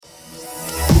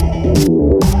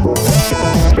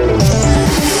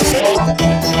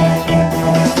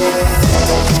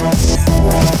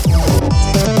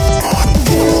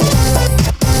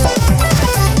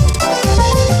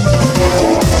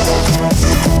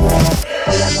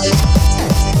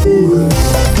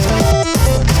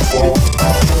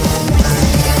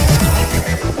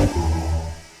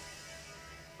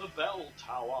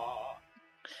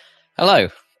Hello,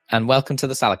 and welcome to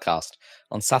the Saladcast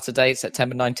on Saturday,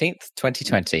 September 19th,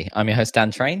 2020. I'm your host,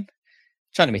 Dan Train.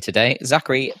 Joining me today,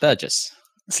 Zachary Burgess.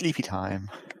 Sleepy time.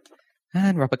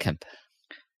 And Robert Kemp.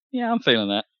 Yeah, I'm feeling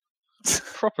that.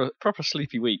 Proper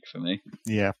sleepy week for me.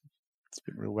 Yeah, it's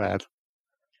been real bad.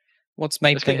 What's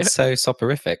made things so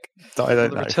soporific? I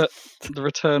don't know. The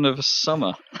return of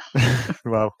summer.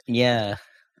 Well, yeah.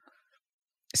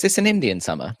 Is this an Indian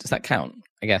summer? Does that count?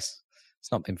 I guess.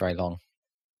 It's not been very long.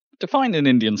 Define an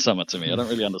Indian summer to me. I don't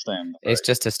really understand. It's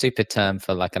just a stupid term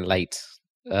for like a late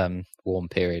warm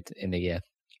period in the year.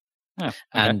 Oh, okay.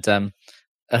 And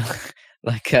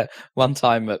one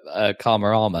time at Karma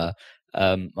Armor,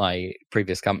 my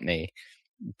previous company,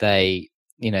 they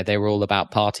were all about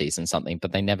parties and something,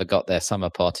 but they never got their summer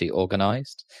party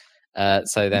organized.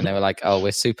 So then they were like, "Oh,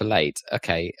 we're super late.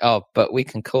 Okay. Oh, but we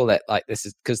can call it like this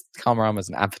is because Karma Armor is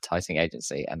an advertising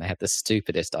agency, and they had the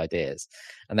stupidest ideas.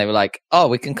 And they were like, "Oh,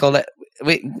 we can call it.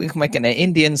 We can make an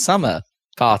Indian summer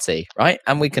party, right?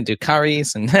 And we can do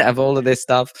curries and have all of this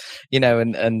stuff,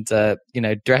 and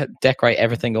decorate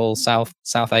everything all South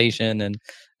Asian,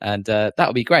 and that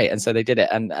would be great." And so they did it,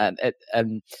 and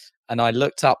I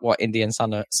looked up what Indian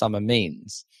summer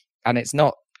means, and it's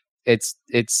not. It's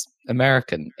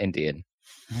American Indian.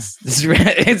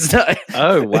 It's not.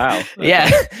 Oh wow! Yeah,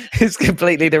 it's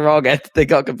completely the wrong. They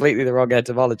got completely the wrong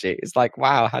etymology. It's like,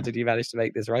 wow, how did you manage to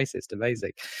make this racist?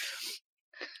 Amazing.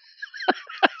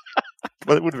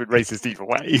 Well, it would have been racist either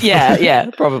way. Yeah,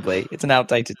 probably. It's an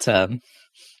outdated term.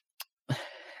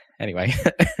 Anyway,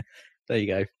 there you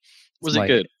go. Was it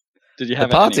good? Did you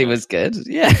have the party? Anyway? Was good.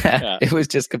 Yeah, it was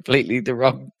just completely the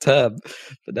wrong term,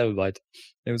 but never mind.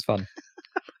 It was fun.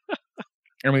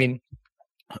 I mean,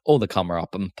 all the Karma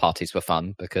Armor parties were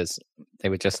fun because they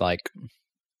were just like,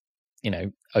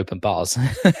 open bars.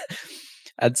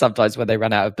 And sometimes when they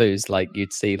ran out of booze, like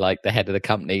you'd see like the head of the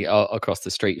company across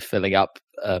the street filling up,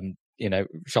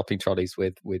 shopping trolleys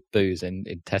with booze in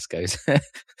Tesco's,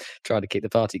 trying to keep the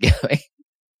party going. Sorry.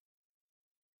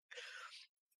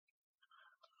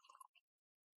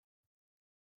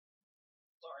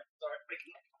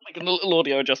 Making a little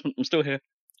audio adjustment. I'm still here.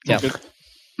 Yeah.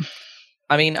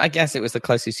 I mean, I guess it was the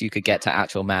closest you could get to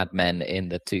actual Mad Men in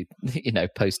the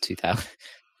post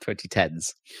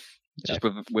 2010s. Just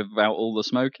without all the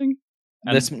smoking?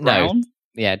 No,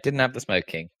 yeah, didn't have the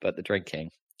smoking, but the drinking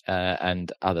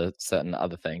and certain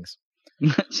other things.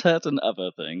 Certain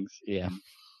other things. Yeah.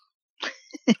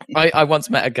 I once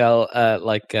met a girl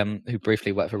who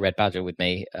briefly worked for Red Badger with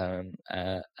me, and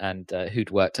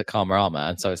who'd worked at Karma Armor,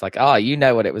 and so it's like, you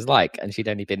know what it was like, and she'd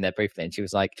only been there briefly, and she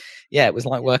was like, yeah, it was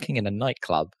like working in a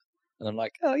nightclub, and I'm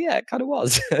like, oh yeah, it kind of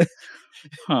was.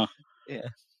 Huh? Yeah.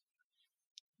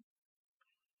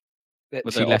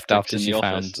 She left after she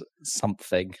found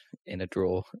something in a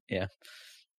drawer. Yeah.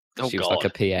 She was like a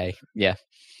PA. Yeah.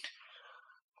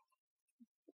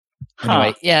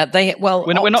 Anyway, yeah,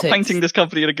 we're not painting this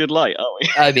company in a good light, are we?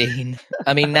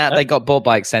 I mean, now they got bought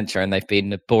by Accenture and they've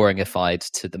been boringified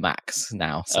to the max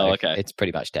now, so it's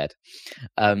pretty much dead.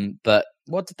 But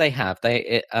what did they have?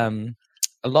 A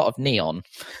lot of neon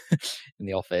in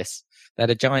the office. They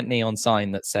had a giant neon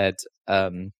sign that said,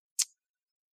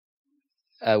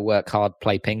 "Work hard,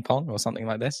 play ping pong," or something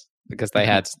like this, because they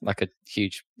had like a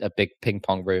big ping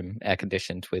pong room, air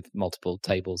conditioned, with multiple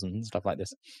tables and stuff like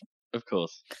this. Of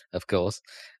course.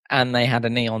 And they had a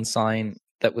neon sign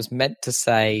that was meant to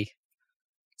say,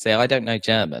 I don't know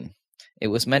German. It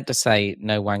was meant to say,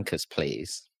 "No wankers,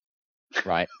 please."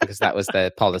 Right? Because that was their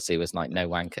policy, was like, no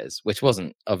wankers, which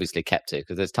wasn't obviously kept to,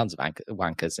 because there's tons of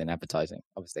wankers in advertising,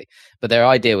 obviously. But their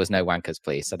idea was no wankers,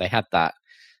 please. So they had that,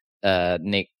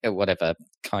 whatever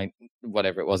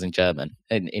it was in German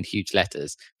in huge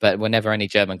letters. But whenever any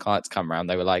German clients come around,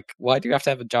 they were like, why do you have to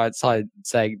have a giant sign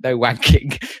saying no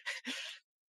wanking?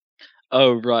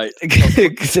 Oh, right.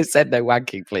 Because it said no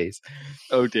wanking, please.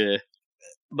 Oh dear,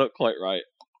 not quite right.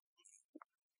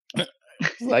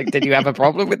 Like, did you have a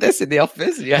problem with this in the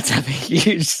office? You had to have a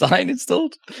huge sign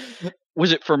installed?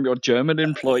 Was it from your German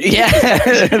employees?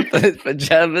 Yeah, for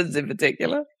Germans in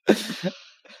particular.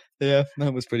 Yeah,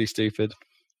 that was pretty stupid.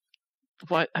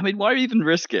 Why? I mean, why even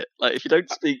risk it? Like, if you don't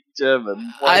speak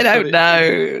German, I don't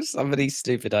know. Somebody's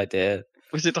stupid idea.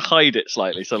 Was it to hide it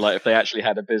slightly? So, like, if they actually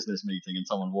had a business meeting and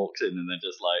someone walks in and they're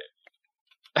just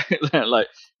like,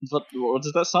 what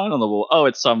does that sign on the wall? Oh,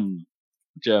 it's some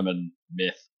German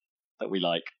myth that we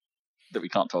like, that we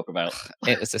can't talk about.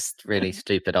 It was just really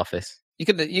stupid office. You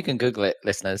can Google it,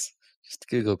 listeners. Just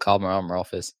Google Karma Armor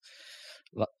office.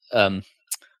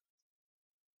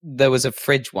 There was a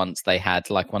fridge once they had,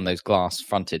 like one of those glass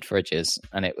fronted fridges,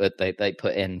 and they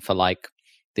put in for like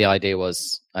the idea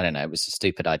was, I don't know, it was a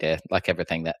stupid idea, like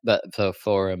everything but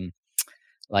for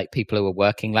like people who were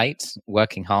working late,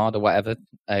 working hard or whatever,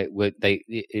 it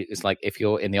was like if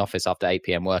you're in the office after 8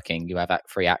 p.m. working, you have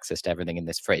free access to everything in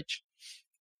this fridge.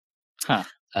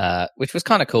 Which was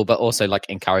kind of cool, but also like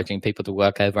encouraging people to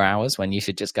work over hours when you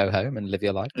should just go home and live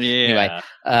your life. Yeah.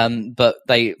 Anyway, but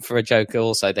they, for a joke,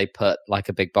 also they put like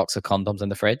a big box of condoms in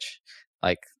the fridge,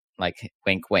 like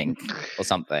wink, wink or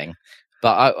something.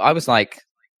 But I was like,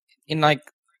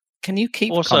 can you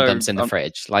keep Also, condoms in the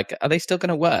fridge? Like, are they still going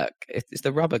to work? Is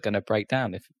the rubber going to break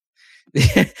down?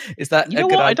 Is that a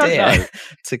good idea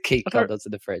to keep condoms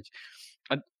in the fridge?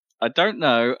 I don't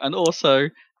know, and also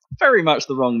very much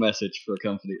the wrong message for a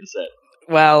company to set.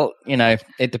 Well,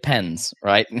 it depends,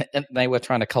 right? And they were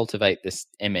trying to cultivate this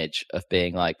image of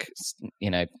being like,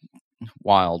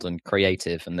 wild and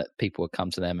creative, and that people would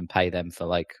come to them and pay them for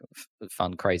like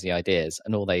fun, crazy ideas.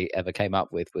 And all they ever came up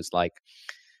with was like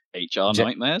HR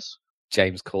nightmares.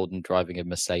 James Corden driving a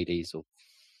Mercedes, or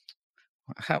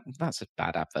that's a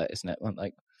bad advert, isn't it?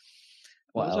 Like,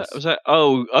 what else? Was that?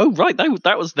 Oh, right.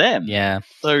 That was them. Yeah.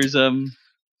 Those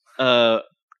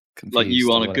Confused like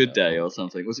You on a Good Day or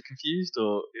something. Was it Confused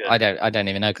or? Yeah. I don't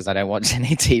even know because I don't watch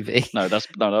any TV. No, that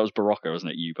was Barocca,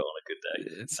 wasn't it? You But on a Good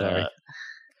Day. Sorry.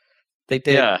 They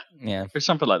did. Yeah. It was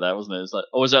something like that, wasn't it? It's like,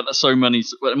 or was that So Money?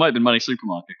 Well, it might have been Money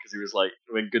Supermarket, because he was like,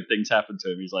 when good things happen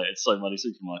to him, he's like, it's So Money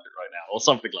Supermarket right now, or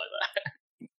something like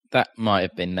that. That might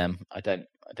have been them. I don't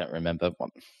remember what.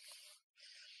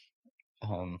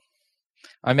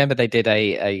 I remember they did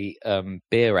a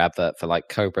beer advert for like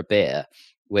Cobra beer,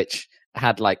 which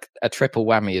had like a triple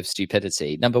whammy of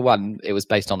stupidity. Number one, it was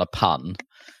based on a pun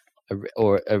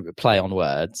or a play on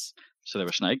words. So there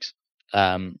were snakes.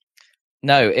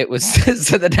 No, it was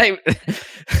so the name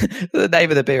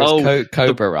of the beer is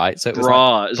Cobra, right? So it was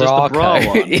bra. Is this the bra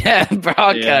one? Yeah,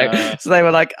 Braco. Yeah. So they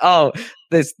were like, oh,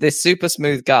 this super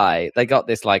smooth guy. They got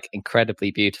this like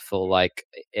incredibly beautiful like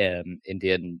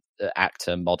Indian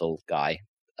actor model guy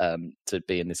to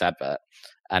be in this advert,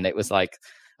 and it was like,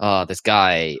 oh, this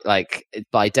guy, like,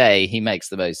 by day he makes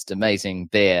the most amazing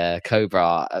beer,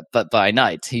 Cobra, but by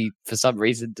night he, for some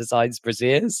reason, designs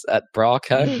brassieres at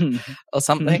Braco or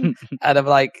something. And I'm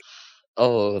like,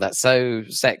 oh, that's so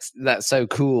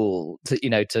cool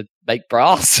to make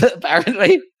brass,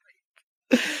 apparently.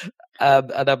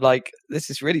 And I'm like, this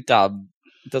is really dumb.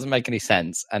 It doesn't make any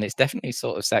sense, and it's definitely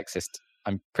sort of sexist.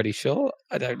 I'm pretty sure.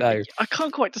 I don't know. I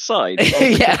can't quite decide.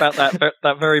 About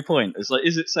that very point. It's like,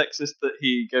 is it sexist that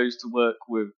he goes to work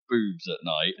with boobs at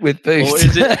night? With boobs,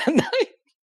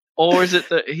 or is it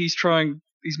that he's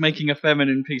making a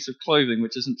feminine piece of clothing,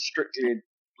 which isn't strictly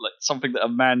like something that a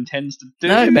man tends to do?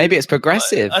 No, maybe it's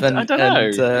progressive. I don't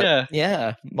know.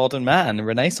 Yeah, modern man,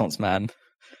 Renaissance man.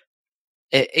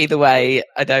 Either way,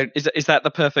 I don't. Is that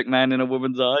the perfect man in a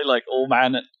woman's eye? Like all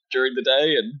man during the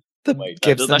day and.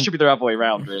 That should be the other way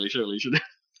around, really. Surely, should it?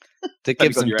 That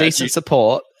gives them decent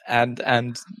support and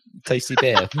tasty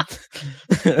beer.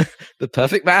 The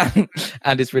perfect man,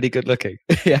 and is really good looking.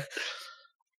 Yeah.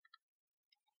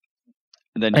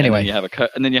 And then anyway, you have a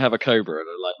Cobra, and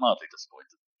they're like mildly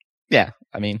disappointed. Yeah,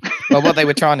 I mean, well, what they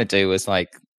were trying to do was like,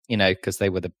 because they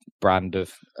were the brand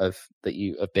of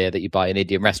beer that you buy in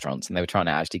Indian restaurants, and they were trying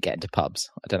to actually get into pubs.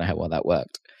 I don't know how well that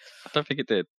worked. I don't think it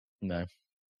did. No.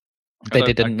 They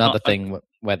did another thing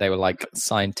where they were like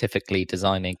scientifically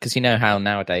designing, because you know how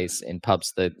nowadays in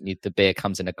pubs the beer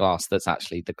comes in a glass that's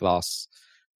actually the glass,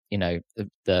 the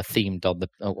themed on the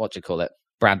what do you call it,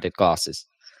 branded glasses.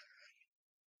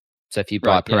 So if you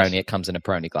buy a Peroni, it comes in a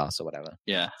Peroni glass or whatever.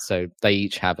 Yeah. So they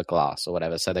each have a glass or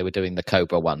whatever. So they were doing the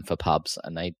Cobra one for pubs,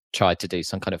 and they tried to do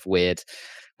some kind of weird.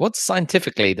 What's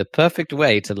scientifically the perfect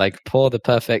way to like pour the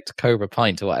perfect Cobra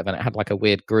pint or whatever? And it had like a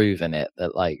weird groove in it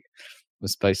that like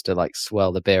was supposed to like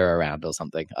swirl the beer around or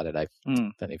something. I don't know. Don't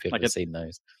know if you've ever seen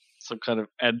those. Some kind of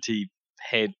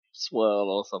anti-head swirl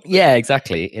or something. Yeah,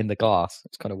 exactly. In the glass.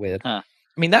 It's kind of weird. Huh.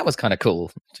 I mean, that was kind of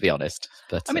cool, to be honest.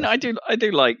 But I mean, I do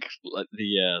like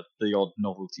the odd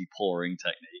novelty pouring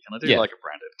technique, and I do like a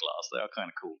branded glass. They are kind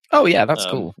of cool. Oh yeah, that's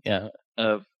cool. Yeah.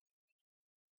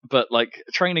 But like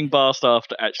training bar staff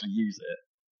to actually use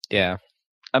it. Yeah.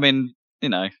 I mean,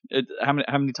 how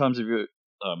many times have you?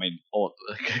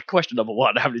 Question number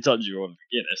one: how many times have you ordered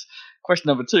a Guinness? Question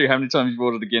number two: how many times have you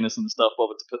ordered a Guinness and the staff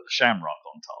bothered to put the shamrock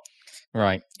on top?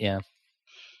 Right. Yeah.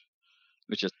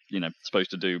 Which is supposed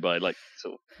to do by like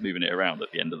sort of moving it around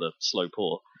at the end of the slow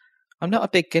pour. I'm not a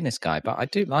big Guinness guy, but I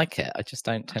do like it. I just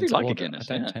don't tend to like order a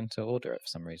Guinness. I don't tend to order it for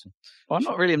some reason. Well, I'm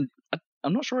not really.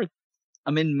 I'm not sure.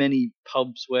 I'm in many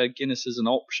pubs where Guinness is an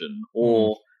option,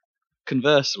 or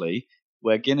conversely,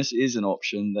 where Guinness is an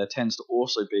option, there tends to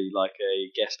also be like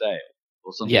a guest ale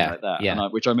or something Yeah, like that, yeah.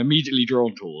 which I'm immediately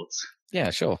drawn towards.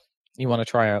 Yeah, sure. You want to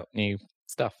try out new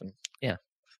stuff, and yeah,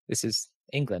 this is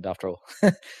England after all.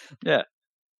 Yeah.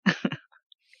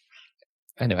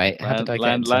 Anyway, how did I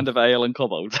get land of ale and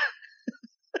kobolds?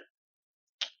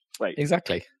 Wait,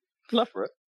 exactly? Loughborough.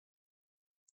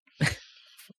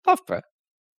 Loughborough.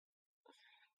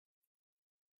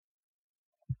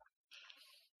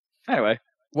 Anyway,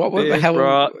 What beers, the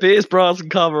hell? beers, bras,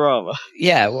 and Carvarama.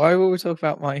 Yeah, why will we talk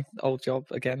about my old job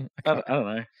again? I don't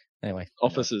know. Anyway,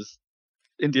 Offices,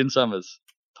 Indian summers,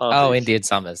 parties. Oh, Indian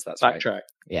summers. That's right. Backtrack.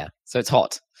 Yeah, so it's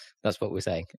hot. That's what we're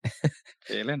saying.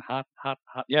 Feeling hot.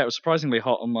 Yeah, it was surprisingly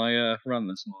hot on my run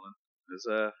this morning. It was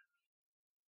a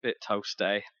bit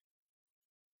toasty.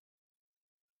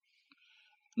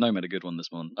 No made a good one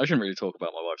this morning. I shouldn't really talk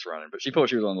about my wife's running, but she thought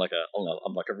she was on like a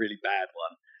really bad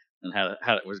one, and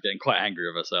how it was getting quite angry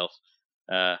with herself.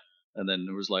 And then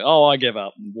it was like, oh, I give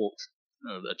up, and walked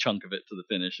a chunk of it to the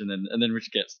finish, and then when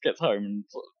she gets home and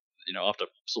after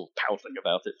sort of pouting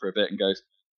about it for a bit, and goes,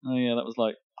 oh yeah, that was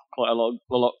like quite a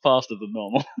lot faster than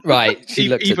normal. Right, she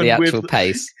looked at the actual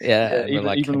pace. Yeah,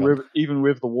 even with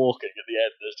the walking at the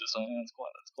end, there's just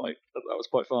that was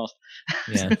quite fast.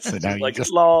 Yeah. So now like you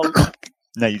just long.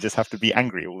 now you just have to be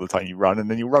angry all the time you run, and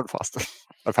then you'll run faster.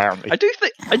 Apparently, I do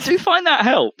find that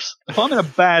helps. If I'm in a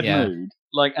bad Yeah. mood,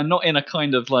 like, and not in a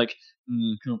kind of like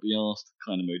can't be asked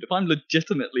kind of mood. If I'm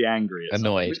legitimately angry at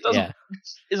Annoyed, something, which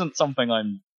isn't something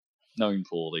I'm known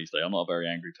for these days. I'm not a very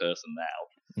angry person now.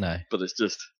 No. But it's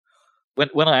just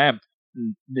when I am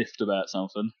miffed about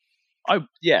something, I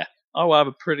will have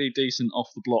a pretty decent off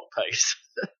the block pace.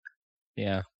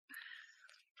 Yeah.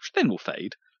 Which then will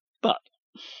fade, but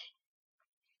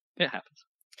it happens.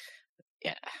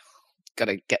 Yeah. Got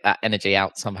to get that energy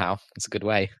out somehow. It's a good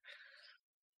way.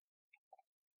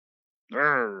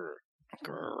 Got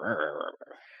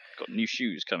new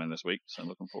shoes coming this week, so I'm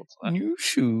looking forward to that. New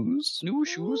shoes.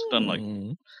 Done like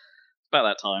about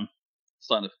that time.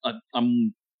 Starting to,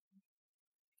 I'm.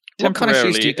 What kind of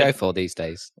shoes do you temporarily- go for these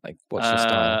days? Like, what's your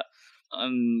style?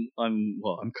 I'm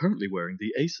currently wearing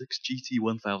the Asics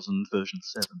GT1000 version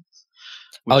 7.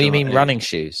 Oh, you mean running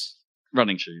shoes?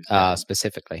 Running shoes.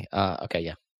 Specifically. Okay,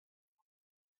 yeah.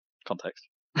 Context.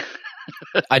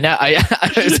 I know.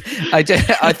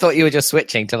 I thought you were just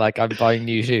switching to like I'm buying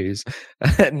new shoes,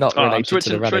 not I'm related to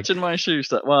the running. switching my shoes.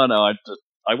 Well, no,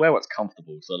 I wear what's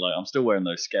comfortable. So like I'm still wearing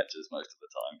those Skechers most of the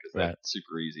time because they're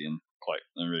super easy and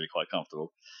really quite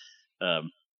comfortable. I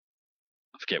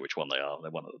forget which one they are. They're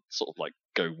one of the sort of like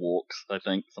Go Walks, I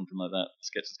think, something like that.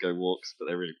 Skechers Go Walks, but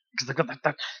they're really because they've got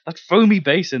that foamy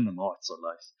base in them. Oh, it's so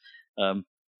nice.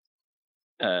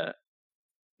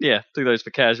 Yeah, do those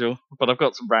for casual. But I've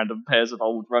got some random pairs of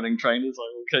old running trainers I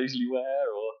will occasionally wear,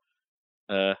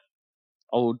 or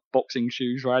old boxing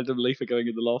shoes randomly for going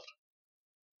in the loft.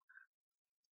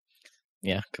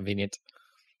 Yeah, convenient.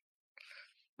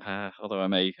 Although I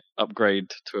may upgrade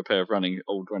to a pair of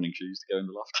old running shoes to go in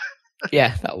the loft.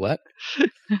 Yeah, that'll work.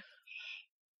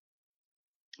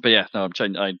 But yeah, no, I'm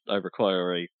changing. I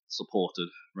require a supported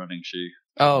running shoe.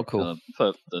 Oh, cool.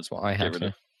 That's what I have.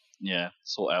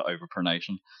 Sort out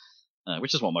overpronation,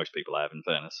 which is what most people have. In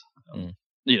fairness,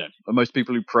 most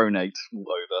people who pronate will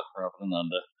over rather than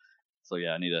under. So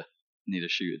yeah, I need a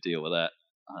shoe to deal with that.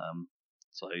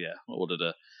 So yeah, I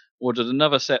ordered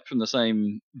another set from the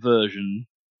same version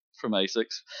from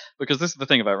Asics, because this is the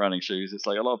thing about running shoes. It's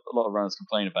like a lot of runners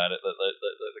complain about it that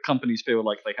the companies feel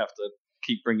like they have to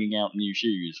keep bringing out new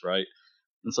shoes, right?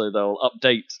 And so they'll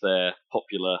update their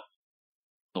popular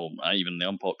or even the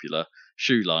unpopular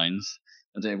shoe lines,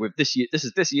 and then with this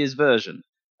is this year's version,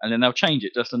 and then they'll change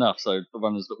it just enough so the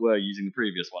runners that were using the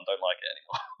previous one don't like it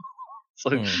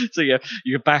anymore. So yeah,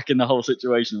 you're back in the whole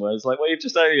situation where it's like, well, you've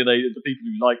just alienated the people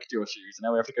who liked your shoes, and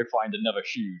now we have to go find another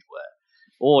shoe to wear.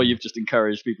 Or you've just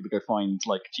encouraged people to go find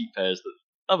like cheap pairs that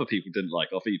other people didn't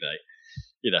like off eBay.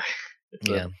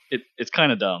 It's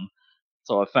kind of dumb.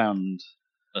 So I found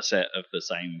a set of the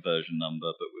same version number,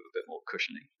 but with a bit more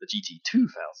cushioning. The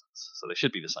GT2000s, so they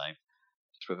should be the same,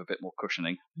 just with a bit more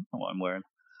cushioning. That's what I'm wearing.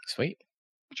 Sweet.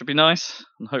 Which would be nice,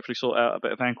 and hopefully sort out a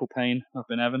bit of ankle pain I've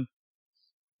been having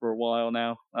for a while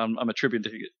now. I'm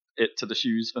attributing it to the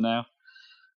shoes for now.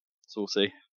 So we'll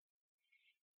see.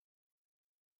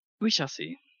 We shall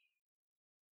see.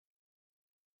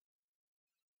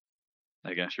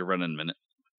 I guess you're running a minute.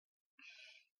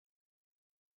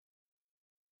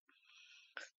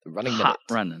 The running Hot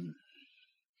minute. running.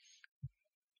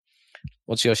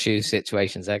 What's your shoe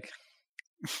situation, Zeg?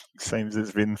 Same as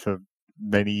it's been for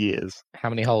many years. How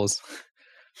many holes?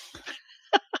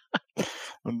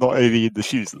 I'm not only in the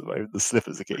shoes at the moment, the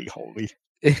slippers are getting holdy.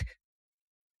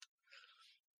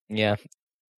 Yeah.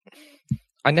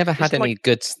 I never had It's any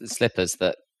good slippers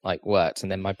that like worked,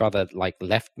 and then my brother like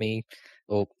left me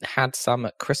or had some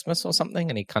at Christmas or something,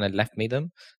 and he kind of left me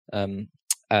them.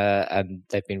 And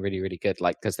they've been really, really good,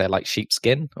 like because they're like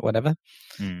sheepskin or whatever,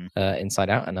 inside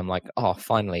out. And I'm like, oh,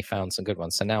 finally found some good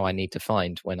ones. So now I need to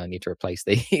find when I need to replace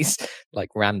these like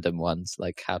random ones,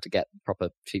 like how to get proper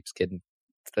sheepskin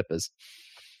slippers.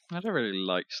 I don't really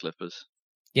like slippers.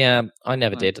 Yeah, I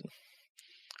never did.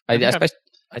 I think Especially,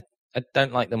 I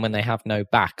don't like them when they have no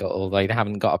back or they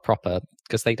haven't got a proper,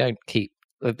 because they don't keep.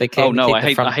 They can't. Oh no, keep I the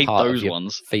hate front part of those your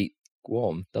ones. Feet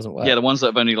warm. Doesn't work. Yeah, the ones that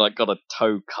have only like got a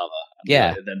toe cover. And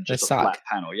Yeah, then they just a suck. flat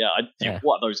panel. Yeah,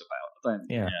 what are those about?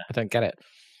 I don't get it.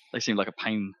 They seem like a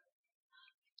pain.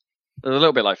 They're a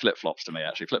little bit like flip flops to me.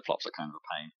 Actually, flip flops are kind of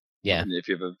a pain. Yeah. If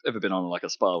you've ever been on like a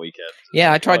spa weekend.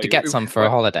 Yeah, I tried to get some for a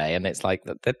holiday, and it's like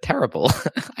they're terrible.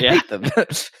 I hate them.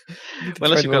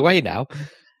 Well, throw them away now.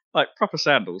 Like proper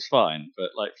sandals, fine, but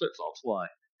like flip flops, why?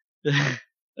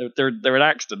 they're an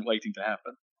accident waiting to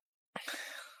happen.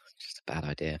 Just a bad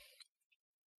idea.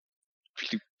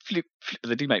 Flip, flip, flip.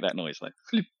 They do make that noise, like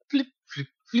flip, flip, flip,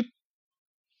 flip.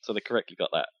 So they correctly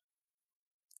got that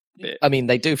bit. I mean,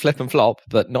 they do flip and flop,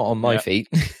 but not on my feet.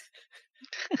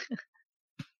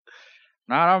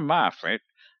 Not on my feet.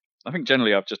 I think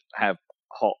generally I've just have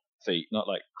hot feet, not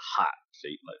like hot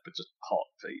feet, like but just hot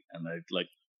feet, and they like.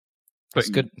 It's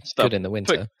good in the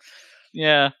winter.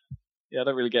 Yeah, I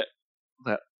don't really get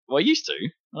that. Well, I used to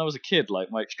when I was a kid. Like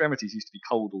my extremities used to be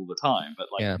cold all the time, but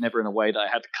like never in a way that I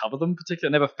had to cover them.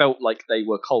 Particularly, I never felt like they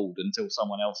were cold until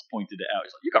someone else pointed it out.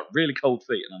 It's like, you got really cold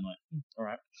feet, and I'm like, all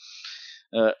right.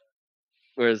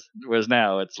 Whereas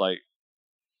now it's like,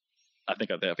 I think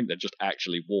they're just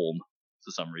actually warm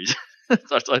for some reason.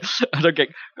 So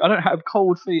I don't have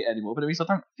cold feet anymore, but it means I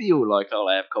don't feel like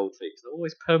I have cold feet. They're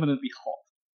always permanently hot.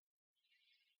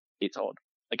 It's odd.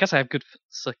 I guess I have good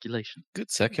circulation. Good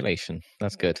circulation.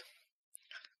 That's good.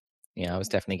 Yeah, I was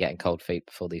definitely getting cold feet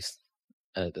before these.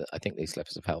 I think these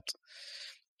slippers have helped.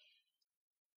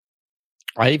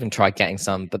 I even tried getting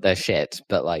some, but they're shit.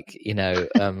 But like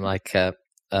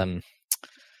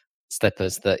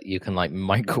slippers that you can like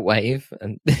microwave,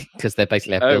 and because they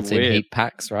basically have built-in heat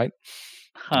packs, right?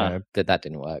 But that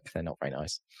didn't work. They're not very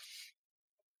nice.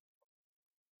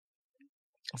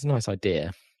 It's a nice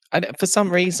idea. For some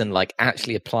reason, like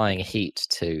actually applying heat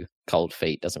to cold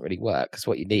feet doesn't really work, because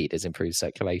what you need is improved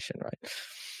circulation, right?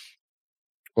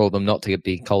 Or them not to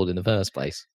be cold in the first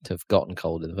place, to have gotten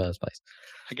cold in the first place.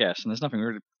 I guess, and there's nothing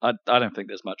really. I don't think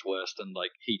there's much worse than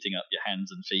like heating up your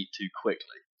hands and feet too quickly.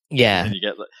 Yeah, and you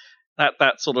get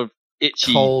that sort of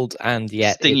itchy, cold and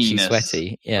yet itchy,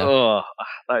 sweaty. Yeah, oh,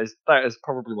 that is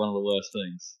probably one of the worst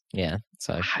things. Yeah,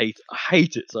 so I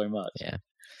hate it so much. Yeah.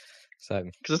 So,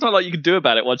 because it's not like you can do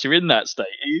about it once you're in that state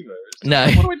either. No.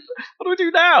 Like, what do we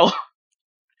do now?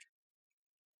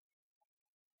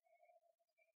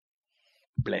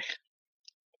 Blech.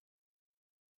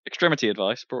 Extremity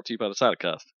advice brought to you by the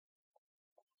Salacast.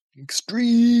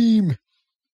 Extreme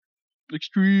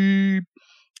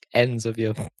ends of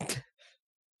your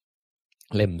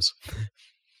limbs.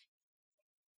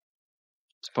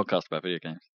 It's a podcast about video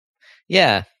games.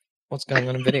 Yeah. What's going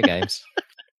on in video games?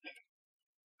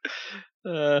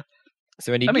 Is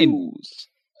there any news?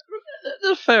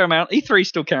 There's a fair amount. E3's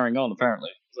still carrying on,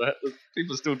 apparently. So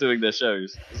people are still doing their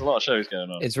shows. There's a lot of shows going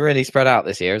on. It's really spread out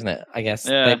this year, isn't it? I guess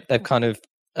they've kind of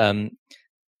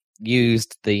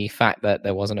used the fact that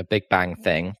there wasn't a Big Bang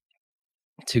thing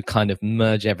to kind of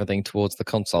merge everything towards the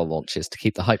console launches to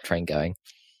keep the hype train going.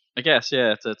 I guess,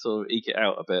 yeah, to sort of eke it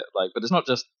out a bit. Like, but it's not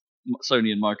just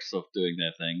Sony and Microsoft doing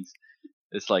their things.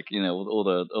 It's like, you know, all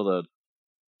the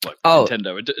like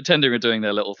Nintendo are doing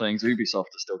their little things. Ubisoft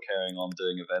are still carrying on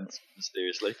doing events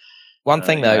mysteriously. One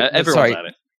thing though, everyone's at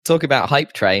it. Talk about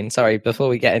hype train. Sorry, before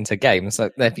we get into games,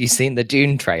 have you seen the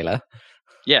Dune trailer?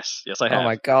 Yes, I have. Oh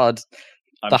my god,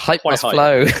 the hype must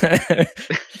flow.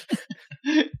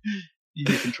 He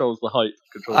controls the hype.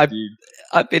 Controls Dune.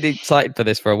 I've been excited for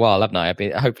this for a while, haven't I?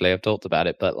 Hopefully I've talked about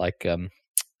it, but like,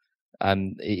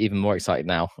 I'm even more excited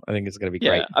now. I think it's going to be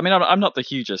great. I mean, I'm not the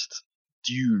hugest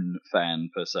Dune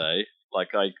fan per se.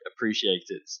 Like, I appreciate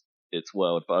its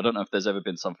world, but I don't know if there's ever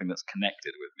been something that's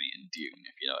connected with me in Dune,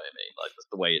 if you know what I mean. Like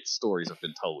the way its stories have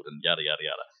been told and yada yada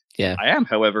yada. Yeah. I am,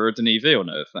 however, a Denis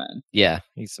Villeneuve fan. Yeah,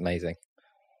 he's amazing.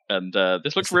 And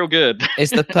this looks real good.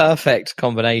 It's the perfect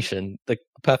combination. The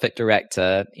perfect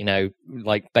director, you know,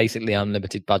 like basically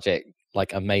unlimited budget,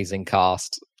 like amazing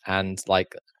cast, and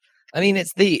like, I mean,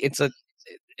 it's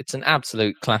an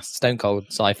absolute stone cold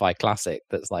sci-fi classic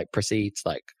that's like precedes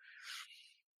like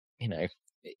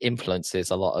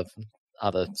influences a lot of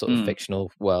other sort of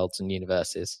fictional worlds and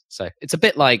universes. So it's a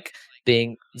bit like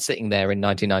sitting there in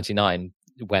 1999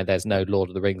 where there's no Lord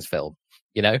of the Rings film.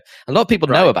 A lot of people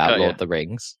know about Lord of the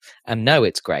Rings and know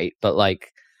it's great, but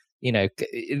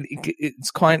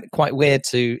it's quite weird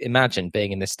to imagine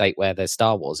being in this state where there's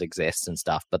Star Wars exists and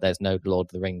stuff, but there's no Lord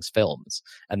of the Rings films,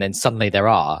 and then suddenly there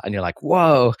are, and you're like,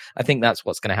 whoa! I think that's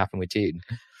what's going to happen with Dune.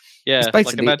 Yeah, it's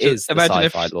basically is the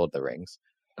sci-fi Lord of the Rings.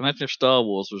 Imagine if Star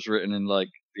Wars was written in like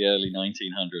the early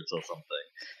 1900s or something,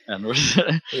 and was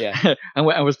and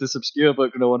was this obscure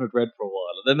book no one had read for a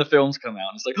while, and then the films come out,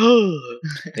 and it's like, oh,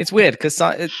 it's weird because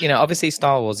obviously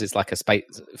Star Wars is like a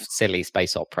silly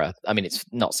space opera. I mean, it's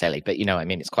not silly, but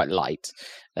it's quite light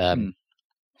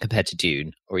compared to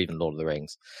Dune or even Lord of the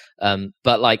Rings.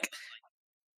 But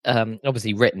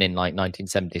obviously written in like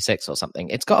 1976 or something,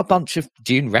 it's got a bunch of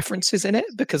Dune references in it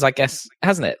because I guess,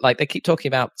 hasn't it? Like they keep talking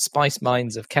about spice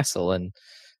mines of Kessel and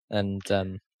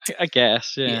I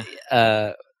guess, yeah.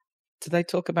 Do they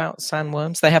talk about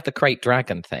sandworms? They have the crate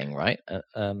dragon thing, right?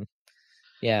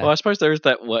 Yeah. Well, I suppose there is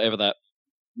whatever that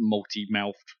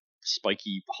multi-mouthed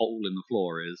spiky hole in the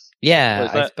floor is. Yeah,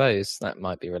 I suppose that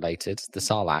might be related. The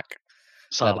Sarlacc.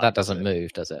 But that doesn't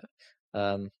move, does it?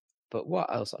 But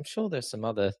what else? I'm sure there's some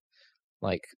other,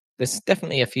 there's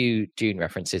definitely a few Dune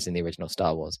references in the original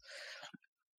Star Wars.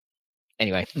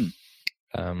 Anyway,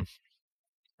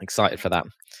 excited for that.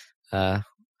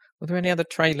 Were there any other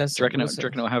trailers? Do you reckon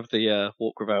it'll have the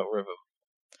Walk Without Rhythm?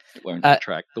 It won't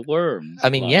track the worms. I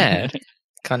mean, yeah,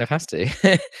 kind of has to.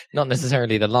 Not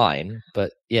necessarily the line,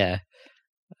 but yeah.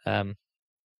 And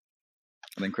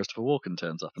then Christopher Walken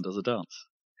turns up and does a dance.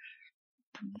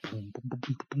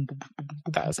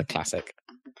 That was a classic.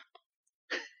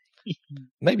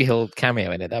 Maybe he'll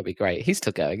cameo in it. That'd be great. He's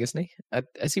still going, isn't he?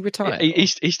 Has he retired?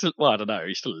 He's still. Well, I don't know.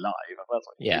 He's still alive. That's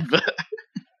what yeah.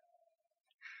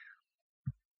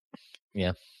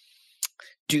 Yeah.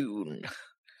 Dune.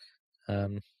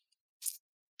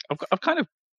 I've kind of.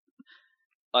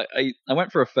 I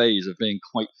went for a phase of being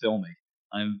quite filmy.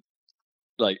 I'm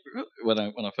like when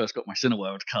I first got my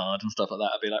Cineworld card and stuff like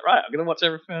that. I'd be like, right, I'm gonna watch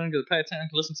everything. I'm gonna pay attention,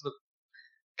 listen to the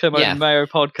Kermode and Mayo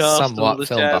podcast. Somewhat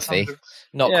film buffy,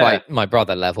 not quite my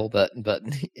brother level, but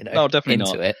no, definitely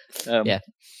into not. It.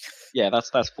 Yeah,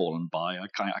 that's fallen by. I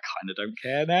kind of don't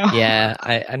care now. Yeah,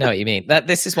 I know what you mean.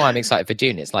 This is why I'm excited for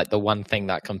Dune. It's like the one thing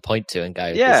that I can point to and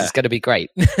go, this is going to be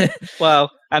great. Well,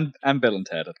 and Bill and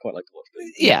Ted. I'd quite like to watch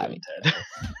Bill and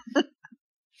Ted.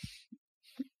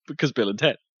 Because Bill and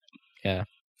Ted. Yeah.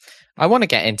 I want to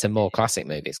get into more classic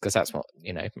movies because that's what,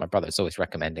 my brother's always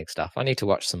recommending stuff. I need to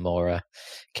watch some more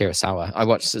Kurosawa. I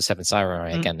watched The Seven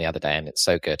Samurai again the other day and it's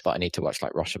so good, but I need to watch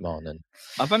like Rashomon and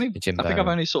I think I've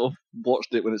only sort of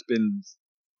watched it when it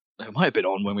might have been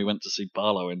on when we went to see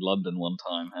Barlow in London one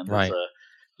time. And right.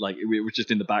 It was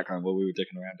just in the background while we were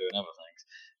dicking around doing other things.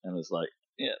 And it's like,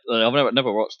 I've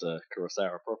never watched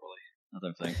Kurosawa properly, I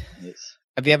don't think.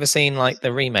 Have you ever seen like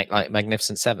the remake, like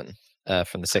Magnificent Seven?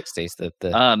 From the 60s,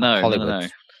 the Hollywood. No.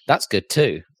 That's good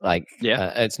too.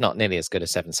 It's not nearly as good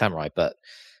as Seven Samurai, but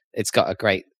it's got a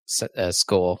great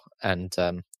score and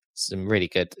some really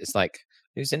good. It's like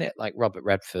who's in it? Like Robert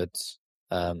Redford,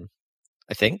 I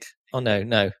think. Oh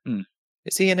no.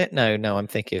 Is he in it? No. I'm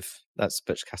thinking of that's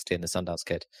Butch Cassidy and the Sundance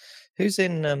Kid. Who's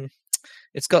in?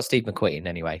 It's got Steve McQueen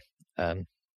anyway. And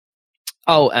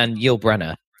Yul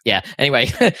Brynner. Yeah. Anyway,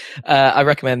 I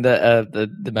recommend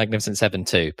the Magnificent Seven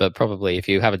too, but probably if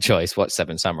you have a choice, watch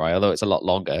Seven Samurai. Although it's a lot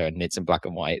longer and it's in black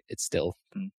and white, it's still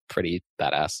pretty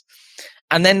badass.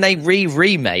 And then they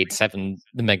remade the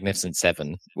Magnificent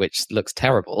Seven, which looks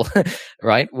terrible,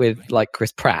 right? With like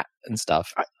Chris Pratt and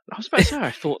stuff. I was about to say,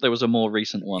 I thought there was a more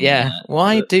recent one. Yeah.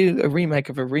 Why do a remake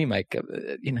of a remake?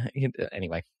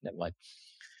 Anyway, never mind.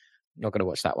 I'm not going to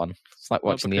watch that one. It's like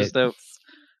watching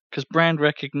because brand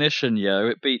recognition,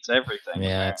 it beats everything.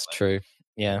 Yeah, apparently. It's true.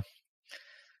 Yeah.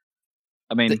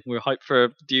 I mean, we're hyped for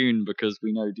Dune because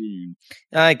we know Dune.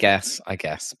 I guess.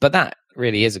 But that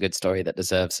really is a good story that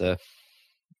deserves a...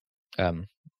 I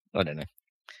don't know.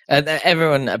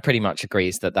 Everyone pretty much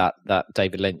agrees that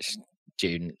David Lynch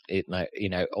Dune,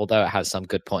 although it has some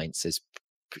good points, is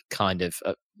kind of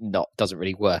doesn't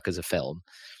really work as a film.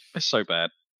 It's so bad.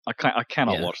 I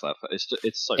cannot watch that.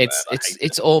 It's so bad.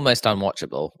 It's almost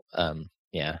unwatchable.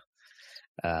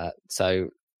 So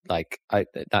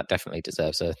that definitely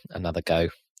deserves another go.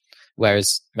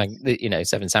 Whereas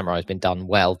Seven Samurai has been done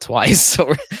well twice.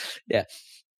 Yeah.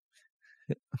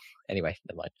 Anyway,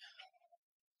 never mind.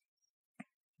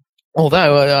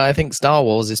 Although I think Star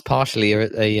Wars is partially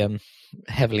a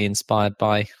heavily inspired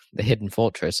by The Hidden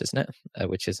Fortress, isn't it?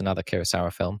 Which is another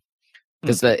Kurosawa film.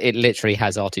 because it literally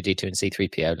has R2D2 and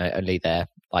C3PO, only they're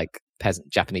like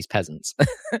Japanese peasants.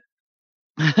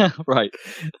 Right.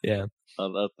 Yeah.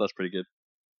 That's pretty good.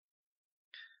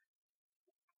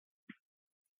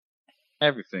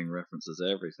 Everything references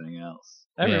everything else.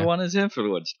 Everyone is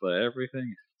influenced by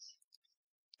everything.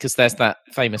 Because there's that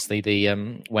famously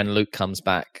when Luke comes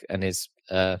back and his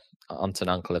aunt and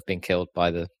uncle have been killed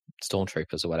by the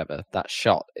stormtroopers or whatever. That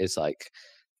shot is like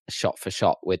shot for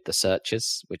shot with The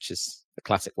Searchers, which is the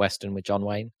classic western with John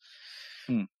Wayne.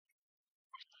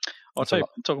 I'll talk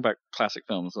about classic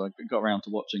films. I got around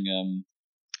to watching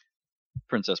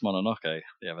Princess Mononoke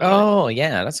the other day. Oh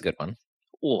yeah, that's a good one.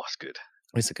 Oh, it's good.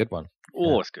 It's a good one.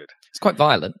 Oh, it's good. It's quite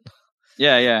violent.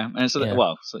 Yeah, and it's some of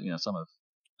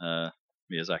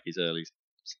Miyazaki's early.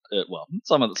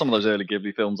 Some of those early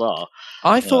Ghibli films are.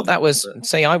 I thought that was.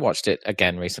 Say, I watched it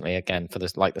again recently, for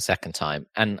the second time,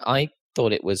 and I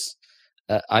thought it was.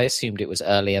 I assumed it was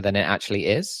earlier than it actually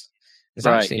is. It's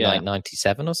actually like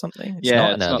 97 or something. It's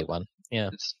not an early one. Yeah,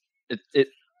 it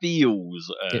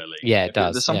feels early. It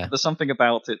does. There's something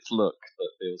about its look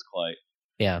that feels quite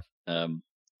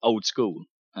old school.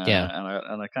 And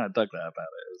I kind of dug that about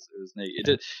it. It was neat.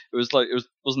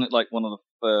 Wasn't it like one of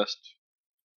the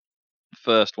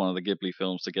first one of the Ghibli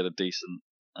films to get a decent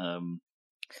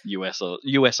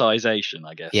USization,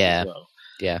 I guess. Yeah. As well.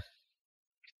 Yeah.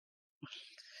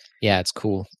 Yeah, it's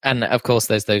cool. And of course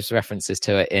there's those references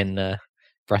to it in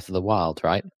Breath of the Wild,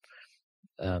 right?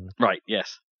 Right,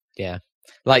 yes. Yeah.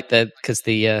 Like because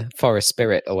the forest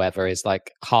spirit or whatever is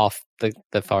like half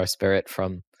the forest spirit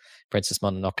from Princess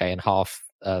Mononoke and half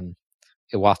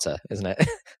Iwata, isn't it?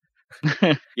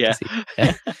 Yeah.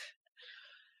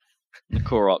 The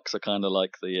Koroks are kind of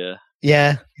like the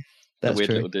that's weird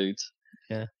true. little dudes.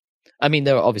 Yeah. I mean,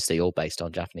 they're obviously all based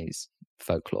on Japanese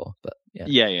folklore, but yeah.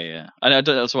 Yeah. And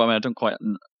that's what I mean. I don't quite.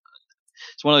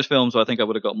 It's one of those films where I think I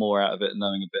would have got more out of it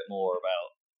knowing a bit more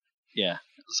about,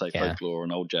 say folklore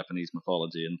and old Japanese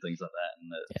mythology and things like that.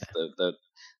 And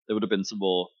there would have been some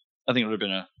more. I think it would have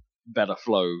been a better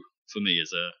flow for me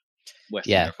as a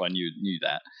Westerner if I knew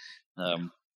that.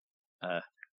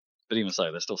 But even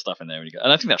so, there's still stuff in there.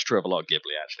 And I think that's true of a lot of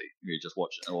Ghibli, actually. You just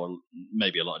watch it, or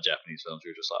maybe a lot of Japanese films,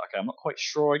 you're just like, okay, I'm not quite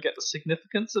sure I get the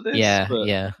significance of this. Yeah.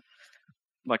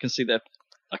 I can see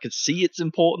see it's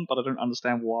important, but I don't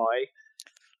understand why.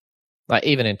 Like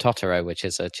even in Totoro, which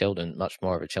is much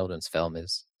more of a children's film,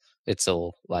 it's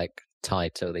all like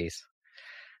tied to these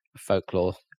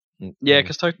folklore. Yeah,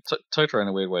 because Totoro in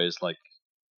a weird way is like,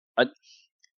 I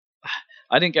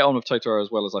didn't get on with Totoro as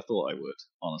well as I thought I would,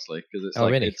 honestly, because it's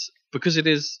really?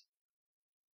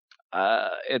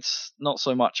 It's not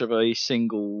so much of a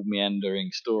single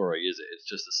meandering story, is it? It's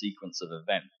just a sequence of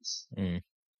events.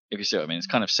 If you see what I mean, it's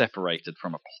kind of separated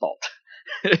from a plot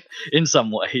in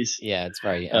some ways. Yeah, it's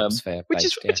very atmosphere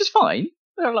based, which is fine.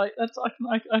 They're like, I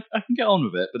can get on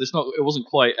with it, but it wasn't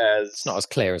quite as. It's not as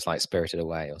clear as like Spirited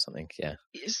Away or something. Yeah.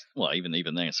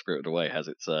 Even then, Spirited Away has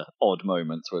its odd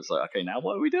moments where it's like, okay, now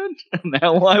what are we doing?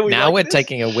 Now why are we? Now we're this?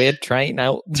 taking a weird train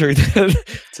out through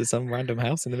to some random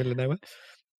house in the middle of nowhere.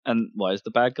 And why is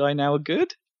the bad guy now a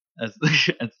good? As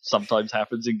sometimes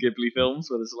happens in Ghibli films,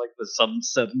 where there's some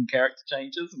sudden character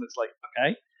changes, and it's like,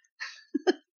 okay.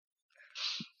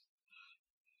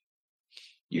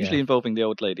 Usually involving the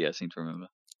old lady, I seem to remember.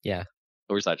 Yeah.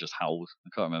 Or is that just Howls? I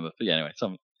can't remember. But yeah, anyway,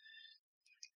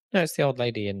 No, it's the old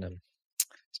lady in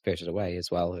Spirited Away as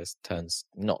well. It turns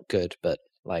not good, but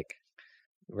like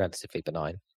relatively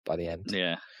benign by the end.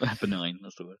 Yeah, benign.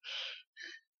 That's the word.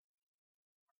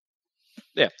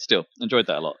 Yeah, still enjoyed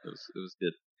that a lot. It was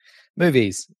good.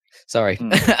 Movies. Sorry,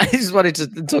 I just wanted to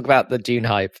talk about the Dune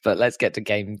hype, but let's get to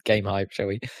game hype, shall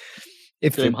we?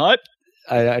 Hype.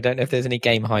 I don't know if there's any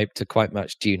game hype to quite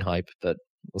much Dune hype, but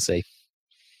we'll see.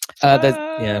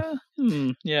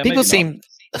 People seem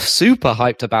super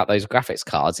hyped about those graphics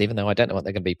cards, even though I don't know what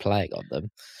they're going to be playing on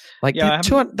them. Like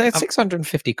they're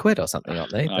 650 quid or something,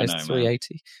 aren't they? Those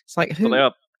 380. It's like who?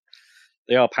 Well,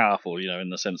 they are powerful, in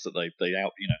the sense that they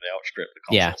outstrip the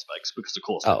console specs because of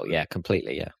course. Oh yeah,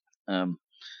 completely, yeah.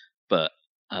 But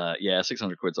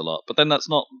 600 quid's a lot. But then that's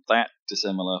not that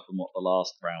dissimilar from what the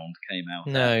last round came out.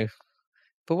 No.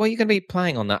 But what are you going to be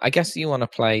playing on that? I guess you want to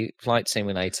play Flight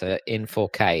Simulator in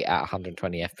 4K at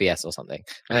 120 FPS or something.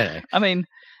 I don't know. I mean,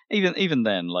 even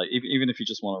then, like even if you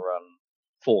just want to run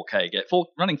 4K,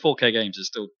 running 4K games is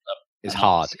still it's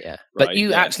hard, yeah. Right? But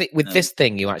you actually with this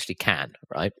thing you actually can,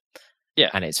 right? Yeah,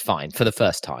 and it's fine for the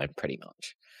first time, pretty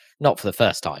much. Not for the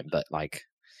first time, but like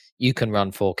you can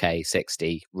run 4K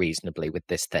 60 reasonably with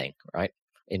this thing, right?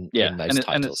 In most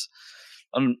titles.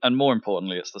 And more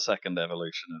importantly, it's the second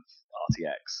evolution of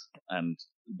RTX and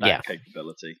that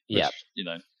capability. Which,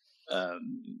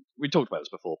 we talked about this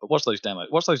before, but watch those demos.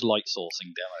 Watch those light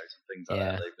sourcing demos and things like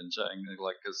that they've been showing.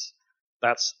 Like, because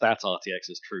that's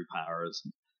RTX's true power. Is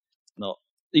not,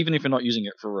 even if you're not using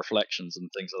it for reflections and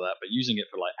things like that, but using it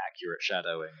for like accurate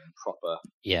shadowing and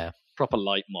proper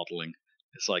light modeling.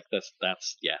 It's like that's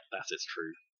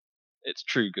its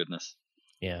true goodness.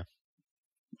 Yeah.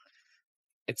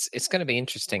 It's going to be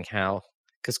interesting how,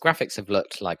 because graphics have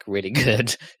looked like really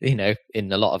good, in a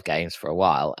lot of games for a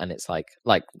while, and it's like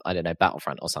I don't know,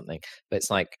 Battlefront or something, but it's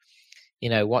like,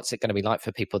 what's it going to be like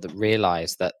for people that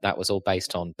realize that was all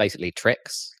based on basically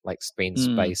tricks, like screen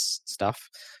space stuff,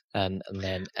 and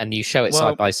you show it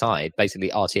side by side, basically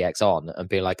RTX on, and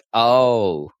be like,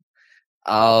 oh,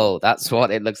 that's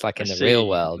what it looks like in the real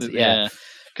world. Yeah.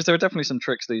 Because there are definitely some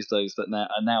tricks these days that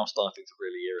are now starting to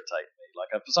really irritate me.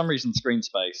 Like, for some reason, screen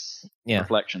space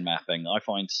reflection mapping I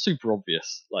find super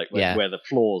obvious. Like where the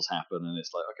flaws happen, and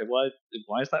it's like, okay, why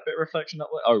is that bit of reflection not?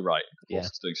 Oh, right, of course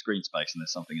it's doing screen space, and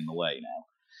there's something in the way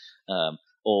now.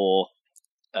 Or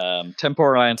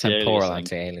temporal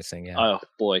anti-aliasing. Yeah. Oh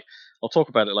boy, I'll talk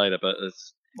about it later. But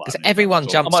because everyone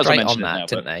jumped straight on that,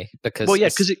 didn't they? Because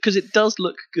it does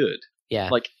look good. Yeah.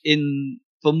 Like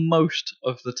for most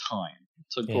of the time.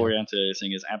 Temporal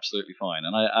anti-aliasing is absolutely fine,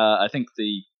 and I think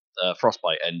the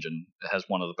Frostbite engine has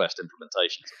one of the best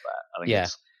implementations of that. I think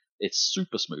it's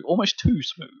super smooth, almost too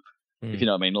smooth. If you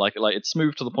know what I mean, like it's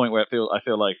smooth to the point where I feel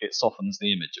like it softens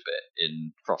the image a bit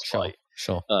in Frostbite.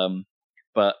 Sure.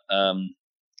 But some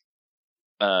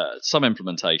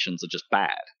implementations are just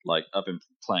bad. Like I've been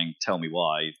playing Tell Me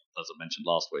Why, as I mentioned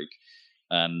last week.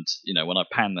 And when I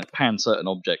pan certain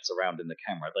objects around in the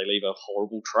camera, they leave a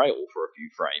horrible trail for a few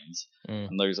frames,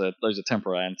 and those are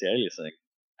temporal anti-aliasing.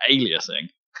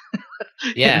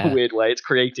 Yeah, in a weird way, it's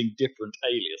creating different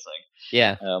aliasing.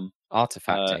 Yeah,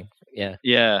 artifacting. Yeah,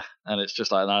 and it's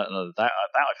just like that I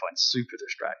find super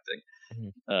distracting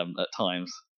at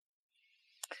times.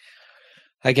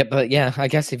 I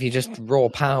guess if you just raw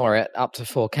power it up to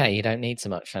 4K, you don't need so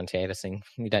much anti-aliasing.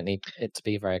 You don't need it to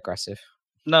be very aggressive.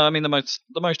 No, I mean the most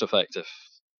effective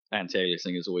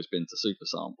anti-aliasing has always been to super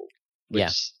sample,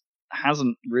 which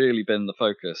hasn't really been the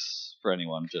focus for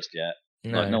anyone just yet.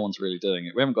 No. Like, no one's really doing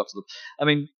it. We haven't got to the. I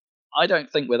mean, I don't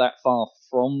think we're that far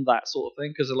from that sort of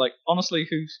thing, because like honestly,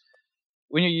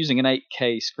 when you're using an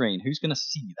 8K screen, who's going to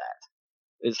see that?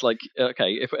 It's like,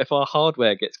 okay, if our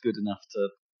hardware gets good enough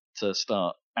to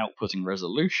start outputting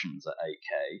resolutions at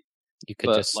 8K. You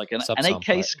could just like an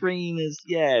 8K screen is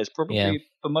probably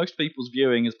for most people's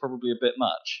viewing is probably a bit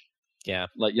much. Yeah,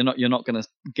 like you're not going to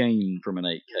gain from an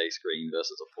 8K screen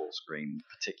versus a full screen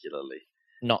particularly.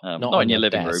 Not in your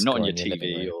living room, not on your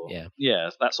TV, or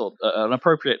that sort of an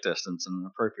appropriate distance and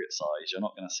an appropriate size. You're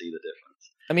not going to see the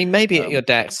difference. I mean, maybe at your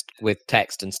desk with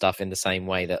text and stuff in the same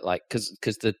way that, like,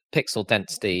 because the pixel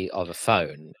density of a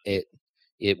phone, it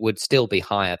would still be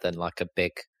higher than like a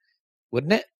big,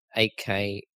 wouldn't it?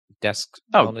 8K desk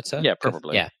monitor. Yeah,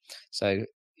 probably. Yeah. So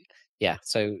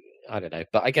I don't know,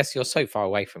 but I guess you're so far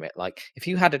away from it. Like, if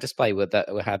you had a display that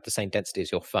had the same density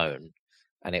as your phone,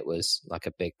 and it was like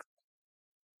a big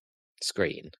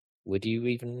screen, would you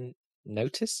even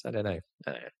notice? I don't know.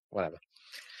 Whatever.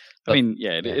 But, I mean,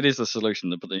 it is a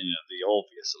solution, but the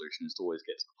obvious solution is to always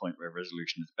get to the point where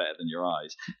resolution is better than your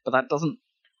eyes. But that doesn't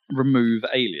remove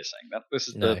aliasing. This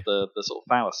is the sort of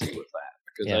fallacy with that,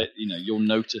 because you'll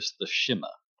notice the shimmer.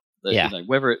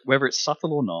 Whether it's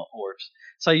subtle or not, or if,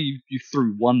 say you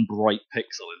threw one bright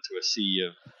pixel into a sea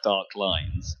of dark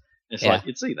lines, it's like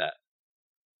you'd see that.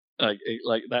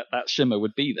 Like that shimmer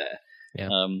would be there. Yeah.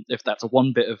 If that's a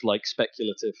one bit of like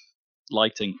speculative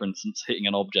lighting, for instance, hitting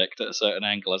an object at a certain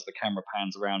angle as the camera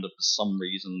pans around, and for some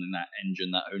reason in that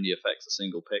engine that only affects a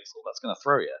single pixel, that's going to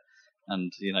throw you.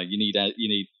 And you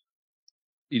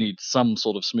need some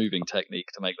sort of smoothing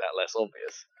technique to make that less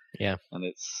obvious. Yeah. And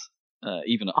it's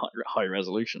even at high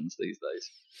resolutions these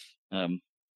days.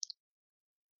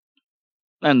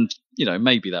 And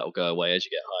maybe that will go away as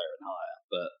you get higher and higher,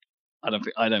 but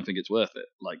I don't think it's worth it.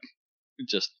 Like,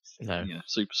 just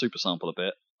super sample a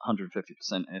bit,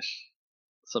 150% ish,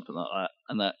 something like that,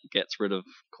 and that gets rid of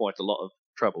quite a lot of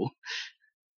trouble.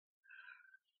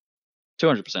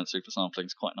 200% super sampling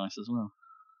is quite nice as well.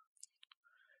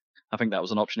 I think that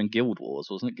was an option in Guild Wars,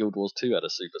 wasn't it? Guild Wars 2 had a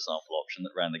super sample option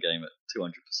that ran the game at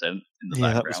 200% in the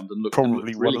background. That was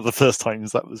probably one of the first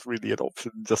times that was really an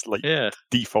option, just like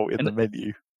default in the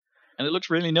menu. And it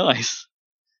looks really nice.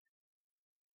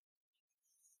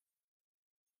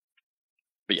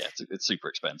 But yeah, it's super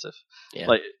expensive. Yeah.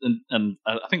 Like, and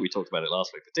I think we talked about it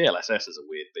last week. The DLSS is a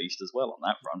weird beast as well on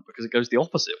that front, because it goes the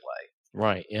opposite way.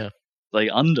 Right. Yeah. they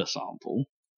undersample,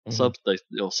 Mhm.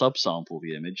 or subsample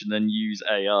the image, and then use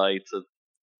AI to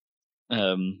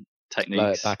techniques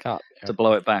Blow it back up. Yeah. to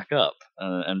blow it back up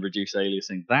and reduce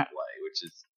aliasing that way, which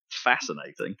is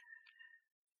fascinating.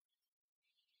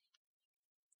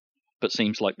 But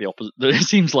seems like the opposite. It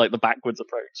seems like the backwards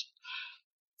approach.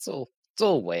 It's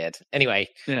all weird. Anyway,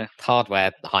 Yeah.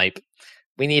 hardware hype.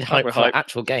 We need Hardware hype for hype.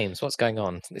 actual games. What's going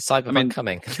on? Is Cyberpunk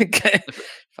coming?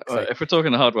 If we're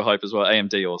talking the hardware hype as well,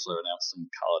 AMD also announced some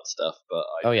card stuff, but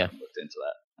I haven't looked into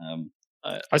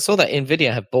that. I saw that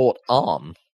Nvidia have bought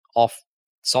ARM off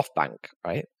SoftBank,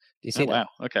 right? Do you see that?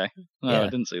 Wow. Okay. No, Yeah. I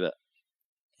didn't see that.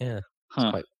 Yeah.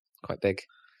 Huh. It's quite big.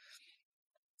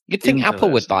 You'd think Apple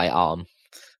would buy ARM.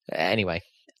 Anyway.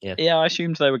 Yeah. Yeah, I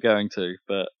assumed they were going to,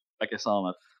 but I guess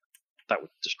ARM, that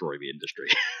would destroy the industry.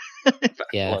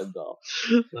 Yeah.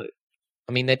 Like,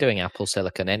 I mean, they're doing Apple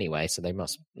Silicon anyway, so they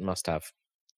must have.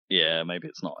 Yeah, maybe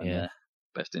it's not in their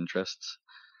best interests.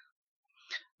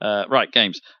 Right,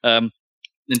 games.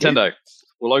 Nintendo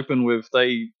will open with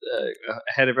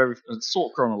ahead of everything,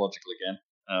 sort of chronological again.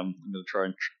 I'm going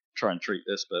to try and treat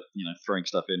this, but throwing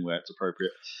stuff in where it's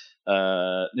appropriate.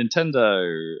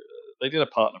 Nintendo, they did a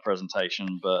partner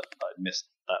presentation, but I missed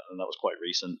that, and that was quite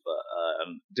recent. But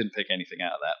didn't pick anything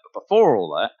out of that. But before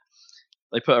all that,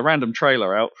 they put a random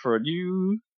trailer out for a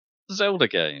new Zelda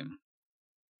game.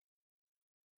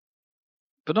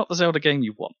 But not the Zelda game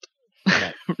you want,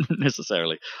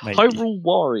 necessarily. Maybe. Hyrule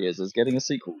Warriors is getting a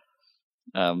sequel.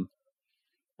 Or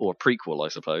a prequel, I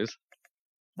suppose.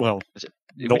 Well,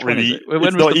 not really. When it's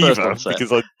was not the first either, one set?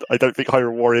 because I don't think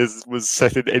Hyrule Warriors was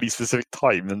set in any specific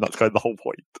time, and that's kind of the whole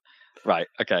point. Right,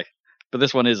 okay. But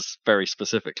this one is very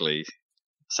specifically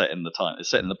set in the time. It's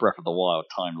set in the Breath of the Wild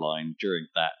timeline during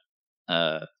that,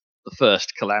 the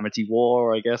first Calamity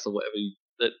War, I guess, or whatever.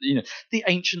 The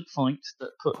ancient fight that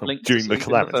put Link during to the sleep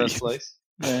Calamity. in the first place.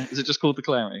 Yeah. Is it just called the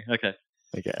Calamity? Okay.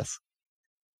 I guess.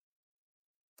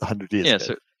 100 years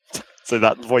ago. So, So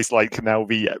that voice line can now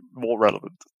be more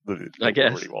relevant than it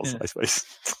already was, yeah. I suppose.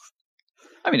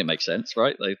 I mean, it makes sense,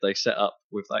 right? They set up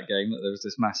with that game that there was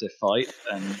this massive fight,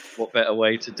 and what better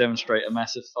way to demonstrate a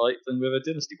massive fight than with a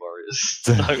Dynasty Warriors?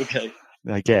 So, okay.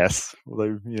 I guess.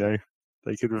 Although,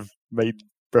 they could have made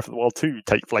Breath of the Wild 2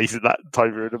 take place in that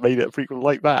time period and made it a prequel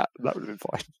like that. That would have been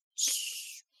fine.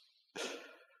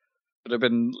 It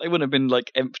wouldn't have been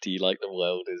like empty like the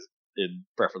world is in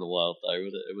Breath of the Wild, though, would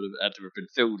it? It would have had to have been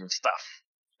filled with stuff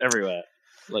everywhere,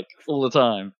 like all the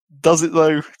time. Does it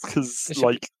though? Because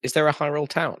is there a Hyrule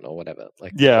town or whatever?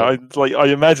 I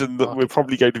imagine that we're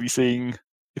probably going to be seeing.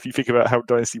 If you think about how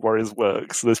Dynasty Warriors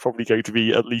works, there's probably going to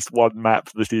be at least one map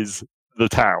that is the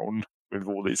town with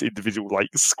all its individual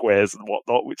squares and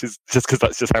whatnot, which is just because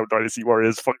that's just how Dynasty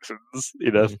Warriors functions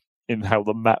in how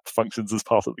the map functions as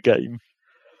part of the game.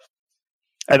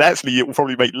 And actually, it will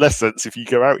probably make less sense if you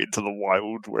go out into the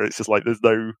wild, where it's just there's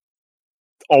no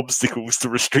obstacles to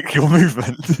restrict your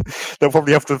movement. They'll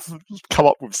probably have to come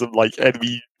up with some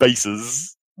enemy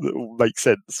bases that will make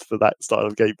sense for that style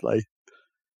of gameplay.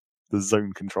 The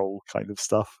zone control kind of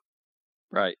stuff.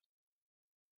 Right.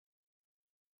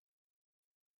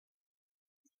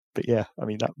 But yeah, I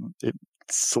mean, it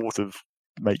sort of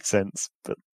makes sense,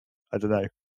 but I don't know.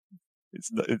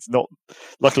 It's not.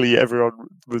 Luckily, everyone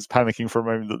was panicking for a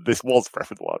moment that this was Breath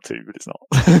of the Wild 2, but it's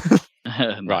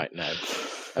not. Right, no.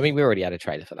 I mean, we already had a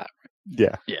trailer for that.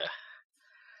 Yeah. Yeah.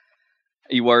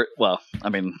 You were I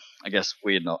mean, I guess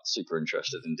we're not super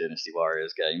interested in Dynasty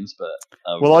Warriors games,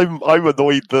 but well, I'm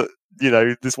annoyed that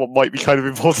this one might be kind of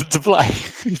important to play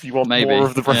if you want more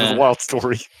of the Breath of the Wild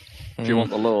story. If you want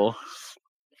the lore.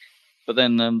 But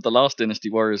then the last Dynasty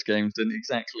Warriors games didn't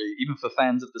exactly, even for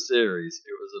fans of the series,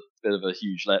 it was a bit of a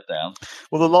huge letdown.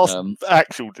 Well, the last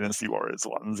actual Dynasty Warriors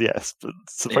ones, yes, but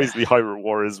supposedly Hyrule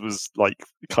Warriors was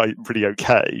pretty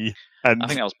okay. And I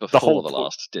think that was before the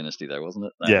last Dynasty, though, wasn't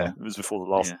it? It was before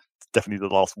the last, definitely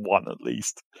the last one at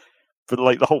least. But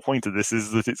the whole point of this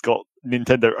is that it's got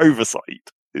Nintendo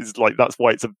oversight. Is that's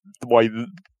why it's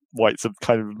a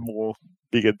kind of more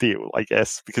bigger deal, I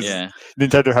guess, because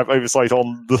Nintendo have oversight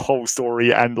on the whole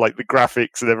story and the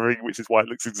graphics and everything, which is why it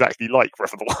looks exactly like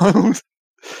Breath of the Wild.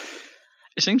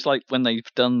 It seems like when they've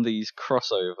done these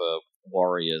crossover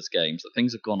Warriors games that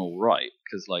things have gone all right,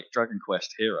 because Dragon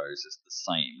Quest Heroes is the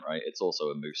same, right? It's also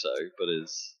a Muso, but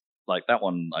is that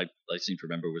one I seem to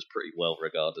remember was pretty well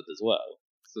regarded as well.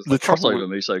 So the crossover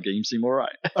Muso games seem all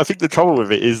right. I think the trouble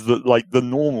with it is that the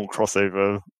normal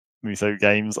crossover Muso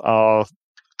games are.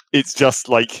 It's just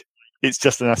it's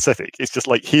just an aesthetic. It's just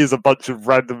like, here's a bunch of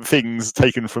random things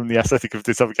taken from the aesthetic of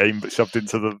this other game, but shoved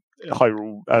into the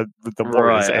Hyrule, the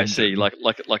Warriors Right, I engine. see. Like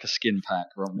a skin pack,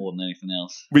 more than anything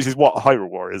else. Which is what Hyrule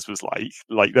Warriors was like.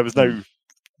 Like, there was no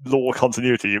lore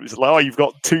continuity. It was like, oh, you've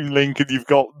got Toon Link, and you've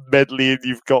got Medley, and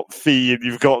you've got Fee, and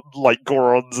you've got like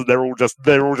Gorons, and they're all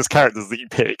just characters that you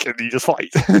pick, and you just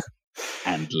fight.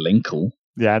 And Linkle.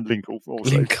 Yeah, and Linkle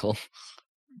also. Linkle.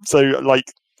 So,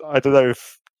 like, I don't know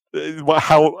if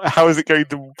how is it going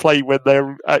to play when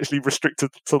they're actually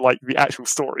restricted to like the actual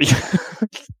story,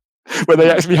 when they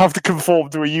actually have to conform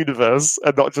to a universe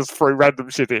and not just throw random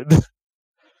shit in.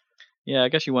 Yeah, I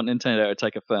guess you want Nintendo to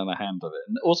take a firmer hand of it,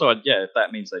 and also, if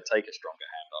that means they take a stronger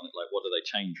hand on it, like what do they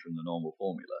change from the normal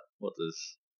formula?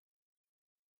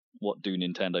 What do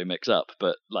Nintendo mix up?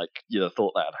 But like, you'd have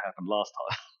thought that had happened last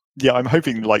time. Yeah, I'm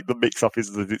hoping like the mix-up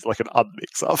is that it's like an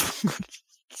unmix-up.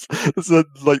 So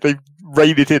like they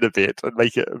rein it in a bit and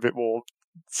make it a bit more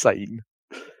sane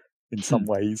in some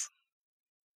ways.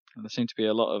 There seem to be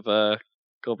a lot of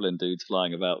goblin dudes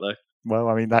flying about though. Well,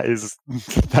 I mean that is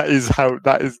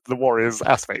the Warriors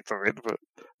aspect of it, but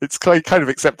it's kind of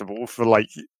acceptable for like,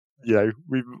 you know,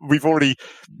 we've already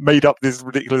made up this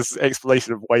ridiculous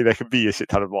explanation of why there can be a shit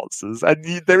ton of monsters,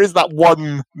 and there is that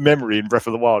one memory in Breath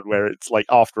of the Wild where it's like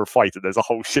after a fight and there's a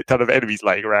whole shit ton of enemies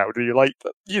laying around, and you're like,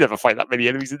 you never fight that many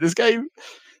enemies in this game.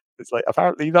 It's like,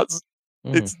 apparently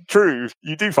it's true.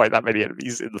 You do fight that many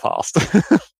enemies in the past,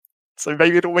 so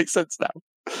maybe it all makes sense now.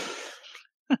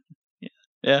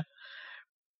 Yeah.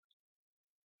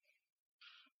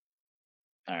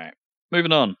 All right,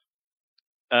 moving on.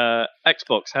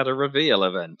 Xbox had a reveal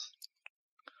event.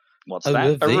 What's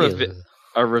that? Reveal.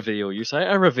 A reveal, you say?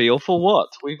 A reveal for what?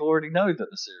 We've already know that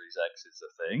the Series X is a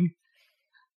thing.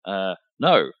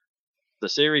 No. The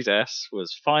Series S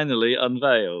was finally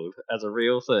unveiled as a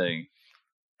real thing.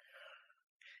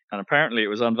 And apparently it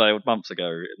was unveiled months ago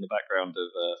in the background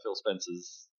of Phil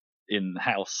Spencer's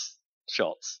in-house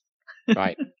shots.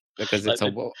 Right. Because it's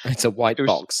a white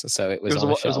box, so it was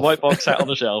on a shelf. It was a white box sat on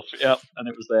the shelf, yep, and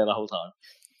it was there the whole time.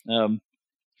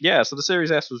 So the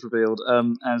Series S was revealed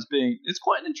as being, it's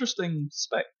quite an interesting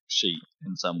spec sheet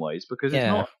in some ways, because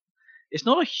it's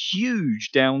not a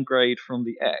huge downgrade from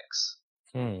the X.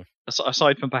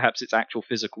 Aside from perhaps its actual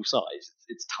physical size,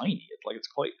 it's tiny. It's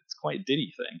quite a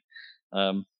diddy thing.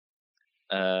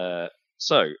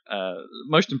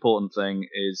 Most important thing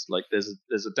is like there's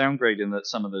a downgrade in that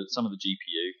some of the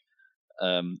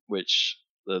GPU, which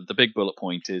the big bullet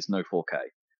point is no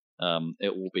 4K.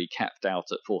 It will be capped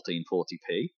out at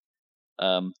 1440p,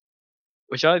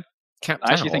 which I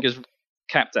actually think is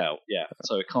capped out. Yeah,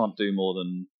 so it can't do more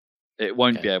than, it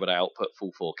won't be able to output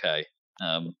full 4K.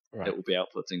 Right. It will be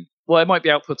outputting. Well, it might be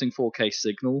outputting 4K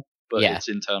signal, but Yeah. its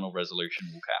internal resolution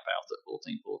will cap out at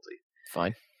 1440.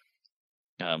 Fine.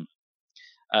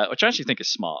 Which I actually think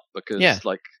is smart because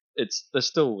there's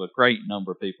still a great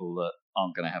number of people that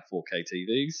aren't going to have 4K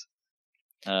TVs.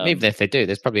 Even if they do,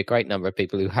 there's probably a great number of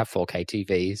people who have 4K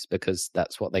TVs because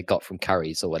that's what they got from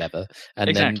Currys or whatever,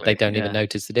 and then they don't even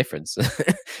notice the difference.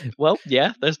 Well,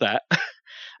 yeah, there's that,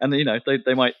 and you know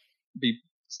they might be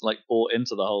like bought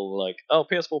into the whole like, oh,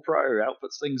 PS4 Pro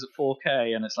outputs things at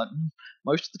 4K, and it's like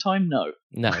most of the time, no,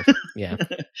 yeah.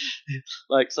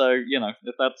 Like, so you know,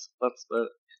 if that's the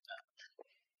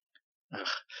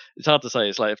it's hard to say.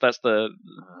 It's like if that's the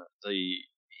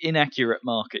inaccurate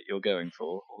market you're going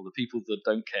for, or the people that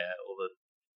don't care, or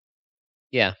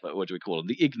what do we call them?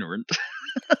 The ignorant.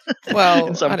 Well,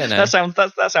 I don't know. That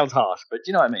sounds harsh, but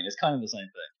you know what I mean. It's kind of the same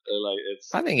thing.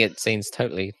 I think it seems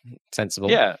totally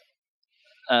sensible. Yeah.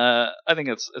 I think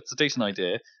it's a decent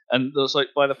idea, and it's like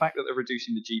by the fact that they're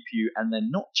reducing the GPU and they're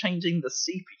not changing the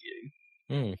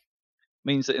CPU,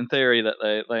 means that in theory that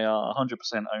they are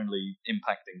 100% only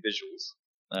impacting visuals.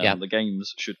 The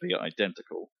games should be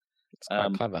identical. It's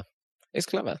quite clever. It's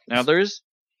clever. Now there is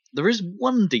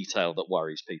one detail that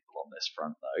worries people on this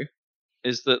front though,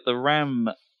 is that the RAM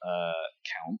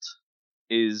count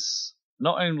is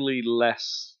not only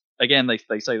less. Again, they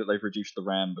say that they've reduced the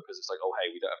RAM because it's like, oh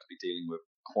hey, we don't have to be dealing with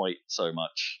quite so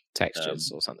much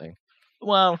textures or something.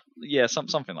 Well, yeah,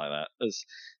 something like that.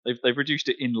 They've reduced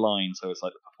it in line, so it's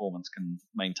like the performance can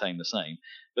maintain the same.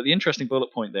 But the interesting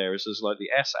bullet point there is like the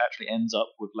S actually ends up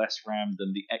with less RAM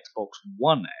than the Xbox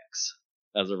One X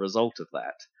as a result of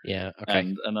that. Yeah,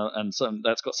 okay. And some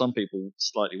that's got some people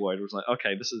slightly worried. It was like,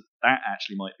 okay, that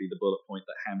actually might be the bullet point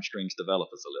that hamstrings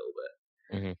developers a little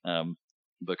bit.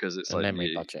 Because it's the like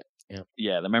memory budget.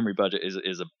 Yeah, the memory budget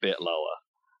is a bit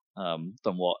lower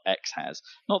than what X has.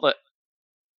 Not that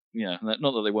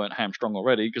they weren't hamstrung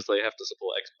already, because they have to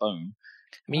support Xbone.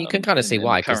 I mean, you can kind of see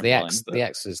why, because the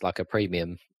X is like a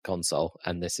premium console,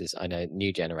 and this is, I know,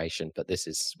 new generation, but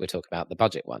we're talking about the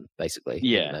budget one, basically.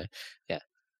 Yeah.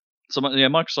 So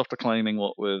Microsoft are claiming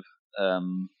what with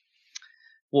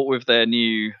their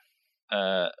new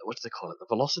what do they call it? The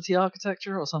Velocity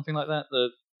architecture or something like that.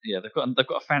 They've got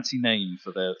a fancy name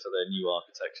for their new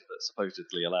architecture that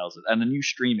supposedly allows it, and a new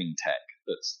streaming tech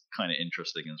that's kind of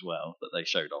interesting as well that they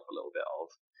showed off a little bit of.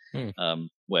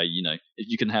 Where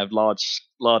you can have large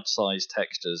size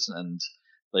textures, and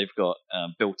they've got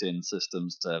built-in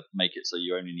systems to make it so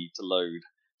you only need to load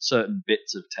certain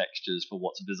bits of textures for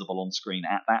what's visible on screen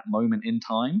at that moment in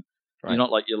time. Right. You're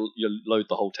not like you load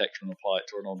the whole texture and apply it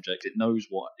to an object. It knows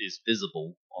what is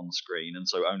visible on screen, and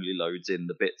so only loads in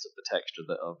the bits of the texture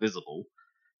that are visible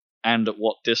and at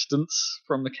what distance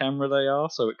from the camera they are,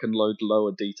 so it can load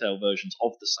lower detail versions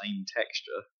of the same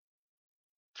texture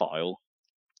file.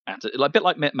 A bit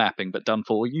like mip mapping, but done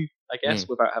for you, I guess,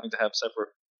 without having to have separate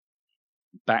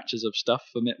batches of stuff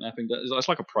for mip mapping. It's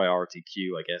like a priority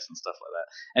queue, I guess, and stuff like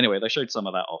that. Anyway, they showed some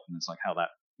of that off, and it's like how that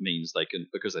means they can,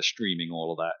 because they're streaming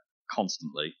all of that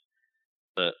constantly,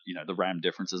 that the RAM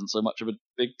difference isn't so much of a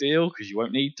big deal because you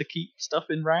won't need to keep stuff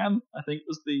in RAM, I think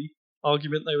was the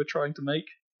argument they were trying to make.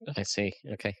 I see.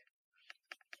 Okay.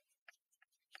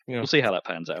 Yeah. We'll see how that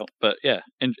pans out. But yeah,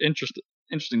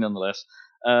 interesting nonetheless.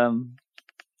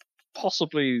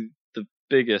 Possibly the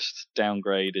biggest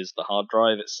downgrade is the hard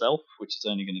drive itself, which is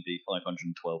only going to be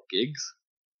 512 gigs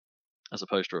as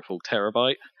opposed to a full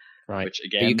terabyte. Right. Which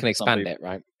again, but you can expand it,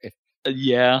 right?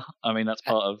 Yeah, I mean that's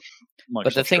part of Microsoft's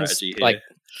but the thing's strategy like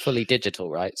here. Fully digital,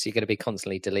 right? So you're going to be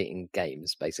constantly deleting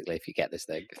games, basically, if you get this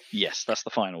thing. Yes, that's the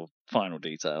final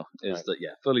detail. Is that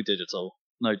fully digital,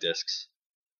 no discs.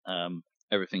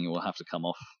 Everything will have to come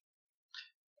off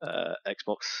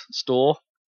Xbox Store.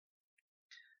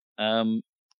 Well,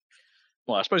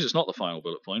 I suppose it's not the final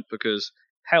bullet point because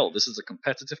hell, this is a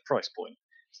competitive price point.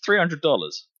 It's $300.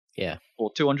 Yeah.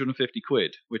 Or 250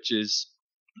 quid, which is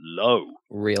low.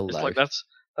 Real it's low. Like that's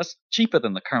cheaper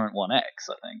than the current One X,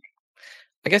 I think.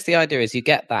 I guess the idea is you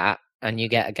get that and you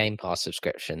get a Game Pass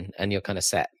subscription and you're kind of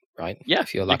set, right? Yeah.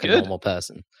 If you're like a normal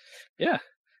person. Yeah.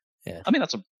 Yeah. I mean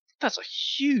that's a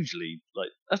hugely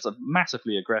that's a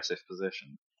massively aggressive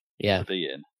position to be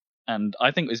in. And I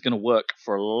think it's going to work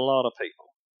for a lot of people.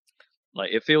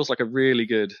 Like it feels like a really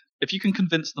good, if you can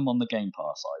convince them on the Game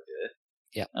Pass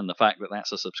idea, and the fact that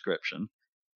that's a subscription,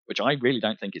 which I really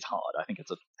don't think is hard. I think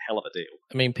it's a hell of a deal.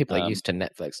 I mean, people are used to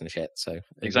Netflix and shit, so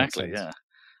exactly, yeah.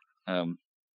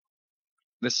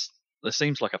 This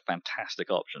seems like a fantastic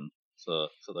option for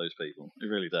those people. It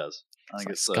really does. I think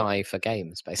it's Sky for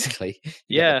games, basically.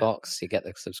 You get the box, you get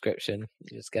the subscription,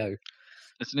 you just go.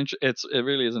 It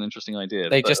really is an interesting idea.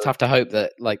 They just have to hope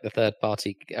that like the third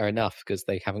party are enough because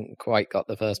they haven't quite got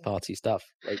the first party stuff.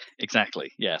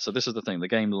 Exactly, yeah. So this is the thing. The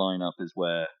game lineup is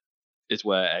where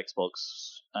Xbox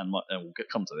and we'll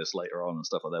come to this later on and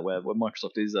stuff like that, where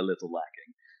Microsoft is a little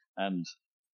lacking. And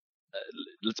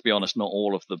let's be honest, not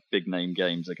all of the big name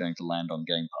games are going to land on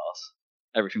Game Pass.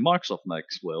 Everything Microsoft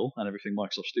makes will, and everything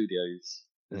Microsoft Studios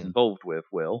is involved with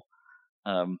will.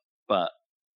 But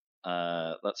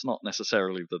that's not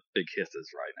necessarily the big hitters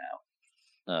right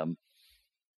now.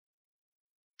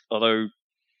 Although,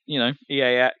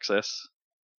 EA Access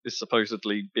is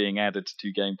supposedly being added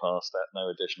to Game Pass at no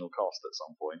additional cost at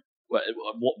some point. Well,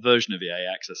 what version of EA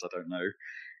Access, I don't know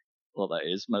what that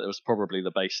is. It was probably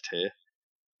the base tier,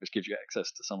 which gives you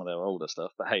access to some of their older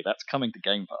stuff. But hey, that's coming to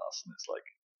Game Pass, and it's like,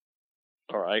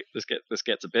 all right, this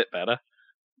gets a bit better.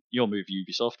 Your move,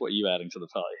 Ubisoft. What are you adding to the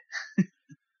pie?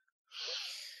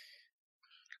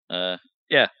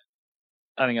 Yeah,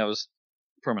 I think that was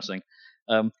promising.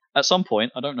 At some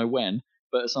point, I don't know when,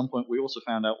 but at some point we also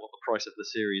found out what the price of the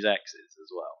Series X is as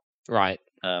well. Right.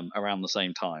 Around the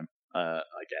same time, I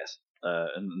guess.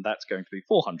 And that's going to be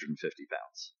 £450.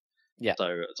 Yeah.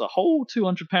 So it's a whole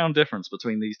 £200 difference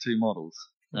between these two models.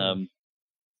 And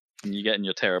you're getting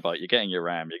your terabyte, you're getting your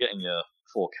RAM, you're getting your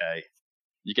 4K,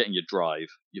 you're getting your drive,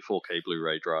 your 4K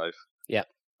Blu-ray drive. Yeah.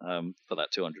 For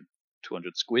that 200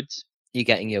 squids. You're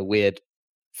getting your weird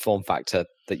form factor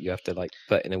that you have to like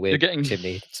put in a weird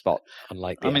chimney spot,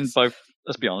 unlike the S. Both.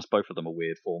 Let's be honest, both of them are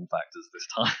weird form factors this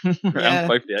time. Yeah,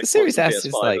 both the Xbox Series and S PS5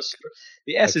 is like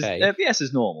the S okay. The S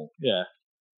is normal. Yeah.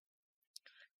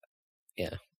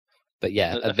 Yeah, but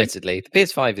yeah, admittedly, the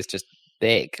PS5 is just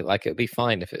big. Like it would be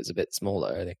fine if it was a bit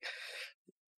smaller. I think.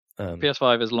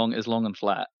 PS5 is long and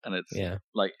flat, and it's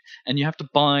and you have to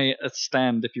buy a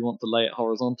stand if you want to lay it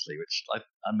horizontally, which I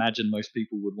imagine most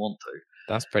people would want to.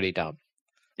 That's pretty dumb.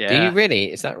 Yeah. Do you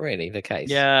really? Is that really the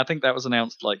case? Yeah, I think that was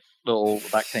announced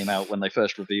that came out when they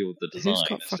first revealed the design. Who's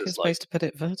got fucking space to put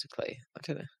it vertically? I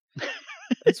don't know.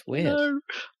 That's weird.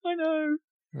 I know.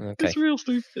 Okay. It's real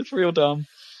stupid. It's real dumb.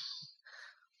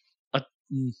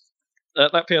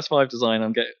 That PS5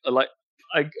 design,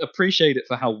 I appreciate it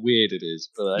for how weird it is,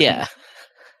 but I think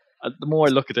the more I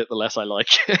look at it, the less I like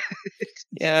it.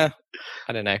 Yeah,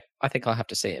 I don't know. I think I'll have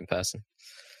to see it in person.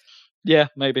 Yeah,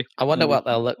 maybe. I wonder what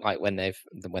they'll look like when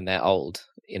they're old.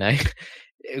 You know,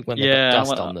 when they've got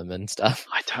dust on them and stuff.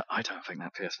 I don't think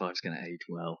that PS5 is going to age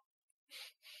well.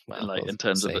 Well, like we'll in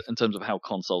terms of how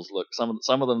consoles look, some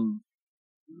of them,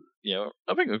 you know,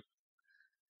 I think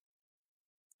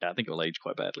it will age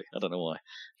quite badly. I don't know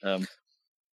why.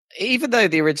 Even though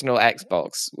the original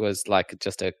Xbox was like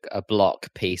just a block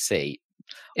PC,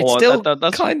 it's still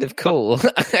that's kind of cool.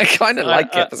 I kind of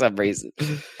like it for some reason.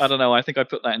 I don't know. I think I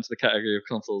put that into the category of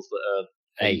consoles that are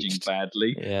aging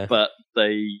badly. Yeah. But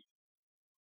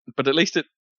at least it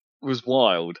was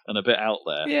wild and a bit out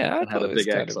there. Yeah, and had a big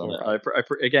X on it.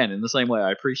 Again, in the stone way,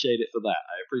 I appreciate it for that.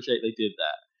 I appreciate they did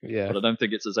that. Yeah. But I don't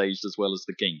think it's as aged as well as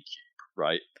the GameCube,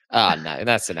 right? Ah, no,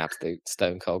 that's an absolute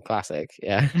stone cold classic.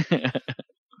 Yeah.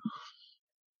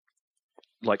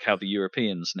 Like how the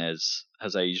European SNES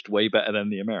has aged way better than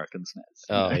the American SNES.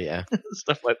 Oh, yeah.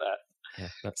 Stuff like that. Yeah,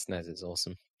 that SNES is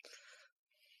awesome.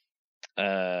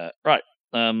 Right.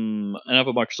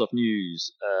 Another Microsoft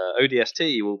news.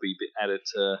 ODST will be added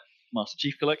to Master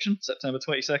Chief Collection, September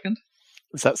 22nd.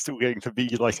 Is that still going to be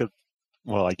like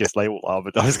well, I guess they all are,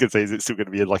 but I was going to say, is it still going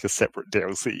to be like a separate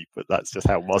DLC? But that's just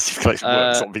how Master Chief Collection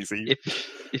works on PC.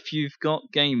 If you've got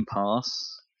Game Pass,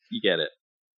 you get it.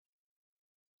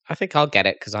 I think I'll get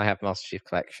it because I have Master Chief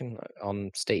Collection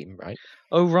on Steam, right?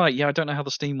 Oh, right. Yeah, I don't know how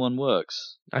the Steam one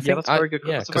works. I think that's very good.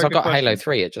 Yeah, because I've got Halo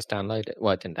 3. It just downloaded.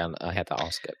 Well, I didn't download. I had to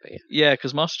ask it, but yeah. Yeah,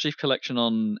 because Master Chief Collection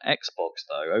on Xbox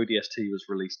though, ODST was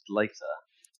released later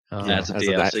as a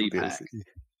DLC pack.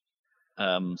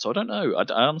 So I don't know. I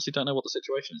honestly don't know what the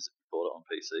situation is if you bought it on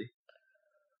PC.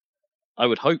 I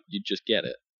would hope you'd just get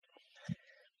it.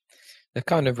 They've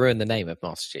kind of ruined the name of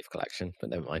Master Chief Collection,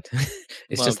 but never mind.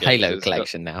 It's just Halo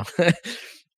Collection now.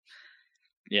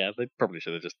 Yeah, they probably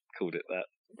should have just called it that.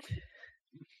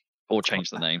 Or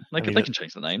changed the name. They can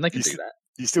change the name. They can do that.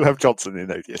 You still have Johnson in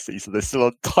ODST, so there's still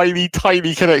a tiny,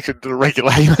 tiny connection to the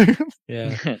regular Halo.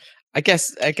 Yeah. I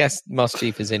guess Master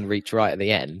Chief is in reach right at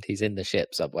the end. He's in the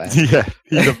ship somewhere. Yeah,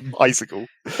 he's an icicle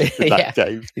in that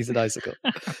game. He's an icicle.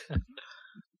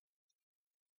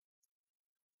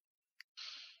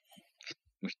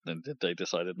 They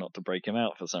decided not to break him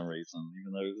out for some reason,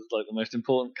 even though it was like the most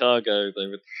important cargo. They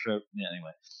would show. Yeah,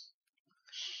 anyway.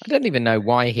 I don't even know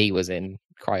why he was in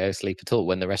cryo sleep at all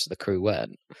when the rest of the crew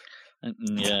weren't.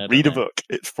 Yeah, read a book.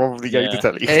 It's probably going to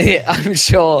tell you. I'm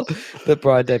sure that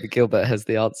Brian David Gilbert has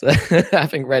the answer,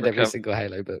 having read every single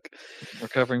Halo book.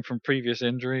 Recovering from previous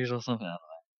injuries or something. I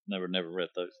don't know. Never read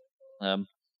those.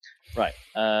 Right.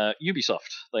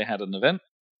 Ubisoft. They had an event.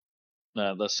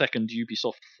 The second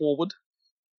Ubisoft Forward.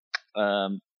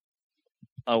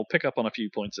 I'll pick up on a few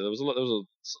points. There was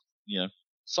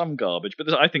some garbage,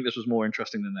 but I think this was more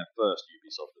interesting than their first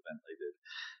Ubisoft event they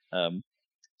did.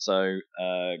 So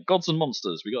Gods and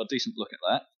Monsters, we got a decent look at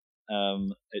that.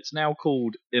 It's now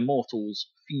called Immortals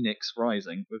Phoenix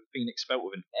Rising, with Phoenix spelled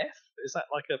with an F. Is that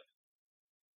like a?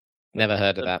 Never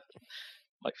heard of that.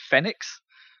 Like Phoenix?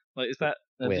 Like is that?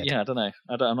 Weird. Yeah, I don't know.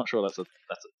 I'm not sure that's a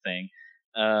thing.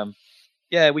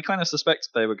 Yeah, we kind of suspected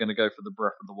they were going to go for the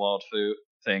Breath of the Wild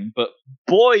thing, but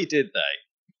boy, did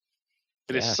they!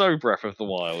 It is so Breath of the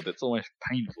Wild, it's almost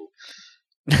painful.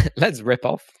 Let's rip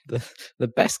off the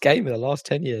best game in the last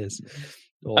 10 years.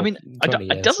 I mean,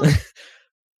 it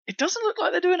doesn't look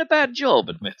like they're doing a bad job,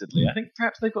 admittedly. I think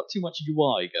perhaps they've got too much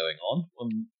UI going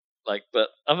on. But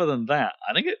other than that,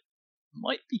 I think it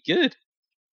might be good.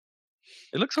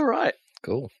 It looks all right.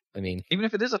 Cool. I mean, even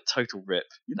if it is a total rip,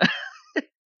 you know.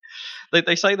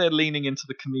 They say they're leaning into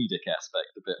the comedic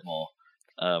aspect a bit more,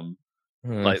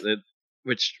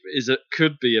 which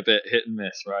could be a bit hit and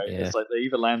miss, right? Yeah. It's like they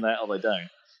either land that or they don't.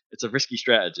 It's a risky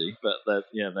strategy, but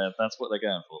that's what they're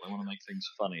going for. They want to make things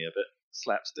funny, a bit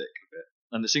slapstick, a bit.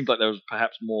 And it seems like there was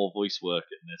perhaps more voice work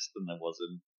in this than there was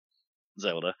in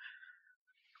Zelda.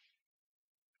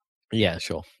 Yeah,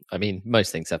 sure. I mean,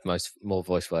 most things have more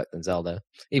voice work than Zelda,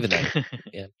 even though,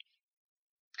 yeah.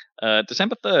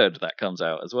 December 3rd, that comes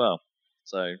out as well.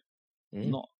 So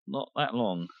not that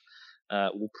long.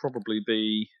 Will probably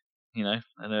be,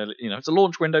 it's a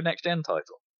launch window next gen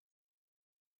title.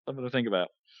 Something to think about.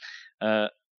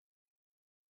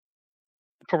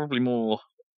 Probably more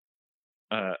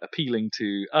appealing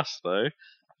to us though.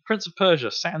 Prince of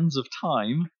Persia: Sands of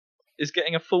Time is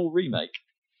getting a full remake.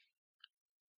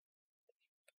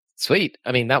 Sweet.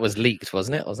 I mean, that was leaked,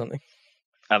 wasn't it, or something?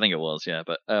 I think it was, yeah.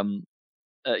 But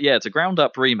it's a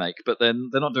ground-up remake, but then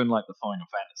they're not doing like the Final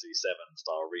Fantasy VII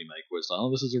style remake, where it's like, oh,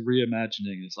 this is a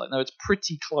reimagining. It's like, no, it's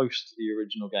pretty close to the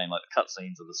original game. Like the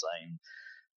cutscenes are the same,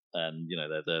 and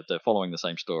they're following the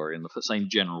same story and the same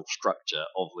general structure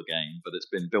of the game, but it's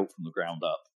been built from the ground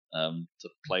up to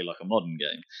play like a modern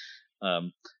game.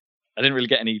 I didn't really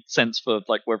get any sense for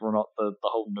like whether or not the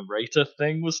whole narrator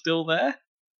thing was still there.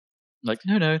 Like,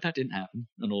 no, that didn't happen,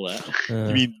 and all that.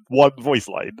 You mean one voice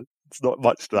line? It's not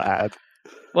much to add.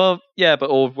 Well, yeah,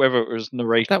 but or whether it was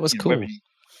narrated. That was cool. Because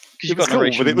you got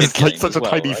narration, but it was like such a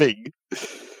tiny right? thing.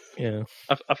 Yeah,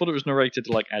 I thought it was narrated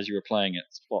like as you were playing at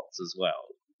spots as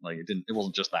well. Like it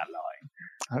wasn't just that line.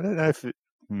 I don't know if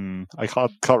I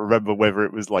can't remember whether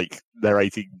it was like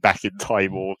narrating back in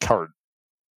time or current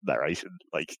narration,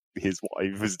 like his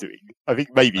wife was doing. I think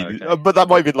maybe, Okay. but that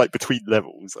might have been like between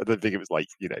levels. I don't think it was like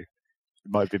it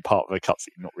might have been part of a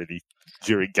cutscene, not really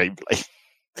during gameplay.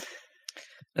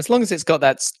 as long as it's got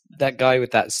that guy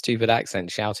with that stupid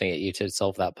accent shouting at you to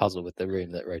solve that puzzle with the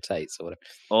room that rotates or whatever.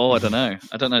 Oh, I don't know.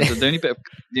 The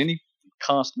only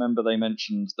cast member they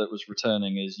mentioned that was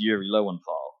returning is Yuri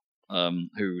Lowenthal,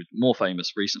 who's more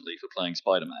famous recently for playing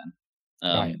Spider-Man.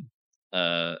 Right.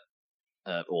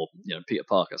 Or Peter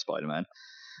Parker Spider-Man.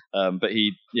 But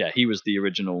he was the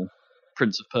original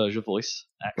Prince of Persia voice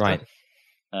actor. Right.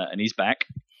 And he's back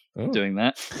doing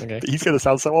that. Okay. But he's going to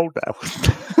sound so old now.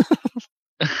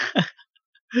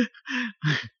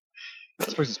 I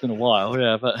suppose it's been a while,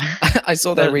 yeah, but I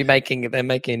saw they're making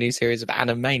a new series of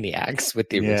Animaniacs with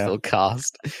the original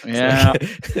cast. Yeah.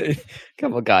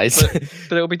 Come on, guys.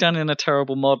 But it'll be done in a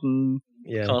terrible modern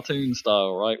Yeah. cartoon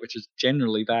style, right? Which is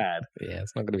generally bad. Yeah,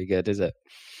 it's not going to be good, is it?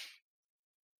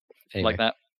 Anyway. Like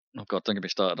that. Oh god, don't get me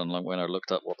started on like when I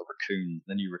looked up what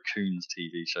the new Raccoons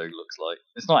TV show looks like.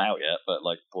 It's not out yet, but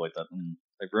like, boy,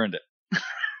 they've ruined it.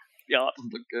 The art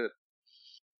doesn't look good.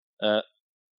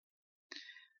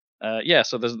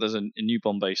 So there's a new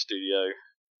Bombay studio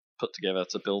put together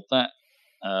to build that,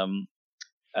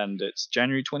 and it's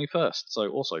January 21st, so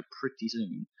also pretty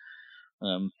soon.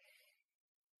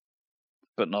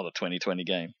 But not a 2020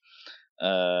 game.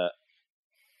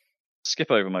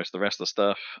 Skip over most of the rest of the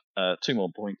stuff. 2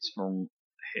 more points from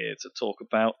here to talk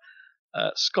about.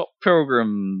 Scott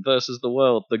Pilgrim versus the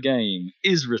World, the game,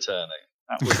 is returning.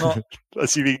 That was not...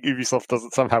 Assuming Ubisoft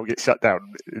doesn't somehow get shut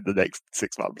down in the next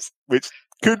 6 months, which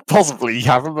could possibly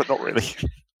happen, but not really.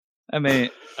 I mean,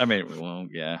 well,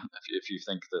 yeah. If you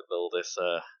think that all this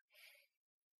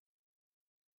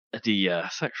the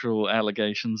sexual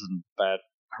allegations and bad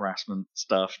harassment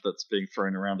stuff that's being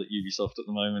thrown around at Ubisoft at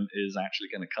the moment is actually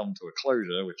going to come to a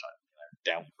closure, which I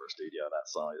doubt for a studio that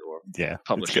size or a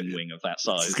publishing wing of that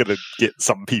size. It's going to get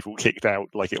some people kicked out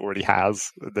like it already has,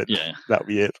 and then that'll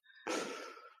be it.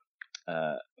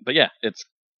 But yeah, it's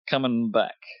coming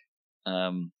back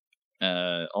on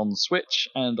Switch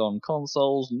and on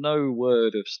consoles. No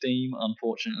word of Steam,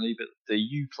 unfortunately, but the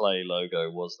Uplay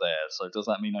logo was there. So does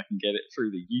that mean I can get it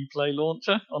through the Uplay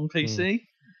launcher on PC?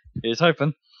 Here's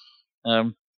hoping.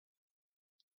 Bring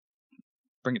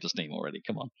it to Steam already.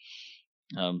 Come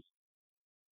on.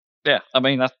 Yeah, I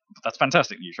mean that's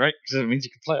fantastic news, right? Because it means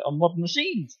you can play it on modern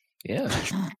machines. Yeah.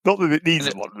 Not that it needs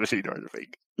a modern machine or anything.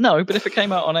 No, but if it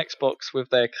came out on Xbox with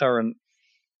their current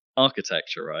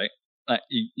architecture, right? Like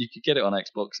you could get it on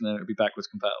Xbox and then it would be backwards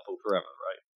compatible forever,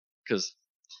 right? Because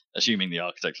assuming the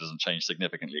architecture doesn't change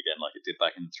significantly again, like it did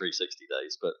back in the 360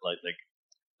 days, but like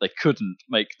they couldn't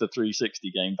make the 360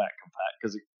 game back compat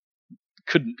because it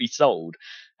couldn't be sold,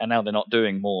 and now they're not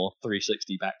doing more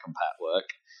 360 back compat work.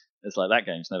 It's like that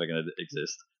game's never going to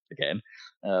exist again.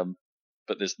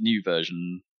 But this new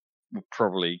version will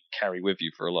probably carry with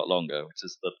you for a lot longer, which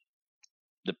is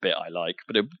the bit I like.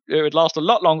 But it would last a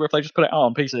lot longer if they just put it out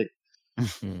on PC.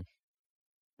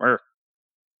 But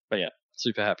yeah,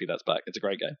 super happy that's back. It's a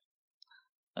great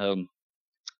game.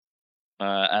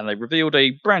 And they revealed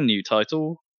a brand new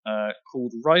title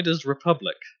called Riders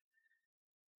Republic,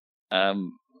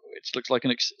 which looks like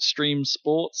an extreme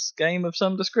sports game of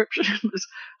some description. It's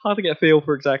hard to get a feel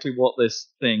for exactly what this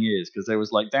thing is, because there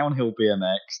was like downhill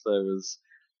BMX, there was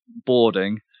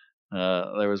boarding,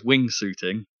 there was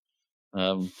wingsuiting.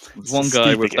 One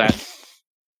guy with that,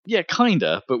 yeah,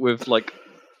 kinda, but with like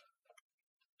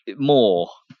more,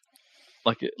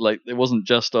 like it wasn't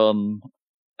just on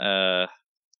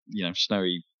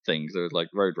snowy things. There was like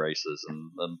road races,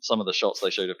 and some of the shots they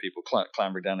showed of people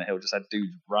clambering down the hill just had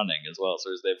dudes running as well. So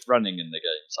they're running in the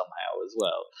game somehow as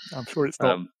well. I'm sure it's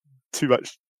not too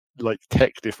much like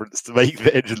tech difference to make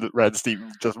the engine that ran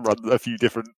Steam just run a few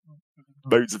different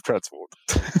modes of transport.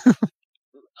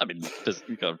 I mean,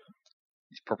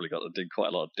 you've probably got to do quite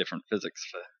a lot of different physics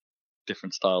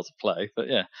different styles of play. But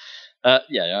yeah, I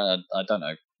don't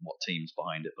know what team's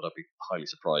behind it, but I'd be highly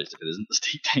surprised if it isn't the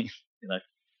Steep team.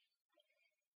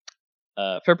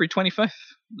 February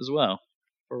 25th as well.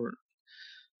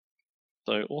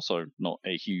 So also not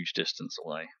a huge distance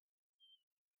away.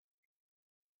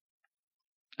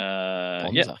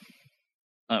 Yeah,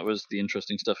 that was the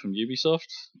interesting stuff from Ubisoft.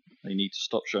 They need to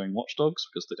stop showing Watch Dogs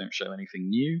because they don't show anything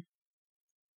new.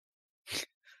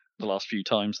 The last few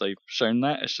times they've shown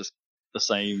that, it's just the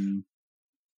same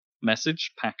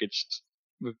message packaged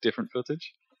with different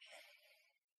footage.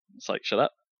 It's like, shut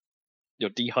up. You're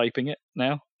de-hyping it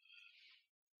now.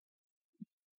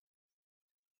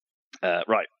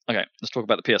 Right, okay, let's talk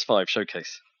about the PS5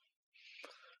 showcase.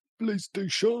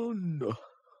 PlayStation.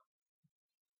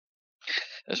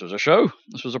 This was a show.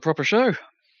 This was a proper show.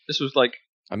 This was like...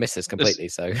 I missed this completely,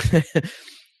 so...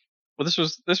 Well, this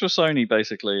was Sony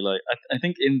basically. Like I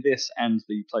think in this and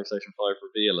the PlayStation 5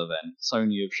 reveal event,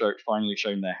 Sony have finally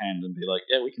shown their hand and be like,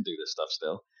 yeah, we can do this stuff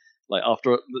still. Like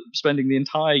after spending the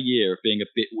entire year of being a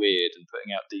bit weird and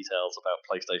putting out details about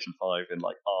PlayStation 5 in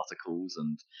like articles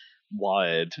and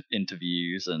Wired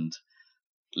interviews and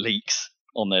leaks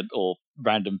on their or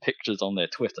random pictures on their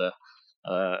Twitter.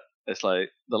 It's like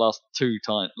the last two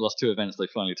events they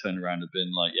finally turned around and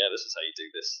been like, yeah, this is how you do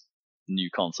this new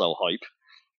console hype.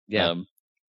 Yeah.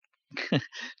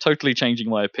 Totally changing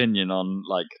my opinion on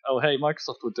like, oh hey,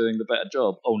 Microsoft were doing the better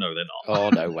job. Oh no, they're not. Oh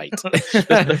no, wait.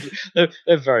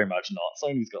 they're very much not.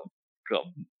 Sony's got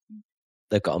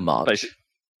they've got a march.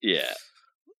 Yeah.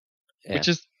 Which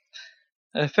is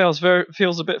feels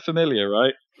a bit familiar,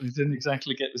 right? We didn't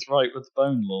exactly get this right with the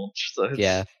Bone launch. So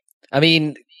yeah. I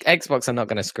mean, Xbox are not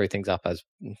going to screw things up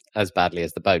as badly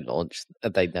as the Bone launch.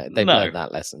 They've learned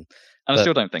that lesson. And I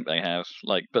still don't think they have.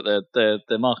 Like, but their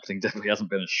marketing definitely hasn't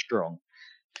been as strong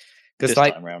this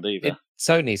time around either.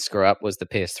 Sony's screw up was the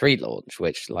PS3 launch,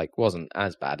 which like wasn't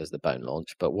as bad as the Bone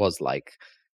launch, but was like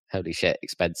holy shit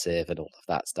expensive and all of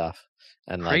that stuff.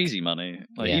 And crazy money.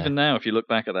 Like even now, if you look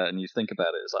back at that and you think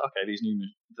about it, it's like okay,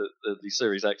 the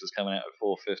Series X is coming out at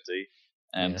 $450,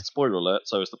 and spoiler alert,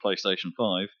 so is the PlayStation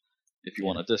 5 if you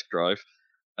want a disc drive.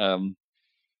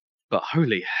 But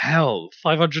holy hell,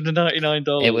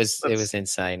 $599. It was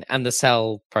insane, and the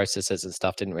cell processors and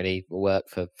stuff didn't really work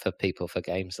for people for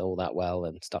games all that well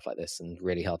and stuff like this, and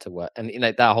really hard to work. And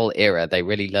that whole era, they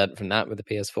really learned from that with the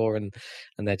PS4,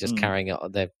 and they're just carrying it.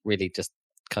 They're really just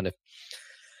kind of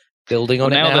building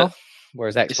on it now.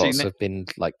 Whereas Xbox have been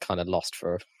like kind of lost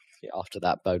after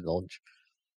that Bone launch.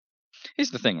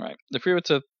 Here's the thing, right? If we were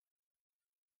to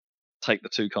take the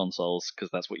two consoles, because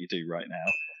that's what you do right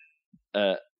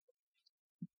now.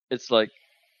 It's like,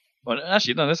 well,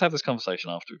 actually, no. Let's have this conversation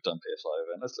after we've done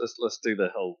PS5, and let's do the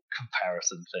whole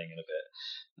comparison thing in a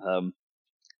bit.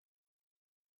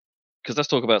 Because let's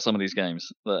talk about some of these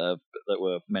games that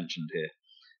were mentioned here.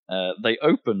 They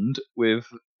opened with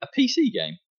a PC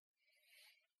game.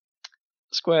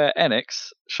 Square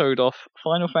Enix showed off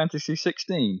Final Fantasy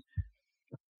 16.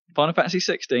 Final Fantasy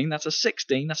 16. That's a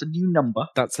 16. That's a new number.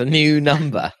 That's a new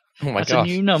number. Oh my gosh. That's a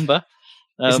new number.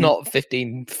 It's not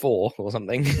 15.4 or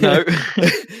something. No.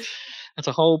 It's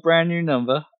a whole brand new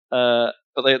number. But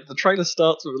the trailer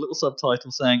starts with a little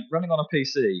subtitle saying, running on a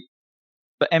PC,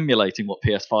 but emulating what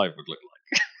PS5 would look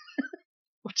like.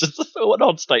 Which is an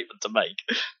odd statement to make.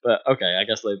 But okay, I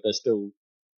guess they're still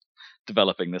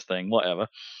developing this thing, whatever.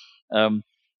 Final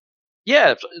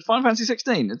Fantasy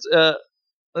 16. It's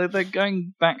they're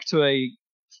going back to a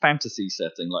fantasy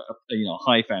setting, like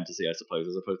high fantasy, I suppose,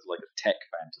 as opposed to like a tech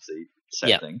fantasy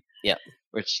setting. Yeah.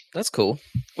 Which that's cool.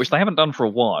 Which they haven't done for a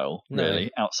while,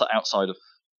 really, outside of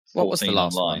 14 what was the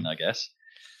last Online, one? I guess.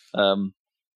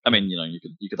 I mean, you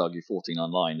could argue 14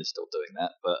 Online is still doing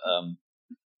that, but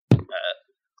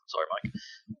sorry, Mike.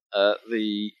 I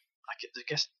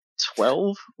guess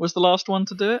 12 was the last one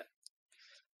to do it.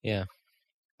 Yeah.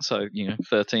 So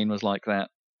 13 was like that.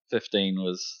 15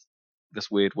 was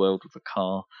this weird world with a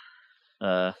car.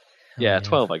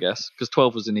 12, I guess, because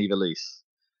 12 was in Ivalice.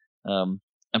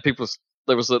 And people,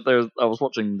 I was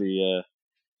watching the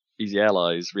Easy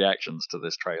Allies reactions to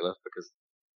this trailer because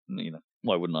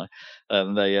why wouldn't I?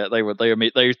 And they thought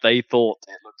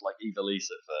it looked like Ivalice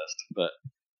at first, but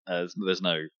there's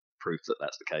no proof that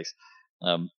that's the case.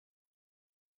 I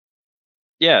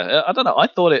don't know. I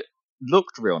thought it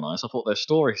looked real nice. I thought their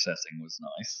story setting was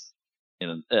nice.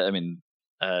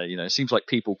 It seems like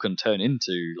people can turn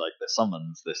into like the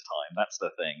summons this time. That's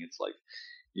the thing. It's like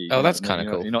that's kind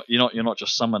of cool. You're not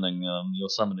just summoning them. You're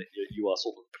summoning. You are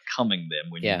sort of becoming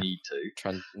them when you need to.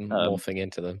 Morphing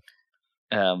into them.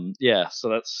 So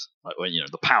that's like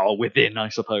the power within, I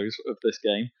suppose, of this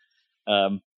game.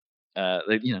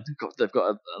 they've got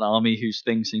an army whose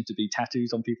things seem to be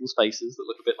tattoos on people's faces that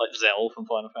look a bit like Zell from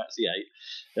Final Fantasy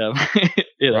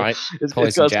VIII. Right. It's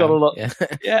got a lot.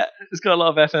 Yeah. It's got a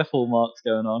lot of FF hallmarks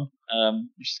going on,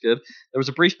 which is good. There was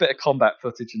a brief bit of combat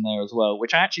footage in there as well,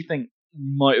 which I actually think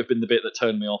might have been the bit that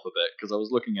turned me off a bit, because I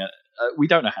was looking at. We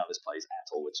don't know how this plays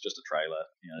at all. It's just a trailer.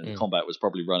 The combat was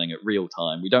probably running at real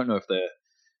time. We don't know if they're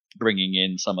bringing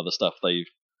in some of the stuff they've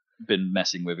been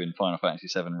messing with in Final Fantasy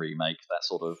VII Remake, that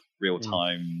sort of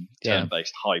real-time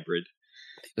turn-based hybrid.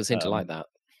 It was into like that.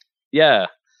 Yeah.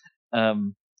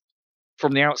 From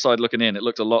the outside looking in, it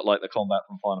looked a lot like the combat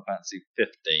from Final Fantasy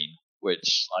 15,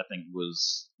 which I think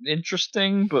was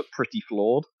interesting but pretty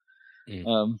flawed. It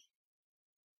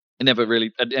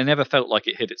never felt like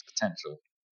it hit its potential.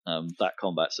 That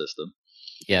combat system.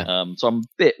 Yeah. So I'm a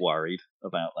bit worried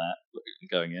about that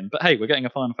going in. But hey, we're getting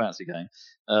a Final Fantasy game.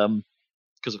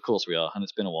 Because of course we are, and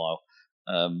it's been a while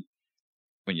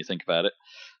when you think about it.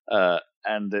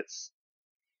 And it's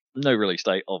no release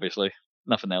date, obviously.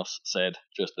 Nothing else said,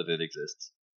 just that it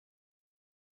exists.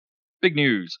 Big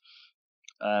news.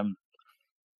 What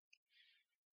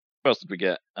else did we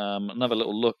get? Another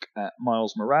little look at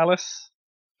Miles Morales,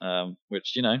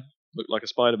 which, looked like a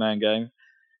Spider-Man game.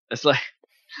 It's like,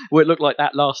 well, it looked like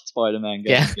that last Spider-Man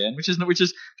game again, which is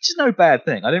no bad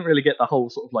thing. I didn't really get the whole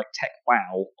sort of like tech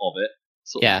wow of it.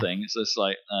 Sort of thing. It's just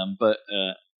like,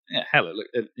 hell,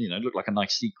 it looked like a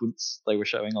nice sequence they were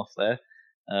showing off there,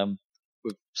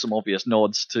 with some obvious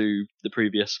nods to the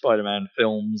previous Spider-Man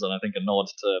films, and I think a nod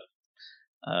to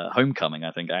Homecoming.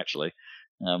 I think actually,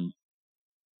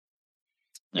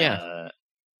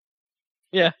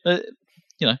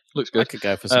 looks good. I could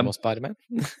go for some more Spider-Man.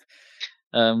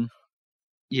 Well,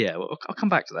 I'll come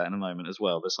back to that in a moment as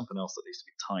well. There's something else that needs to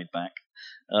be tied back.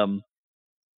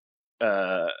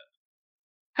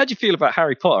 How do you feel about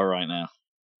Harry Potter right now?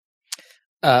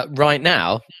 Right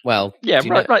now? Well... Yeah,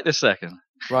 right this second.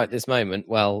 Right this moment?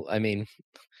 Well, I mean,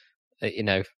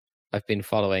 I've been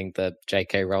following the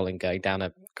J.K. Rowling going down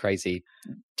a crazy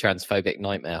transphobic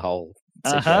nightmare hole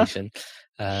situation.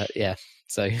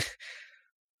 So...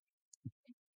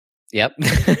 Yep.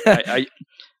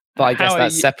 But I guess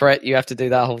that's separate. You have to do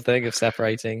that whole thing of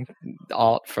separating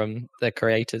art from the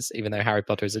creators, even though Harry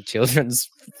Potter is a children's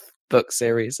book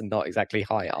series and not exactly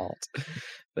high art.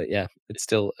 But yeah, it's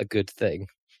still a good thing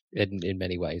in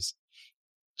many ways.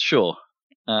 Sure.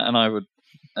 And I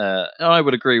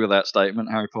would agree with that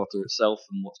statement. Harry Potter itself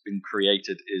and what's been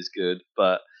created is good,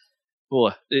 but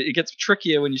it gets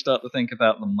trickier when you start to think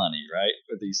about the money, right?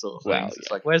 With these sort of things.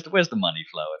 It's like, where's the money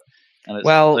flowing? And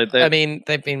I mean,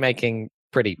 they've been making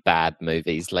pretty bad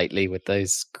movies lately with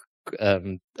those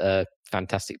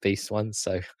Fantastic Beasts ones.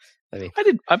 So, I mean,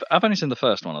 I've only seen the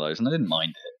first one of those, and I didn't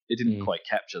mind it. It didn't quite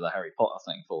capture the Harry Potter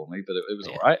thing for me, but it was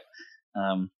all right.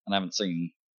 And I haven't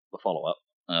seen the follow-up.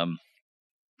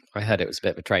 I heard it was a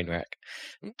bit of a train wreck.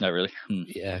 No, really?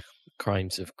 Yeah,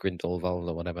 Crimes of Grindelwald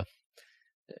or whatever.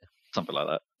 Something like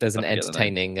that. There's an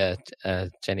entertaining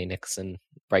Jenny Nicholson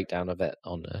breakdown of it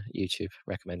on YouTube.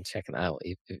 Recommend checking it out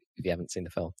if you haven't seen the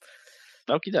film.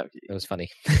 Okie dokie. It was funny.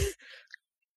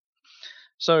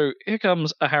 So here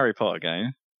comes a Harry Potter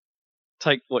game.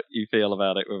 Take what you feel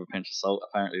about it with a pinch of salt.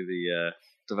 Apparently the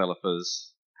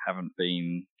developers haven't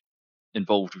been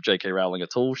involved with J.K. Rowling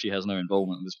at all. She has no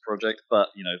involvement in this project, but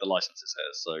the license is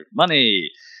hers, so money.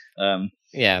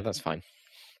 Yeah, that's fine.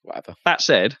 Whatever. That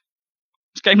said,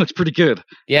 this game looks pretty good.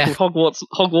 Yeah. It's called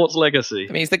Hogwarts Legacy.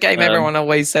 I mean, it's the game everyone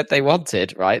always said they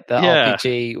wanted, right? The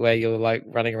RPG where you're like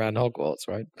running around Hogwarts,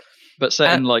 right? But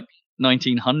set in like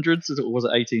 1900s, or was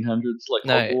it 1800s? Like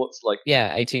Hogwarts, like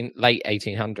late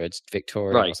 1800s,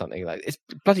 Victoria or something like. It's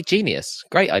bloody genius.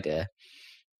 Great idea.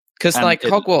 Because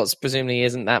Hogwarts presumably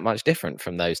isn't that much different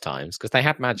from those times because they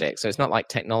have magic, so it's not like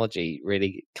technology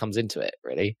really comes into it.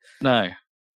 Really, no,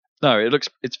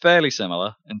 it's fairly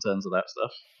similar in terms of that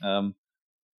stuff.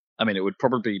 I mean, it would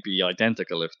probably be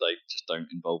identical if they just don't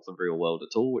involve the real world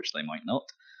at all, which they might not.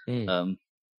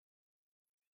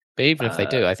 But even if they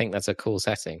do, I think that's a cool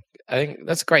setting. I think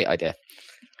that's a great idea.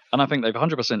 And I think they've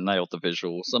 100% nailed the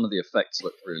visual. Some of the effects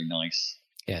look really nice.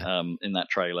 Yeah. In that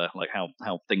trailer, like how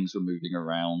things were moving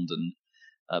around, and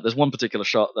there's one particular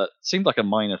shot that seemed like a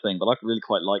minor thing, but I really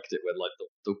quite liked it, where like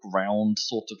the ground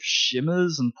sort of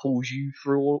shimmers and pulls you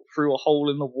through a hole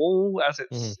in the wall as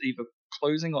it's either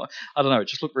closing or I don't know. It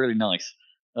just looked really nice.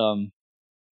 I'm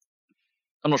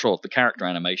not sure if the character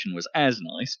animation was as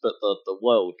nice, but the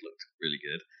world looked really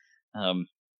good.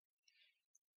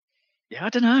 I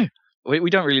don't know.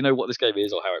 We don't really know what this game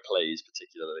is or how it plays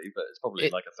particularly, but it's probably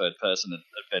like a third-person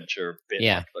adventure, a bit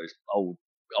like those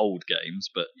old games,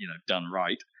 but done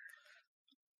right.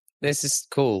 This is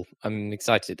cool. I'm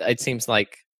excited. It seems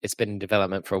like it's been in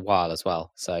development for a while as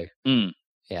well. So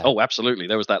yeah. Oh, absolutely.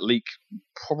 There was that leak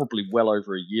probably well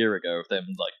over a year ago of them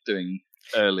like doing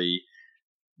early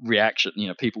reaction,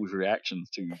 people's reactions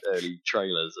to early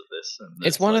trailers of this. And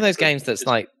it's one of those games that's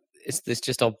like it's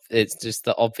just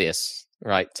the obvious,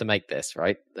 right, to make this,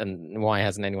 right? And why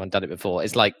hasn't anyone done it before?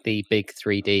 It's like the big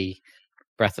 3D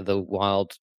Breath of the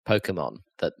Wild Pokemon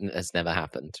that has never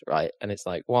happened, right? And it's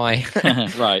like, why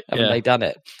right, haven't they done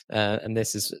it? And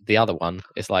this is the other one.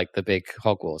 It's like the big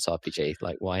Hogwarts RPG.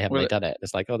 Like, why haven't they done it?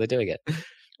 It's like, oh, they're doing it.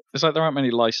 It's like there aren't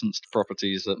many licensed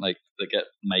properties that get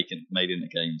made into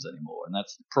games anymore, and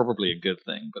that's probably a good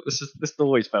thing. But this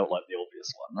always felt like the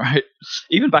obvious one, right?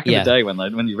 Even back in the day when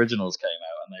the originals came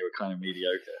out and they were kind of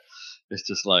mediocre, it's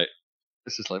just like,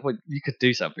 well, you could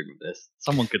do something with this.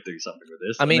 Someone could do something with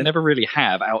this. I mean, they never really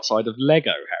have outside of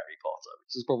Lego Harry Potter,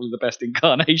 which is probably the best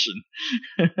incarnation.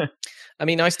 I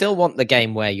mean, I still want the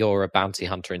game where you're a bounty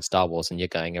hunter in Star Wars and you're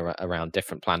going around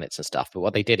different planets and stuff. But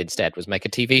what they did instead was make a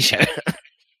TV show.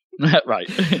 Right.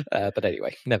 But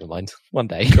anyway, never mind. One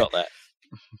day. Got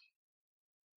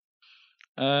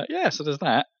that. Yeah, so there's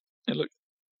that.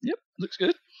 Looks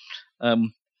good.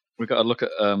 We've got to look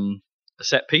at a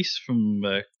set piece from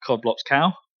Cod Blops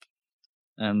Cow,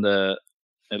 and it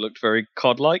looked very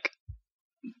cod-like.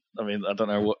 I mean, I don't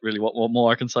know what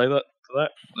more I can say to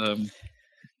that.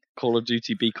 Call of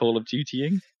Duty be Call of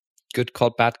Dutying. Good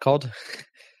cod, bad cod. I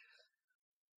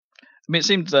mean, it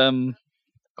seemed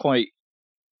quite.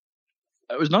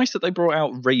 It was nice that they brought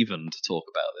out Raven to talk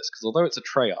about this, because although it's a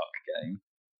Treyarch game,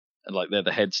 and like they're the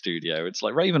head studio, it's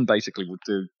like Raven basically would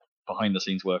do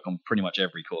behind-the-scenes work on pretty much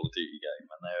every Call of Duty game,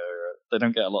 and they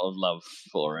don't get a lot of love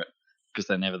for it because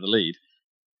they're never the lead.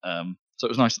 So it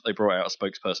was nice that they brought out a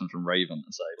spokesperson from Raven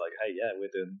and say, like, hey, yeah, we're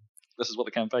doing. This is what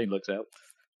the campaign looks out.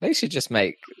 They should just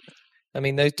make. I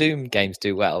mean, those Doom games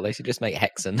do well. They should just make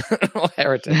Hexen or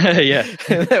Heretic. Yeah,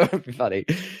 that would be funny.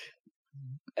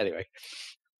 Anyway.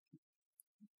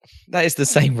 That is the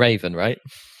same Raven, right?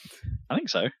 I think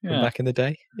so. Yeah. From back in the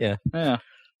day? Yeah. Yeah.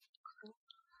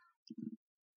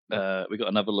 We got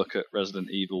another look at Resident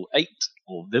Evil 8,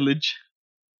 or Village,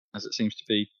 as it seems to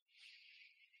be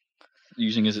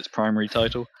using as its primary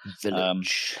title.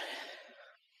 Village.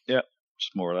 Yeah,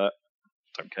 just more of that.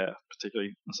 Don't care,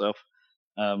 particularly myself.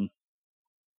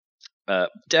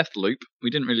 Deathloop, we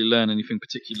didn't really learn anything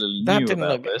particularly new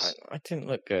about this. I didn't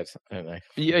look good, don't they?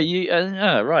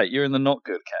 Yeah, right. You're in the not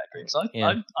good category. So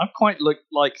I've quite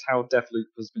liked how Deathloop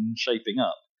has been shaping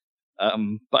up.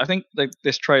 But I think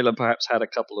this trailer perhaps added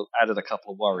a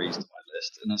couple of worries to my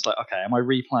list, and it's like, okay, am I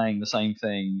replaying the same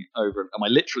thing over? Am I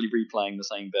literally replaying the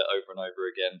same bit over and over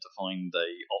again to find the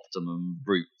optimum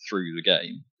route through the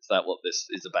game? Is that what this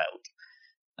is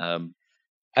about?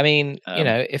 I mean,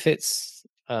 if it's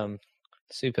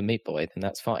Super Meat Boy, then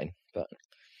that's fine. But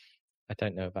I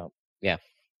don't know about Yeah,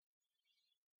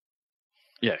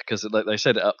 because they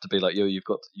set it up to be like, you've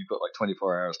got like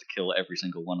 24 hours to kill every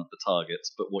single one of the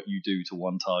targets, but what you do to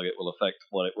one target will affect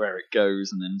where it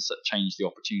goes, and then change the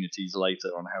opportunities later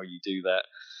on how you do that.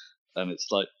 And it's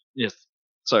like, yes,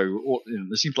 so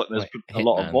there seems like there's a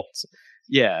lot of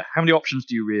how many options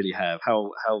do you really have?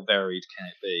 How varied can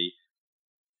it be?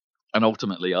 And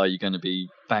ultimately, are you going to be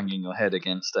banging your head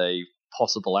against a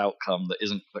possible outcome that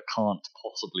can't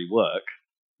possibly work?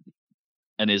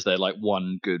 And is there like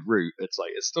one good route? It's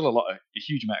like it's still a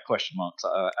huge amount of question marks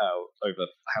out over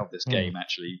how this game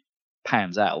actually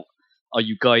pans out. Are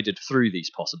you guided through these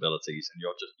possibilities, and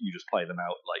you just play them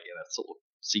out like in a sort of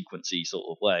sequency sort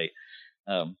of way?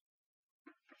 A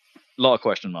lot of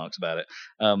question marks about it.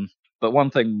 But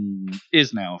one thing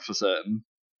is now for certain,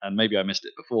 and maybe I missed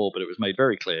it before, but it was made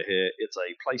very clear here: it's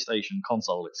a PlayStation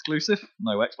console exclusive,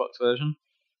 no Xbox version.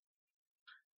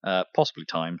 Possibly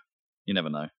timed. You never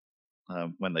know.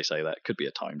 When they say that, it could be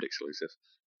a timed exclusive,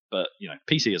 but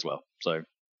PC as well. So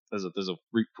there's a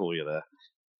route for you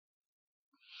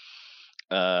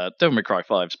there. Devil May Cry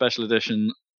 5 Special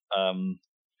Edition.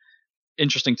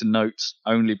 Interesting to note,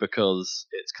 only because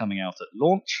it's coming out at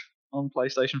launch on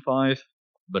PlayStation 5,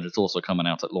 but it's also coming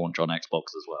out at launch on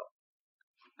Xbox as well.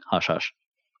 Hush, hush.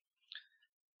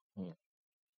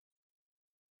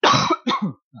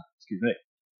 Excuse me.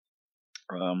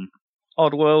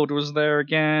 Oddworld was there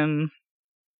again.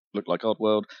 Looked like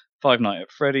Oddworld. Five Nights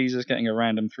at Freddy's is getting a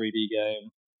random 3D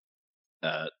game.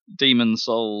 Demon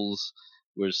Souls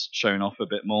was shown off a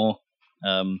bit more.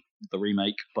 The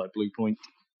remake by Bluepoint.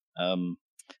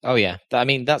 Oh yeah, I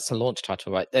mean that's a launch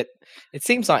title, right? It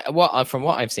seems like from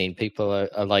what I've seen, people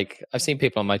are like, I've seen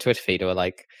people on my Twitter feed who are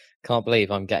like, Can't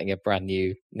believe I'm getting a brand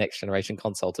new next generation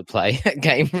console to play a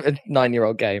game, a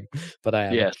 9-year-old game. But I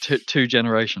am. Yeah, two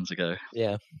generations ago.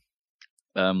 Yeah.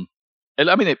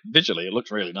 Visually it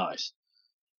looks really nice.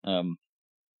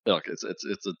 Like it's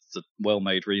a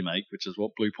well-made remake, which is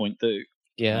what Bluepoint do.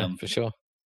 Yeah, for sure.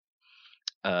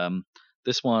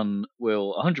 This one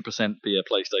will 100% be a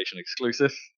PlayStation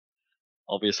exclusive,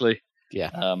 obviously.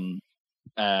 Yeah.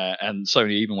 And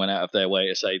Sony even went out of their way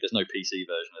to say there's no PC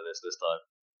version of this time.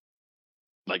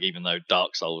 Like, even though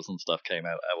Dark Souls and stuff came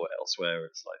out elsewhere,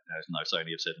 it's like, no,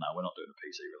 Sony have said, no, we're not doing a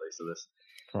PC release of this.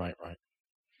 Right.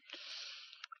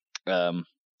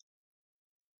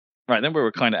 Right, then we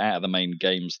were kind of out of the main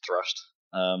games thrust,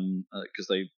 because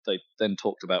they then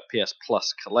talked about PS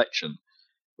Plus Collection,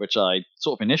 which I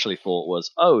sort of initially thought was,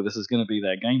 oh, this is going to be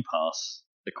their Game Pass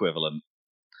equivalent.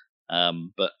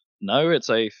 But no,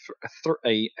 it's a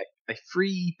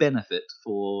free benefit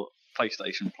for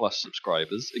PlayStation Plus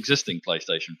subscribers, existing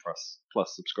PlayStation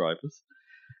Plus subscribers,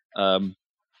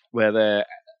 where they're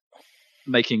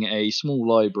making a small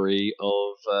library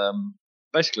of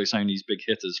basically Sony's big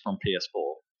hitters from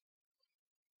PS4.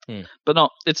 But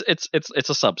not it's a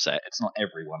subset. It's not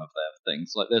every one of their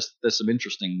things. Like there's some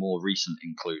interesting more recent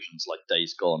inclusions, like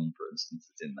Days Gone, for instance,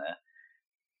 is in there,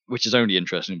 which is only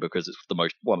interesting because it's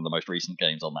one of the most recent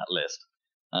games on that list.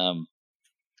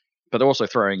 But they're also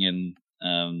throwing in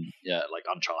like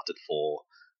Uncharted 4,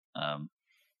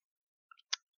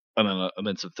 and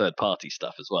then some third party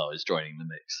stuff as well is joining the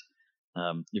mix.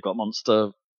 You've got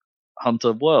Monster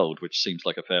Hunter World, which seems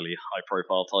like a fairly high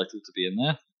profile title to be in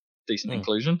there. Decent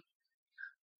inclusion.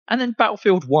 And then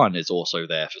Battlefield 1 is also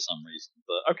there for some reason.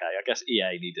 But okay, I guess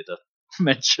EA needed a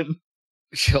mention.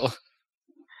 Sure.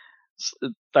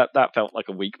 That felt like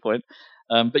a weak point.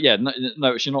 But yeah,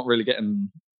 notice you're not really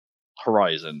getting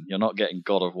Horizon. You're not getting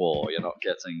God of War. You're not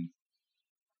getting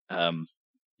some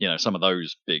of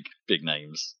those big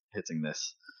names hitting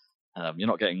this. You're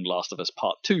not getting Last of Us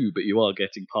Part 2, but you are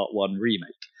getting Part 1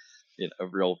 remake, a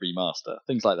real remaster,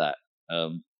 things like that.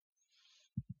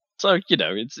 So,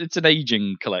 it's an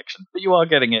aging collection, but you are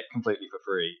getting it completely for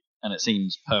free, and it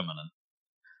seems permanent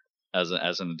as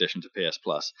an addition to PS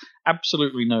Plus.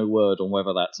 Absolutely no word on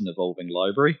whether that's an evolving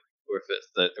library, or if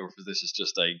this is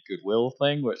just a goodwill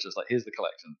thing, where it's just like, here's the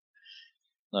collection,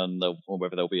 or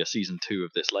whether there'll be a season 2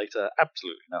 of this later.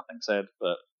 Absolutely nothing said,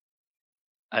 but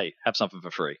hey, have something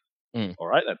for free. All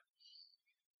right then.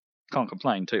 Can't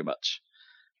complain too much.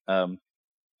 I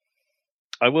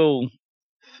will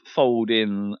fold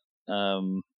in.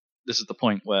 This is the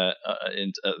point where,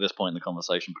 at this point in the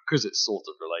conversation, because it's sort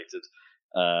of related,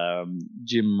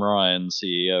 Jim Ryan,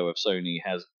 CEO of Sony,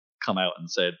 has come out and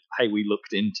said, "Hey, we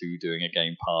looked into doing a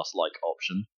Game Pass-like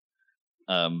option,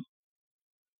 and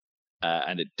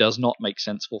it does not make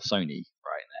sense for Sony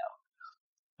right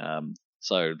now.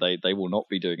 So they will not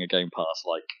be doing a Game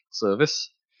Pass-like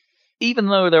service, even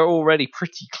though they're already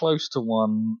pretty close to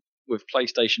one with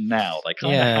PlayStation Now. They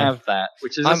kind of have that,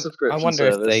 which is a subscription service. I wonder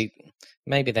if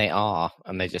maybe they are,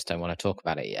 and they just don't want to talk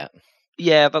about it yet.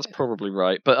 Yeah, that's probably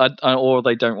right. But or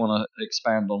they don't want to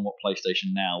expand on what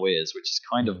PlayStation Now is, which is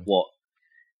kind of what.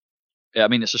 Yeah, I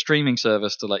mean, it's a streaming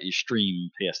service to let you stream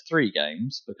PS3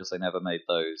 games because they never made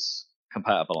those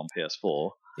compatible on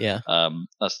PS4. Yeah,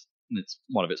 it's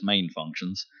one of its main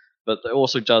functions. But it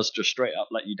also does just straight up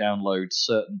let you download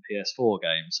certain PS4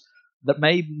 games that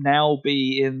may now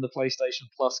be in the PlayStation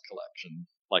Plus collection,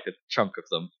 like a chunk of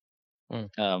them.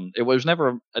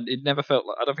 It never felt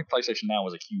like, I don't think PlayStation Now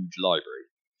was a huge library.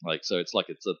 Like, so it's like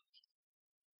it's a,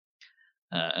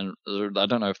 and I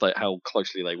don't know how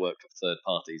closely they work with third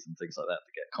parties and things like that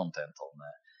to get content on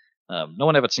there. No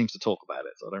one ever seems to talk about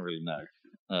it, so I don't really know.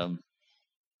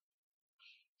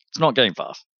 It's not Game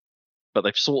Pass, but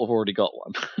they've sort of already got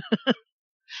one.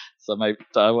 So maybe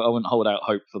I wouldn't hold out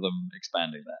hope for them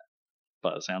expanding that,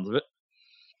 by the sounds of it.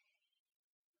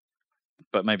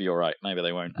 But maybe you're right. Maybe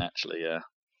they won't actually.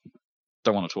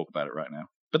 Don't want to talk about it right now.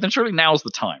 But then surely now's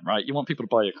the time, right? You want people to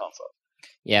buy your console.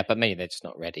 Yeah, but maybe they're just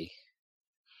not ready.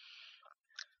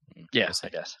 Yeah, I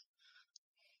guess.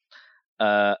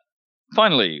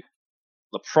 Finally,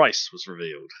 the price was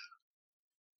revealed.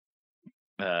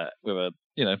 With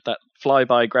that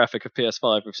flyby graphic of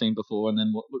PS5 we've seen before, and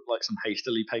then what looked like some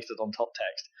hastily pasted on top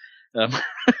text.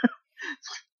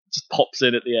 Just pops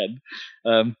in at the end.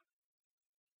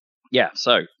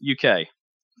 So UK,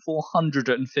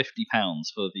 £450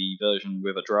 for the version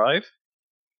with a drive,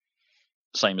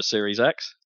 same as Series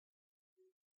X.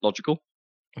 Logical.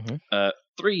 Mm-hmm.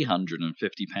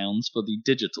 £350 for the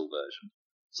digital version,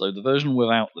 so the version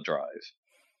without the drive.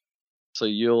 So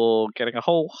you're getting a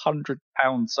whole £100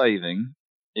 saving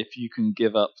if you can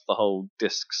give up the whole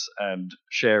discs and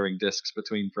sharing discs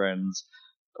between friends,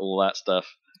 all that stuff,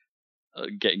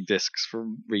 getting discs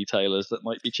from retailers that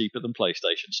might be cheaper than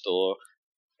PlayStation Store,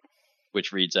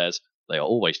 which reads as they are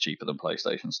always cheaper than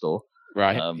PlayStation Store.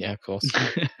 Right. Yeah, of course.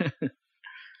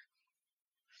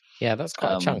 Yeah, that's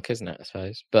quite a chunk, isn't it? I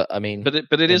suppose, but I mean, but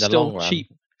it is still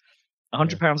cheap.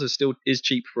 £100 is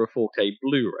cheap for a 4K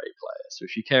Blu-ray player. So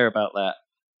if you care about that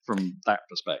from that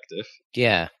perspective,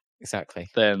 yeah, exactly.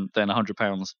 Then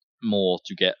 £100 more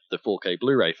to get the 4K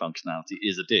Blu-ray functionality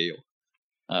is a deal.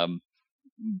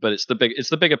 But it's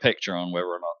the bigger picture on whether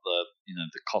or not the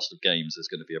cost of games is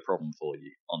going to be a problem for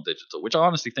you on digital, which I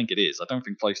honestly think it is. I don't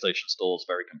think PlayStation Store is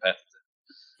very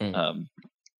competitive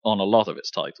on a lot of its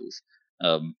titles,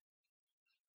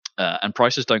 and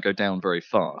prices don't go down very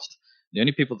fast. The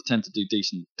only people that tend to do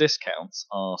decent discounts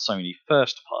are Sony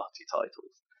first-party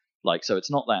titles. So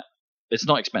it's not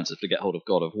expensive to get hold of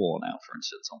God of War now, for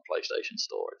instance, on PlayStation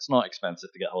Store. It's not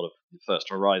expensive to get hold of the first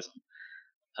Horizon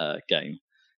game.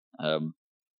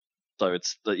 So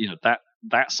it's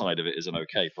that side of it is an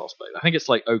okay prospect. I think it's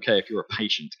okay if you're a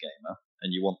patient gamer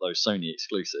and you want those Sony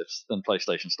exclusives, then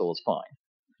PlayStation Store is fine.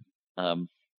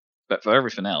 But for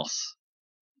everything else,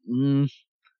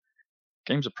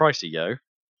 games are pricey,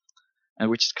 and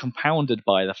which is compounded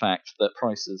by the fact that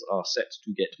prices are set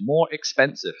to get more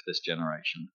expensive this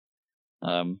generation.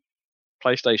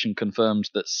 PlayStation confirmed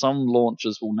that some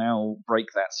launchers will now break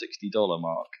that $60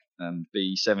 mark and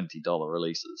be $70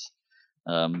 releases.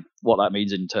 What that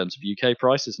means in terms of UK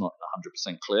price is not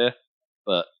 100% clear,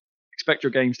 but expect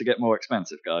your games to get more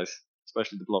expensive, guys,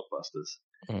 especially the blockbusters.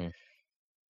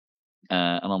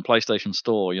 And on PlayStation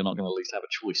Store, you're not going to at least have a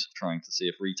choice of trying to see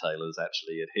if retailers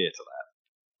actually adhere to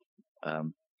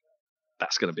that.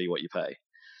 That's going to be what you pay.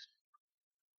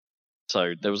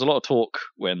 So there was a lot of talk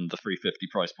when the 350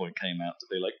 price point came out to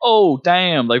be like, oh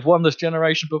damn, they've won this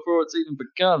generation before it's even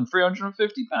begun. £350,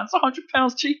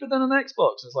 £100 cheaper than an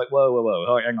Xbox. It's like,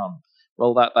 whoa, hang on,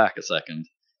 roll that back a second.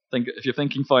 If you're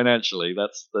thinking financially,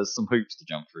 there's some hoops to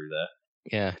jump through there.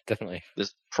 Yeah, definitely.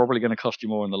 It's probably going to cost you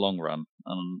more in the long run,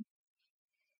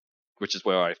 which is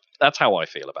that's how I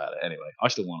feel about it. Anyway, I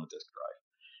still want a disc drive.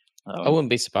 I wouldn't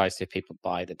be surprised if people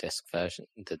buy the disc version,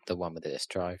 the one with the disc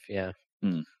drive. Yeah.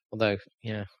 Although,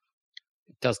 yeah,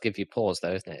 it does give you pause,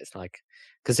 though, isn't it? It's like,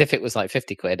 because if it was like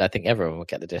 £50, I think everyone would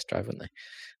get the disc drive, wouldn't they?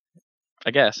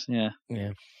 I guess, yeah.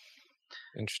 Yeah.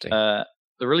 Interesting. The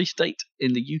release date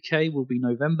in the UK will be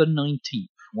November 19th,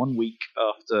 1 week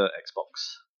after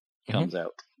Xbox comes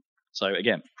out. So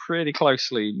again, pretty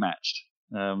closely matched.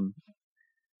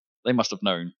 They must have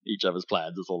known each other's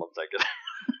plans. Is all I'm thinking.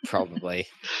 Probably.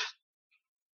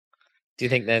 Do you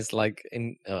think there's no?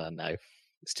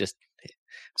 It's just. I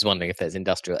was wondering if there's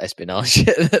industrial espionage.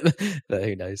 But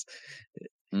who knows?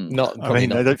 I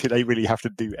don't think they really have to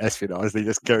do espionage. They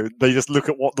just look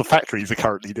at what the factories are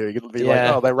currently doing and be like,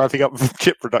 oh, they're ramping up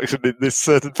chip production in this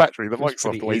certain factory that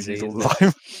Microsoft always uses all the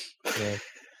time. Yeah,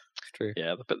 true.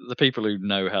 Yeah, the people who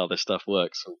know how this stuff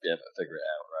works will be able to figure it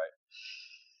out, right?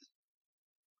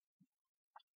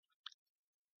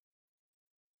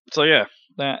 So yeah,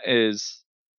 that is.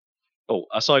 Oh,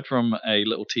 aside from a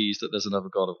little tease that there's another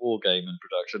God of War game in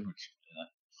production, which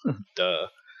duh,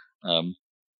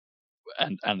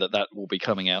 and that will be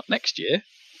coming out next year,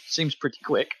 seems pretty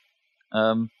quick.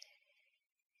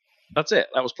 That's it.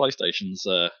 That was PlayStation's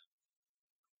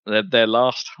their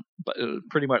last,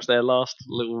 pretty much their last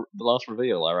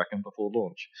reveal, I reckon, before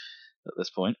launch. At this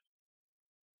point,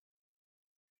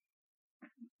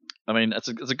 I mean, it's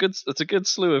a good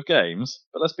slew of games,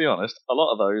 but let's be honest, a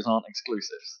lot of those aren't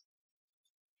exclusives.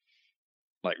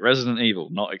 Like Resident Evil,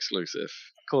 not exclusive.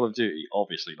 Call of Duty,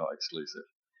 obviously not exclusive.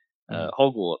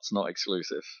 Hogwarts, not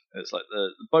exclusive. It's like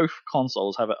both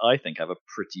consoles have a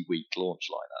pretty weak launch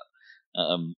lineup.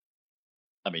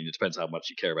 I mean, it depends how much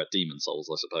you care about Demon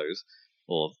Souls, I suppose,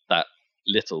 or that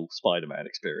little Spider-Man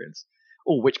experience.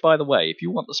 Oh, which, by the way, if you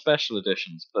want the special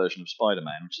editions version of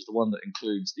Spider-Man, which is the one that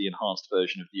includes the enhanced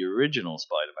version of the original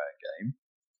Spider-Man game,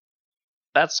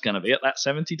 that's going to be at that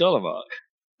 $70 mark.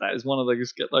 That is one of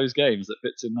those games that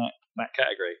fits in that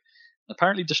category.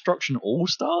 Apparently, Destruction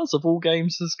All-Stars of all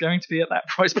games is going to be at that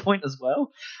price point as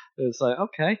well. It's like,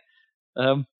 okay.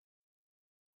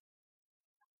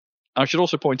 I should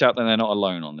also point out that they're not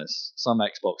alone on this. Some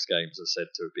Xbox games are said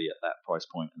to be at that price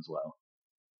point as well.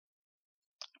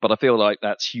 But I feel like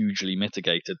that's hugely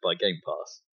mitigated by Game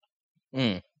Pass.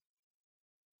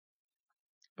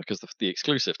 Because the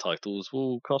exclusive titles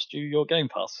will cost you your Game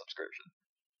Pass subscription.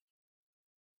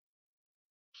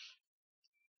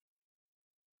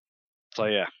 So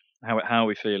yeah, how are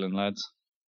we feeling, lads?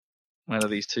 Where do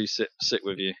these two sit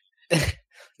with you?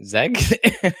 Zeg,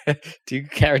 do you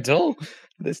care at all at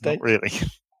this stage? Not really.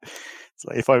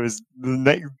 So if I was the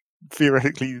next,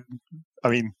 theoretically, I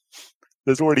mean,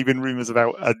 there's already been rumours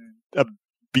about a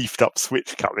beefed up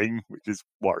Switch coming, which is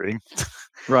worrying.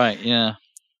 Right, yeah.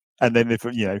 And then if,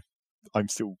 I'm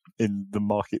still in the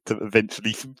market to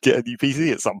eventually get a new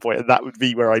PC at some point, and that would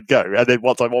be where I'd go. And then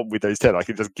once I'm on Windows 10, I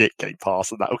can just get Game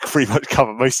Pass, and that will pretty much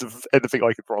cover most of anything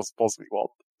I could possibly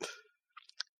want.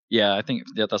 Yeah, I think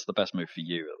that's the best move for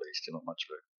you, at least. You're not much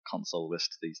of a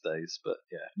consolist these days, but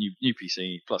yeah, new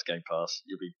PC plus Game Pass,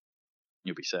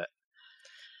 you'll be set.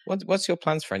 What's your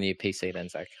plans for a new PC then,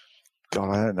 Zach? God,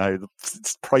 I don't know. The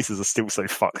prices are still so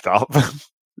fucked up.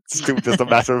 It's still just a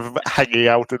matter of hanging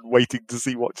out and waiting to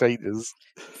see what changes.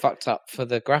 Fucked up for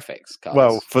the graphics cards.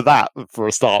 Well, for that, for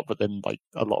a start, but then like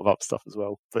a lot of other stuff as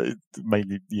well. But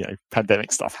mainly,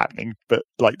 pandemic stuff happening. But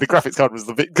like the graphics card was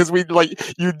the bit, because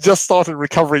you just started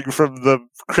recovering from the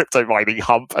crypto mining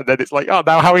hump, and then it's like, oh,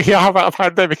 now how about a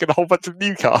pandemic and a whole bunch of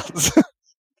new cards?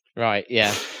 Right,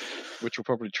 yeah. Which will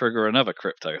probably trigger another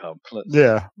crypto hump.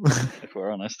 Yeah. If we're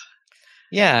honest.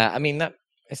 Yeah, I mean,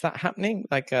 is that happening?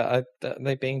 Like, are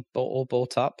they being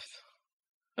bought up?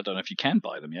 I don't know if you can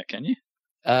buy them yet, can you?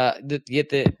 The new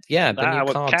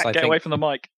cards. Get away from the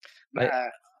mic.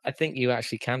 I think you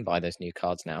actually can buy those new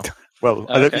cards now. Well,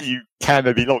 I don't think you can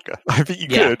any longer. I think you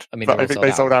could, but I think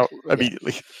they sold out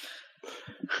immediately.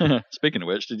 Speaking of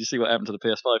which, did you see what happened to the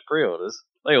PS5 pre-orders?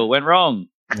 They all went wrong.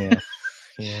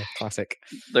 Yeah, classic.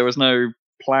 There was no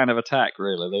plan of attack,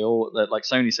 really. Like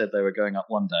Sony said they were going up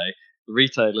one day. The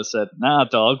retailer said, nah,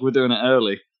 dog, we're doing it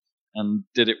early, and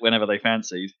did it whenever they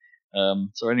fancied.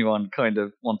 So anyone kind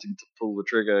of wanting to pull the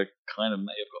trigger kind of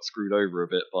may have got screwed over a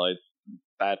bit by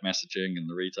bad messaging and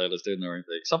the retailers doing their own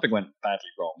thing. Something went badly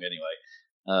wrong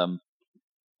anyway.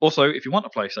 Also, if you want a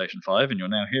PlayStation 5 and you're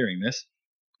now hearing this,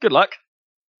 good luck.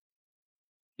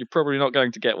 You're probably not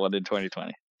going to get one in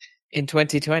 2020. In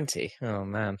 2020? Oh,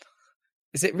 man.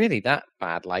 Is it really that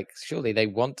bad? Like, surely they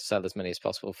want to sell as many as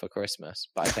possible for Christmas,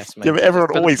 but I guess maybe... Yeah, but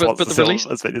everyone always wants to sell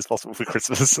as many as possible for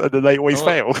Christmas, and then they always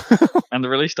fail. And the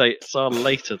release dates are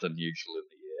later than usual in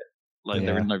the year. Like,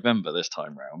 they're in November this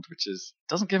time round, which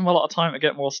doesn't give them a lot of time to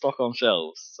get more stock on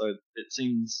shelves, so it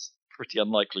seems pretty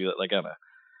unlikely that they're gonna.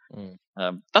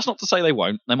 That's not to say they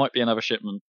won't. There might be another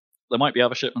shipment. There might be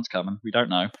other shipments coming. We don't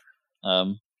know.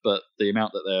 But the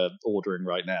amount that they're ordering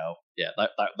right now, that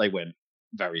they went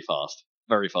very fast.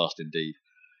 Very fast indeed.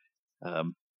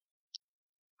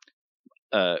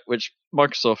 Which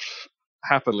Microsoft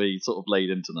happily sort of laid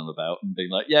into them about and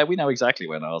being like, yeah, we know exactly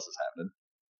when ours is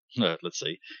happening. Let's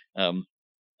see. And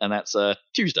that's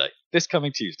Tuesday. This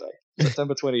coming Tuesday,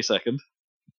 September 22nd.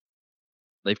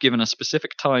 They've given a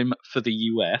specific time for the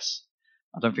US.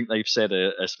 I don't think they've said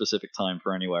a specific time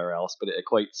for anywhere else, but it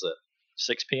equates at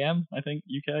 6 p.m., I think,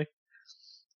 UK.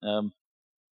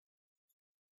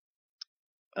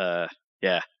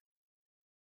 Yeah.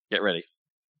 Get ready.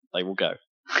 They will go.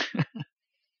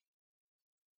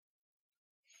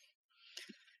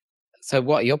 So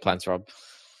what are your plans, Rob?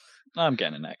 I'm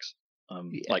getting an X.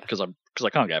 Like, because I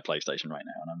can't get a PlayStation right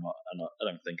now, and I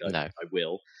don't think I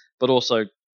will. But also,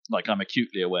 like, I'm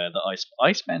acutely aware that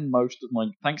I spend most of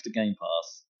my, thanks to Game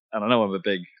Pass, and I know I'm a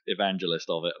big evangelist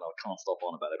of it, and I can't stop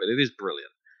on about it, but it is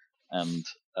brilliant. And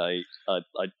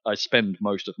I spend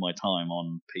most of my time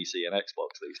on PC and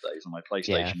Xbox these days, and my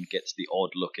PlayStation gets the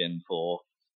odd look in for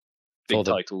big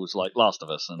titles like Last of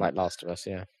Us. And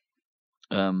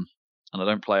I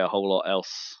don't play a whole lot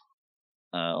else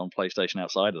on PlayStation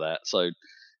outside of that. So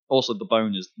also the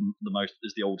Bone is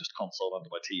the oldest console under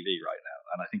my TV right now,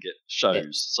 and I think it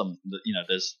shows some that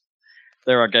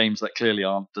there are games that clearly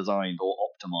aren't designed or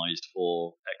optimized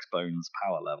for Xbone's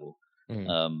power level.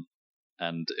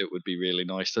 And it would be really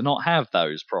nice to not have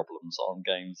those problems on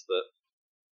games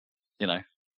that,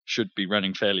 should be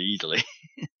running fairly easily.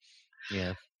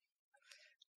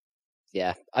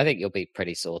 Yeah, I think you'll be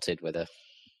pretty sorted with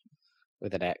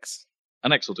an X.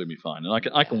 An X will do me fine,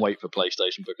 and I can wait for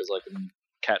PlayStation because I can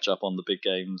catch up on the big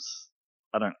games.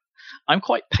 I'm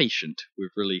quite patient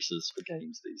with releases for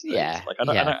games these days. Yeah, I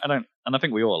don't, and I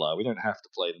think we all are. We don't have to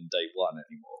play them day one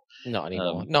anymore. Not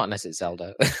anymore. Not unless it's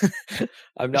Zelda.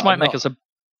 Might make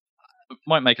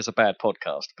us a bad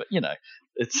podcast, but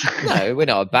it's no, we're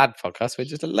not a bad podcast. We're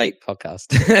just a late podcast.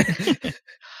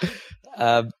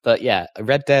 But yeah,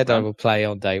 Red Dead I will play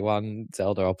on day one.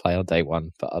 Zelda I'll play on day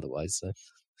one, but otherwise,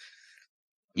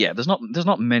 yeah, there's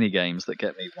not many games that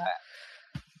get me that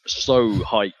so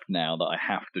hyped now that I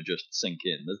have to just sink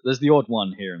in. There's the odd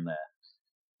one here and there.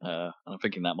 And I'm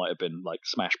thinking that might have been like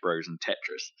Smash Bros and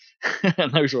Tetris,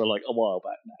 and those were like a while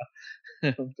back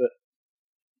now. But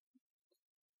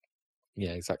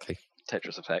Yeah, exactly.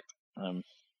 Tetris effect.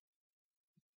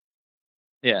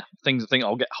 Yeah, things. I think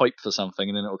I'll get hyped for something,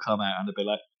 and then it'll come out, and it'll be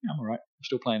like, yeah, I'm alright. I'm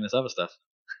still playing this other stuff.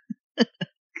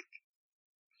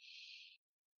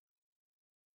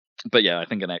 But yeah, I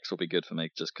think an X will be good for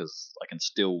me, just because I can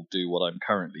still do what I'm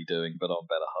currently doing, but on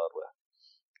better hardware.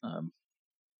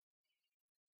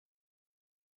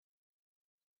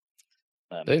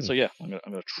 So yeah, I'm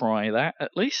gonna try that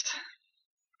at least.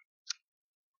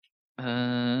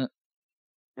 Right,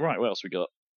 what else we got?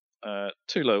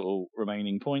 2 local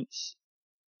remaining points.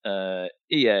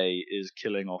 EA is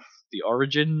killing off the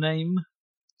Origin name,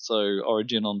 so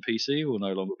Origin on PC will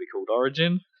no longer be called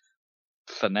Origin.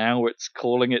 For now, it's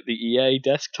calling it the EA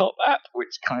desktop app,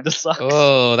 which kind of sucks.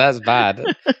 Oh, that's bad.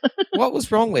 What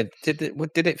was wrong with did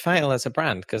it fail as a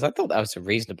brand? Because I thought that was a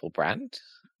reasonable brand.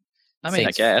 I mean,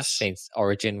 I guess since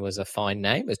Origin was a fine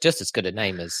name, it's just as good a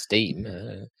name as Steam.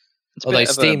 Although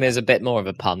Steam is a bit more of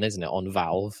a pun, isn't it, on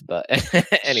Valve? But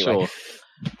anyway, sure.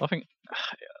 I think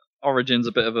Origin's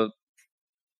a bit of a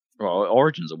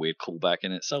Origin's a weird callback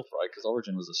in itself, right? Because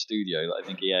Origin was a studio that I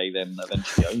think EA then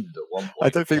eventually owned at one point. I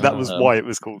don't think that was why it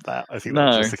was called that. I think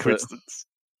that was just a coincidence.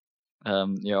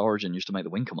 Yeah, Origin used to make the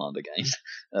Wing Commander games.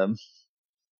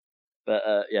 But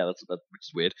yeah, that's which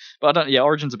is weird. But I don't. Yeah,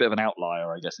 Origin's a bit of an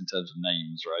outlier, I guess, in terms of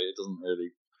names, right? It doesn't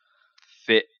really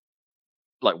fit.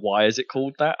 Like, why is it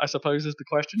called that? I suppose is the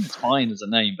question. It's fine as a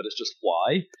name, but it's just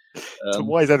why. So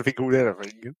why is anything called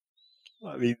anything?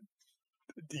 I mean,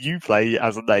 Uplay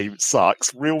as a name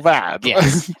sucks real bad.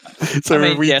 Yes. So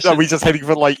I mean, are we just heading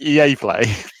for like EA Play?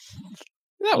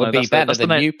 That would be better than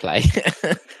Uplay.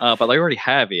 But they already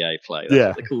have EA Play. That's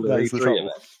what they call the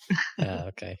E3 event.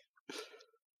 Okay.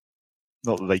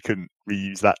 Not that they couldn't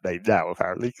reuse that name now,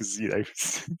 apparently, because, you know,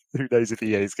 who knows if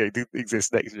EA is going to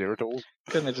exist next year at all.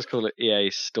 Couldn't they just call it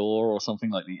EA Store or something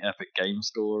like the Epic Game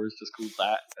Store is just called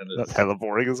that? And that's hella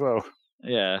boring as well.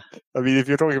 Yeah. I mean, if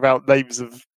you're talking about names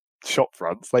of shop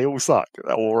fronts, they all suck,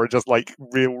 or are just, like,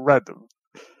 real random.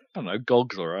 I don't know,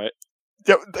 GOG's alright.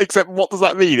 Yeah, except what does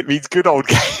that mean? It means good old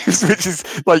games, which is,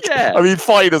 like, I mean,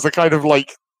 fine as a kind of,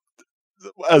 like,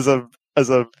 as a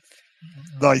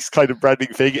nice kind of branding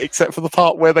thing, except for the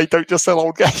part where they don't just sell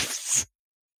old games.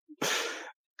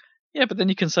 Yeah, but then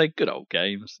you can say good old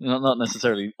games. Not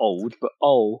necessarily old, but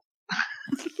OL.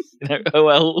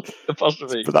 OL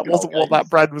apostrophe. But that wasn't what that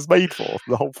brand was made for.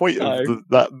 The whole point of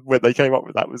that when they came up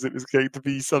with that was it was going to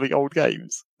be selling old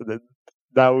games. And then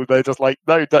now they're just like,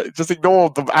 no, just ignore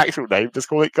the actual name, just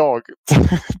call it GOG.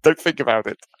 Don't think about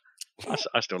it.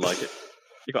 I still like it.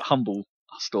 You got Humble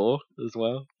Store as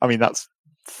well. I mean, that's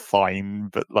fine,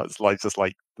 but that's like just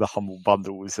like the Humble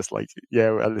Bundle was just like,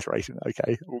 yeah, alliteration.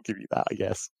 Okay, we'll give you that, I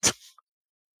guess.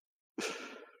 It's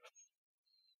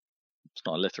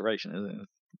not alliteration, is it?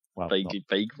 Well,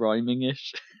 vague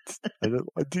rhyming-ish.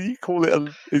 Do you call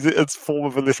it? Is it a form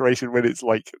of alliteration when it's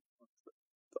like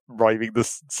rhyming the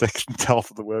second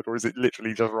half of the word, or is it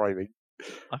literally just rhyming?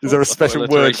 Is there a special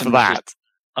word for that?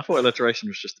 I thought alliteration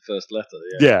was just the first letter.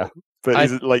 Yeah, but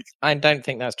is it like? I don't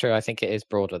think that's true. I think it is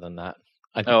broader than that.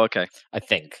 Okay. I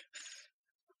think.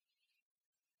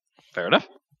 Fair enough.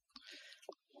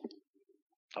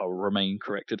 I'll remain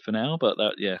corrected for now, but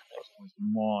that was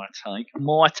my take.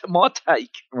 My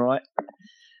take, right?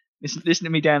 Listen to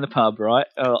me down the pub, right?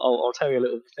 I'll tell you a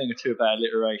little thing or two about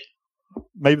alliteration.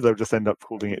 Maybe they'll just end up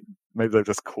calling it. Maybe they'll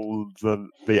just call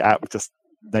the app, just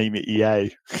name it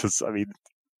EA, because I mean,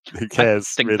 who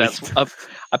cares? I think really?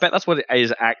 I bet that's what it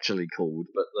is actually called,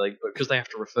 but because they have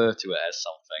to refer to it as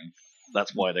something,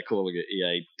 that's why they're calling it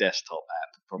EA Desktop App,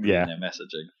 probably in their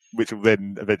messaging. Which will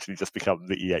then eventually just become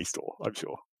the EA Store, I'm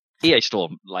sure. EA Store,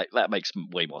 like, that makes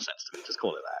way more sense to me. Just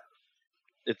call it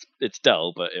that. It's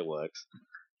dull, but it works.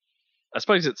 I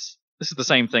suppose this is the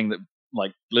same thing that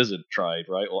like Blizzard tried,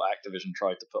 right? Or Activision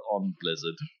tried to put on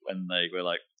Blizzard when they were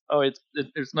like, oh, it's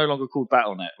no longer called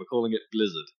Battle.net, we're calling it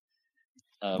Blizzard.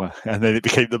 And then it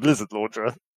became the Blizzard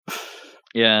launcher.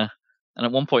 Yeah, and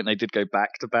at one point they did go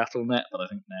back to Battle.net, but I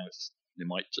think now it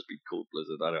might just be called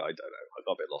Blizzard. I don't know. I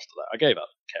got a bit lost to that. I gave up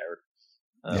caring.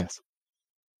 Yes.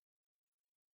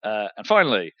 And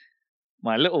finally,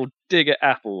 my little dig at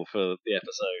Apple for the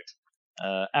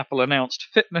episode. Apple announced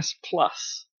Fitness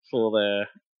Plus for their,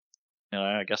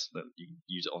 I guess that you can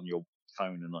use it on your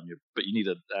phone and but you need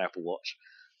an Apple Watch.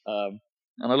 And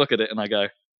I look at it and I go,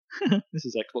 this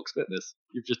is Xbox Fitness.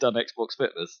 You've just done Xbox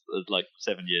Fitness like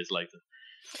 7 years later.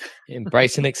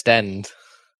 Embrace and extend.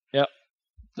 Yep.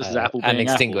 This is Apple being and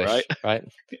extinguish, Apple, right?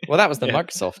 Well, that was the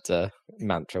Microsoft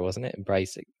mantra, wasn't it?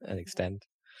 Embrace and extend,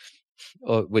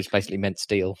 which basically meant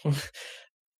steal.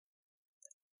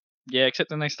 Yeah, except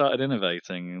then they started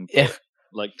innovating. Yeah.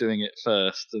 like doing it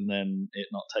first and then it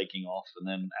not taking off,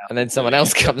 and then someone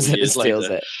else comes in and steals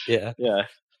it. Yeah,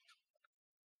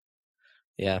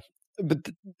 yeah. But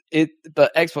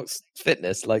Xbox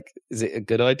Fitness, like, is it a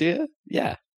good idea?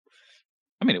 Yeah.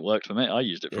 I mean, it worked for me. I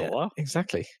used it for a while.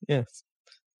 Exactly. Yes.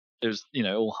 It was,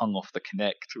 all hung off the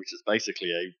Kinect, which is basically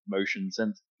a motion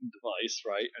sensing device,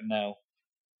 right? And now,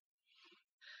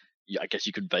 I guess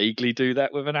you could vaguely do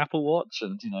that with an Apple Watch,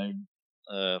 and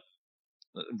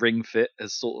Ring Fit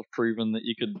has sort of proven that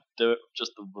you could do it with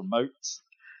just the remotes,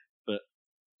 but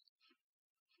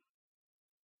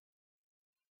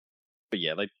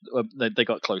yeah, they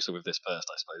got closer with this first,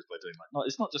 I suppose, by doing like,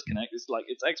 it's not just Kinect, it's like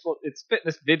it's Xbox, it's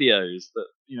fitness videos that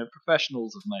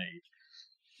professionals have made.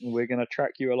 We're going to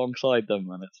track you alongside them,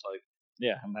 and it's like,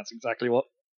 yeah, and that's exactly what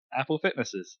Apple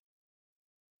Fitness is.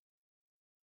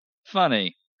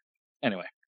 Funny. Anyway.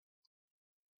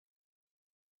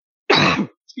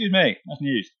 Excuse me, that's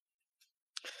news.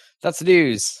 That's the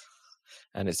news.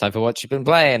 And it's time for what you've been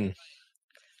playing.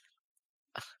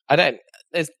 I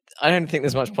don't think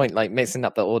there's much point like mixing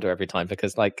up the order every time,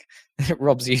 because like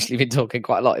Rob's usually been talking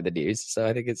quite a lot in the news, so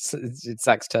I think it's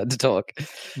Zach's turn to talk.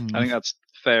 I think that's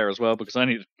fair as well, because I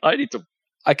need to.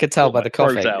 I could tell by the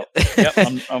coughing. Out. Yep,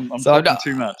 I'm so talking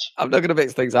too much. I'm not going to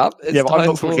mix things up. But I'm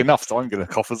not talking enough, so I'm going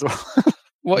to cough as well.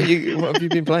 What have you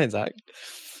been playing, Zach?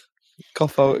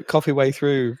 Coffee way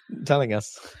through telling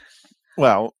us.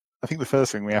 Well, I think the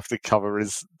first thing we have to cover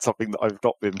is something that I've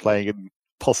not been playing and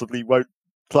possibly won't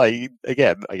play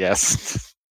again, I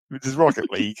guess, which is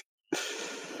Rocket League.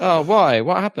 Oh, why?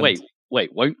 What happened?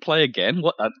 Wait, won't play again?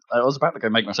 What? I was about to go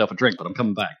make myself a drink, but I'm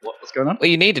coming back. What's going on? Well,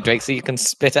 you need a drink so you can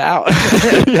spit it out.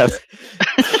 Yes.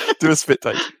 Do a spit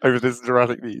take over this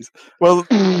dramatic news. Well,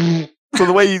 so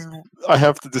the way I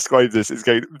have to describe this is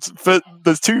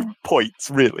there's 2 points,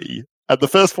 really. And the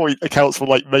first point accounts for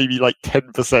maybe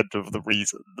 10% of the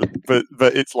reason. But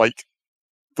it's like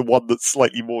the one that's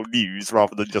slightly more news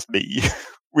rather than just me.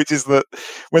 Which is that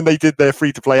when they did their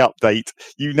free-to-play update,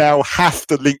 you now have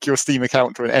to link your Steam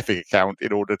account to an Epic account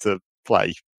in order to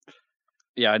play.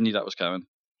 Yeah, I knew that was coming.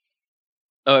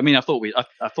 Oh, I mean, I thought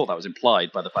that was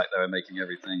implied by the fact they were making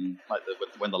everything like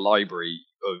when the library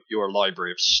of your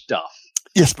library of stuff.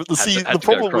 Yes, but the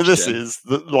problem with this is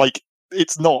that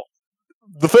it's not.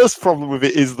 The first problem with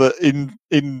it is that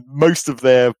in most of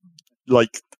their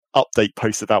update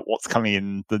posts about what's coming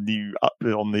in the new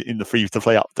in the free to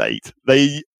play update,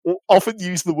 they often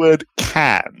use the word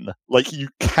 "can." Like, you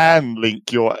can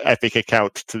link your Epic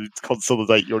account to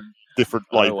consolidate your different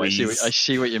libraries. I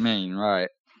see what you mean, right?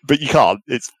 But you can't.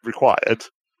 It's required.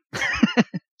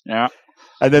 Yeah.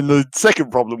 And then the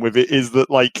second problem with it is that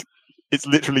it's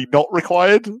literally not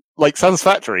required. Like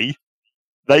Satisfactory,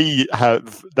 they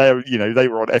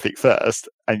were on Epic first,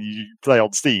 and you play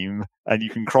on Steam, and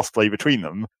you can cross-play between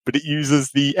them, but it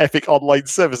uses the Epic Online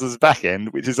Services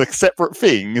backend, which is a separate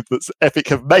thing that Epic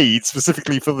have made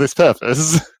specifically for this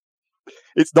purpose.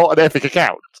 It's not an Epic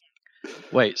account.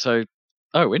 Wait, so...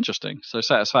 Oh, interesting. So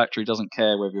Satisfactory doesn't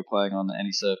care whether you're playing on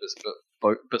any service,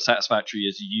 but Satisfactory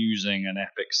is using an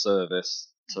Epic service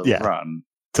to run.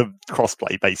 To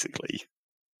cross-play, basically.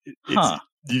 It's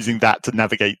using that to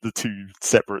navigate the 2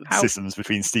 separate systems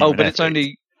between Steam and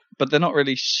Epic. But they're not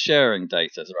really sharing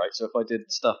data, right? So if I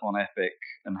did stuff on Epic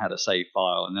and had a save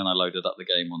file, and then I loaded up the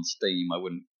game on Steam,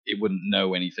 it wouldn't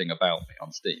know anything about me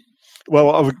on Steam.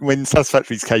 Well, in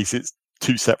Satisfactory's case, it's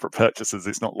 2 separate purchases.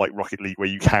 It's not like Rocket League where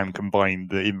you can combine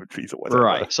the inventories or whatever.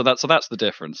 Right. So that's the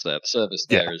difference there. The service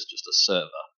there is just a server,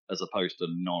 as opposed to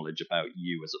knowledge about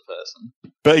you as a person.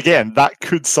 But again, that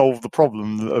could solve the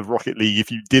problem of Rocket League.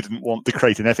 If you didn't want to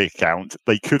create an Epic account,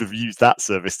 they could have used that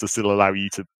service to still allow you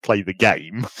to play the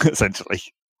game, essentially.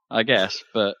 I guess,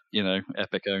 but,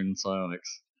 Epic owns Psyonix.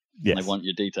 Yes. They want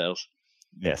your details.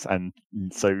 Yes, and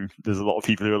so there's a lot of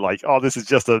people who are like, "Oh, this is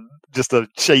just a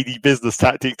shady business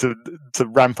tactic to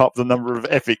ramp up the number of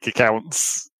Epic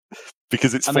accounts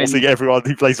because it's forcing everyone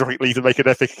who plays Rocket League to make an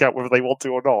Epic account whether they want to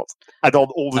or not, and on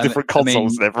all the different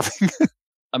consoles and everything."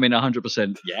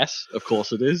 100% yes, of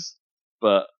course it is.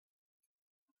 But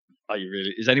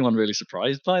is anyone really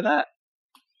surprised by that?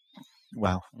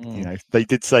 Well, they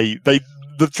did say the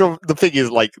thing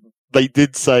is, they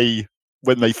did say.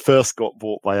 When they first got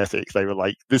bought by Epic, they were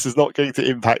like, this is not going to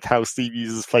impact how Steam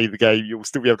users play the game. You'll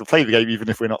still be able to play the game even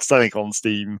if we're not selling on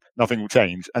Steam. Nothing will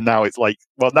change. And now it's like,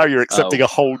 well, now you're accepting a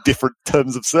whole different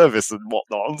terms of service and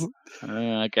whatnot.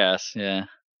 I guess, yeah.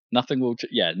 Nothing will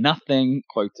nothing,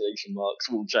 quotation marks,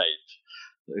 will change.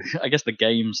 I guess the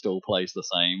game still plays the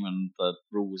same, and the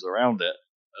rules around it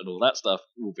and all that stuff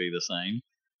will be the same.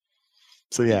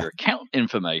 So yeah, your account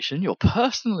information, your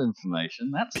personal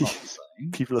information, that's not the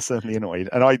same. People are certainly annoyed.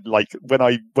 And when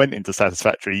I went into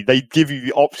Satisfactory, they give you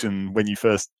the option when you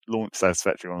first launch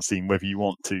Satisfactory on Steam whether you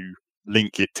want to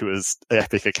link it to an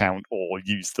Epic account or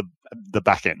use the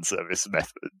back-end service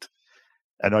method.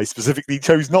 And I specifically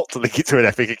chose not to link it to an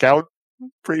Epic account,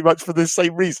 pretty much for the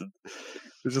same reason.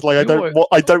 It's just like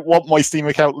I don't want my Steam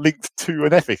account linked to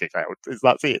an Epic account.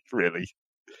 That's it, really.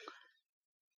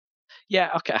 Yeah,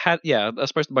 okay. I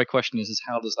suppose my question is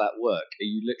how does that work? Are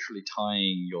you literally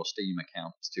tying your Steam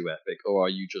account to Epic, or are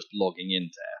you just logging into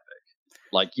Epic?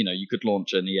 Like, you could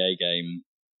launch an EA game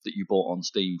that you bought on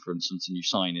Steam, for instance, and you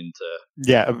sign into.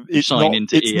 Yeah, it's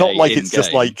not like it's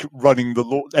just like running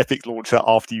the Epic launcher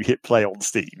after you hit play on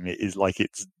Steam. It is like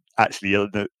it's actually a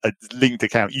linked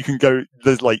account. You can go.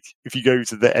 There's like if you go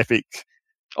to the Epic.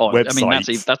 Website. I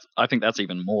mean, I think that's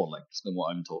even more linked than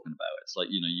what I'm talking about. It's like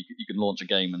you can launch a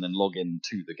game and then log in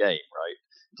to the game, right?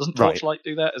 Doesn't Torchlight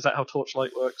do that? Is that how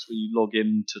Torchlight works? Where you log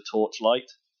in to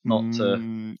Torchlight, not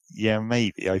to? Yeah,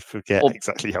 maybe I forget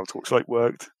exactly how Torchlight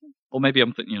worked. Or maybe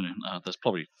I'm thinking, there's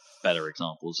probably better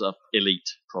examples. Elite,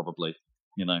 probably,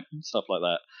 stuff like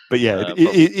that. But yeah,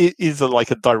 it is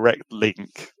like a direct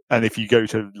link. And if you go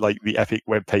to like the Epic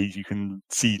webpage, you can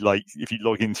see like if you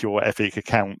log into your Epic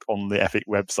account on the Epic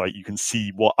website, you can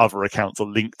see what other accounts are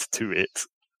linked to it,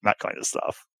 that kind of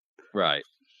stuff. Right.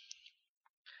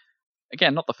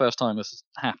 Again, not the first time this has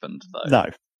happened, though. No.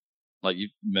 Like you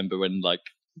remember when, like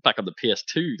back on the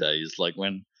PS2 days, like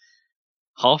when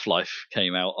Half-Life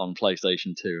came out on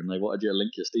PlayStation 2 and they wanted you to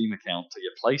link your Steam account to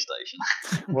your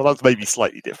PlayStation. Well, that's maybe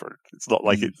slightly different. It's not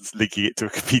like it's linking it to a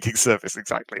competing service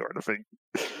exactly or anything.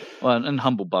 Well, and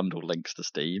Humble Bundle links to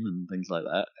Steam and things like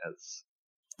that.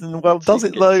 Well, does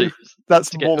it though?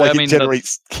 That's more like it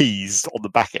generates keys on the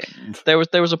back end. There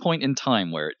was a point in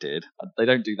time where it did. They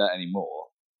don't do that anymore.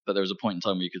 But there was a point in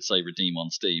time where you could say redeem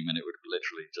on Steam and it would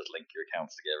literally just link your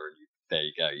accounts together and there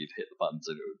you go. You'd hit the buttons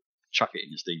and it would chuck it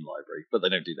in your Steam library, but they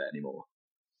don't do that anymore.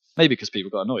 Maybe because people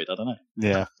got annoyed, I don't know.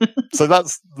 Yeah. So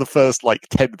that's the first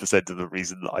 10% of the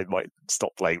reason that I might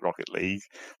stop playing Rocket League.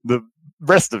 The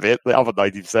rest of it, the other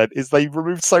 90%, is they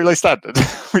removed Solo Standard,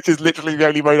 which is literally the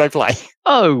only mode I play.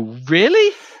 Oh,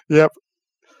 really? Yep.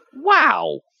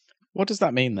 Wow. What does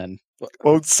that mean then?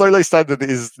 Well, Solo Standard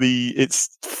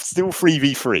it's still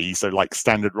 3v3, so like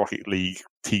standard Rocket League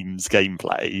teams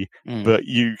gameplay, but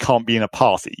you can't be in a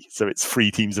party, so it's 3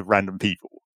 teams of random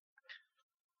people.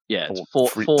 Yeah,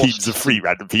 it's teams of 3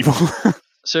 random people.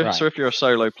 So if you're a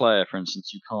solo player, for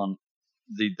instance, you can't.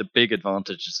 The big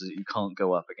advantage is that you can't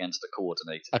go up against a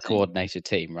coordinated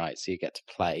team, right? So you get to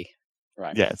play,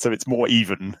 right? Yeah, so it's more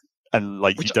even, and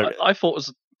like which you don't. I thought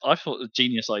was a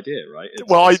genius idea, right?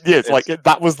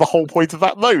 That was the whole point of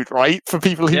that mode, right? For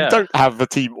people who don't have a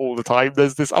team all the time,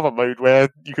 there's this other mode where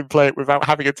you can play it without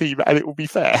having a team, and it will be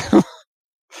fair.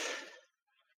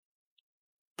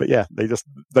 But yeah,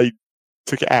 they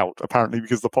took it out apparently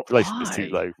because the population was too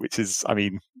low, which is, I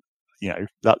mean,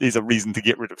 that is a reason to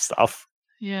get rid of stuff.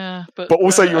 Yeah, but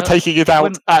also you're taking it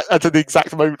out at an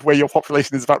exact moment where your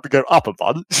population is about to go up a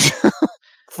bunch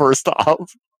for a start.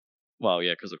 Well,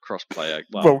 yeah, because of crossplay.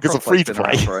 Well, because of free to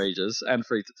play for ages and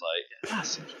free to play.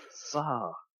 That's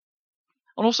bizarre.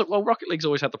 And also, Rocket League's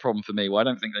always had the problem for me. Where I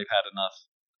don't think they've had enough.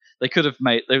 They could have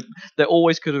made. There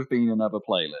always could have been another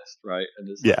playlist, right?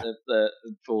 And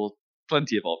for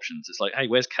plenty of options. It's like, hey,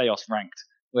 where's Chaos Ranked?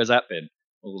 Where's that been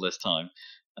all this time?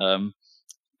 And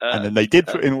then they did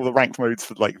put in all the ranked modes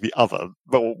for like the other.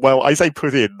 Well, I say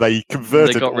put in. They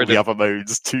converted all the other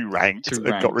modes to ranked and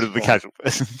got rid of the casual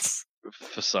versions.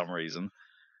 For some reason.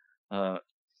 I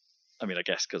mean, I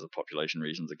guess because of population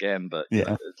reasons again, but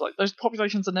it's like those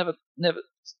populations are never,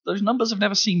 those numbers have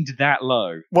never seemed that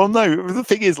low. Well, no, the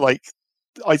thing is, like,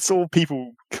 I saw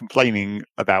people complaining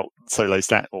about Solo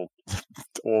Standard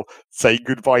or saying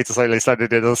goodbye to Solo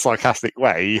Standard in a sarcastic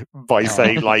way by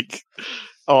saying like,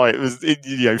 "Oh, it was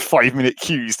 5-minute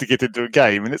queues to get into a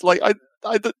game," and it's like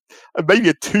maybe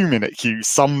a 2-minute queue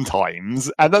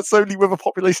sometimes, and that's only with a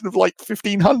population of like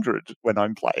 1,500 when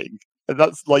I'm playing, and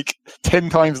that's like 10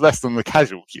 times less than the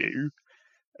casual queue,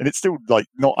 and it's still like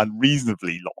not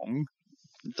unreasonably long.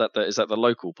 Is that the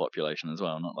local population as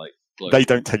well, not like global? They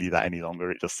don't tell you that any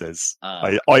longer. It just says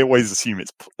I always assume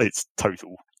it's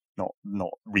total,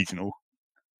 not regional.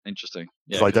 Interesting.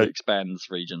 Yeah, it expands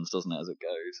regions, doesn't it, as it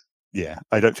goes? Yeah,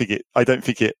 I don't think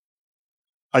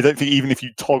even if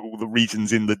you toggle the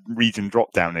regions in the region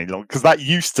drop down any longer, because that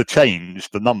used to change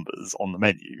the numbers on the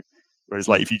menu. Whereas,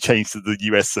 like, if you change to the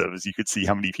US servers, you could see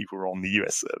how many people were on the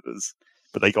US servers.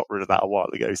 But they got rid of that a while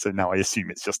ago, so now I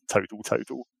assume it's just total.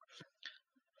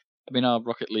 I mean, are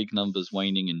Rocket League numbers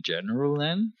waning in general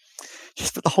then?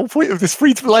 Yes, but the whole point of this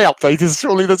free-to-play update is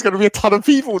surely there's going to be a ton of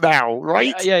people now,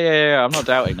 right? Yeah. I'm not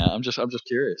doubting that. I'm just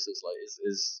curious. It's like,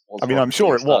 is I mean, I'm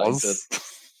sure it was.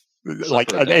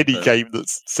 Like any game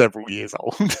that's several years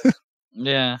old.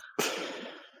 Yeah.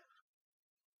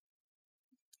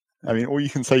 I mean, all you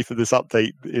can say for this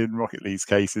update in Rocket League's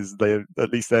case is they're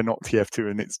not TF2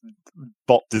 and it's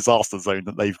bot disaster zone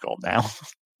that they've got now.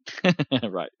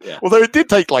 Right, yeah. Although it did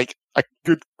take like a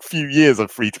good few years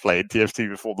of free to play in TF2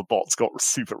 before the bots got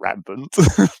super rampant.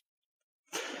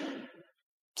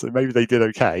 So maybe they did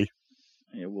okay.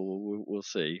 Yeah, we'll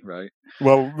see, right?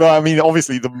 Well, I mean,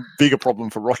 obviously the bigger problem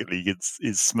for Rocket League is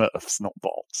Smurfs, not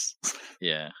bots.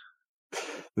 Yeah.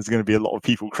 There's going to be a lot of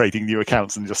people creating new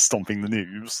accounts and just stomping the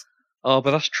noobs. Oh,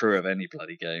 but that's true of any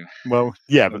bloody game. Well,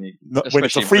 yeah, but when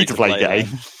it's a free-to-play game,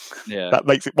 yeah, that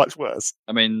makes it much worse.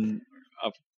 I mean,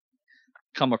 I've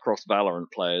come across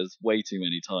Valorant players way too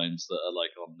many times that are like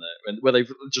on there, where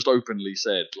they've just openly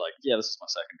said, like, yeah, this is my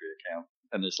secondary account.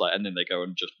 And it's like, and then they go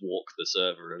and just walk the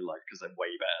server, and like, because they're way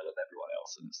better than everyone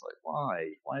else. And it's like,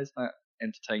 why? Why is that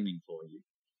entertaining for you?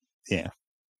 Yeah.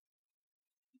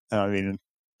 I mean,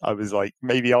 I was like,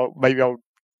 maybe I'll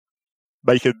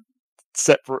make a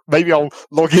separate. Maybe I'll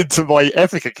log into my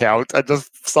Epic account and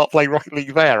just start playing Rocket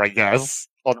League there. I guess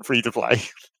on free to play.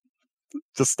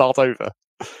 Just start over,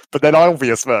 but then I'll be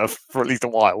a Smurf for at least a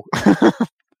while.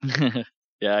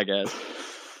 Yeah, I guess.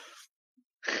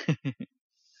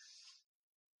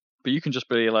 But you can just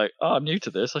be like, "Oh, I'm new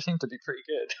to this. I seem to be pretty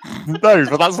good." No,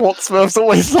 but that's what Smurfs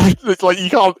always say. It's like you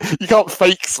can't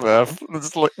fake Smurf.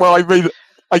 It's like, well, I mean,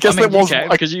 I guess there was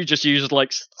because you just use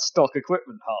like stock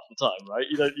equipment half the time, right?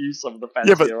 You don't use some of the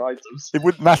fancier items. It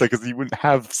wouldn't matter because you wouldn't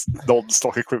have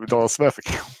non-stock equipment on a Smurf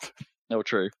account. No,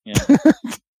 true. Yeah.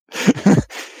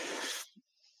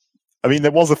 I mean,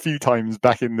 there was a few times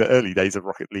back in the early days of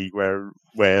Rocket League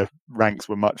where ranks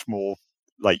were much more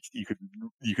like you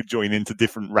could join into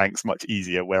different ranks much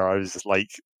easier. Where I was just like,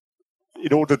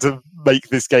 in order to make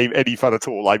this game any fun at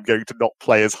all, I'm going to not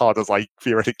play as hard as I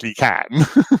theoretically can.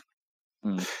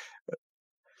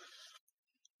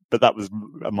 But that was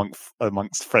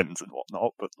amongst friends and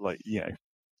whatnot. But like, you know,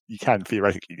 you can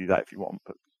theoretically do that if you want,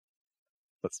 but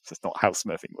that's just not how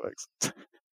Smurfing works.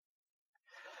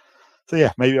 So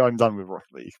yeah, maybe I'm done with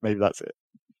Rocket League. Maybe that's it.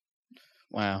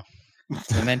 Wow.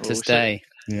 Momentous day.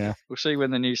 Yeah. We'll see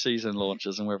when the new season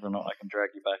launches and whether or not I can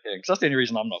drag you back in. Because that's the only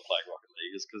reason I'm not playing Rocket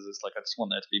League is because it's like I just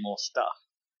want there to be more stuff.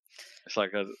 It's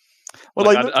like I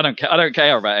don't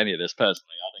care about any of this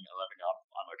personally. I think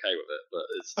I'm okay with it. But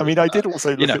it's, I mean, I did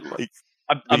also look at like.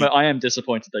 I am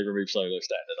disappointed they removed solo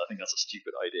standard. I think that's a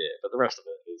stupid idea. But the rest of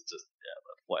it is just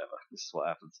whatever. This is what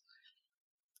happens.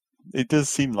 It does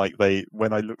seem like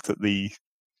when I looked at the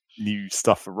new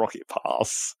stuff for Rocket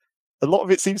Pass, a lot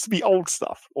of it seems to be old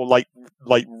stuff or like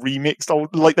remixed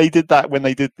old. Like they did that when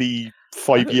they did the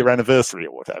 5-year anniversary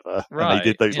or whatever, and they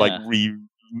did those like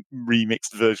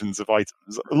remixed versions of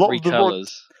items. A lot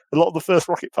of the first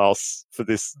Rocket Pass for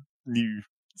this new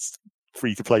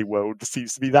free-to-play world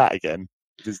seems to be that again.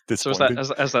 So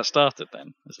has that started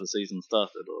then? Has the season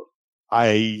started or?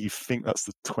 I think that's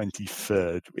the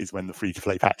 23rd is when the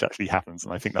free-to-play patch actually happens,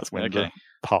 and I think that's when the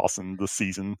pass and the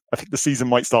season. I think the season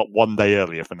might start one day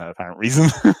earlier for no apparent reason.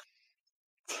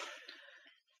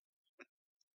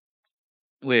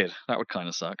 Weird. That would kind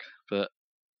of suck, but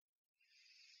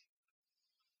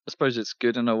I suppose it's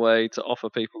good in a way to offer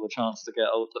people the chance to get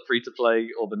the free-to-play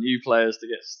or the new players to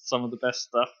get some of the best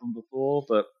stuff from before,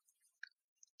 but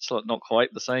it's not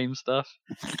quite the same stuff.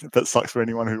 That sucks for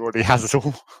anyone who already has it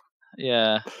all.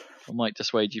 Yeah, I might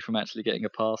dissuade you from actually getting a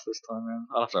pass this time around.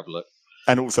 I'll have to have a look.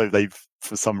 And also, they've,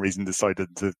 for some reason,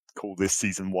 decided to call this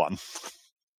Season 1.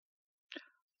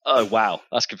 Oh, wow.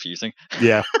 That's confusing.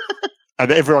 Yeah.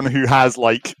 And everyone who has,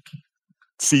 like,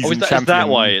 Season champion... Is that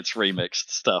why it's remixed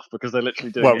stuff? Because they're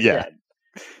literally doing it again?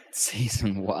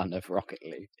 Season 1 of Rocket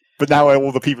League. But now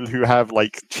all the people who have,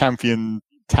 like, champion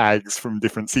tags from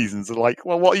different seasons are like,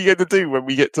 well, what are you going to do when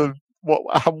we get to...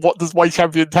 What does my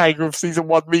champion tag of Season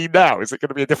 1 mean now? Is it going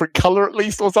to be a different colour at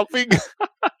least or something?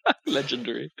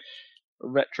 Legendary. A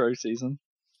retro season.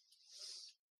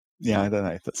 Yeah, I don't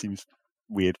know. That seems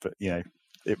weird, but, you know,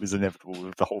 it was inevitable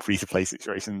with the whole free-to-play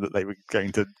situation that they were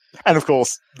going to... And, of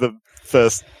course, the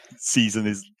first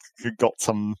season got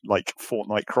some, like,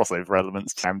 Fortnite crossover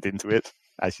elements jammed into it,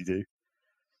 as you do.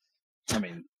 I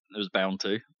mean, it was bound to.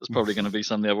 There's probably going to be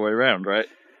some the other way around, right?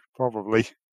 Probably.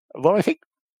 Although I think...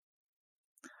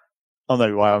 Oh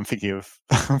no! Why I'm thinking of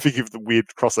the weird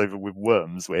crossover with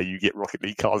Worms, where you get Rocket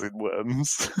League cars in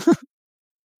Worms.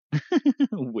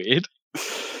 Weird.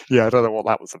 Yeah, I don't know what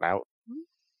that was about.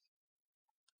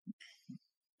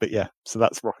 But yeah, so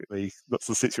that's Rocket League. That's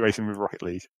the situation with Rocket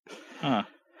League. Huh.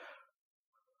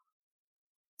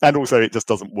 And also, it just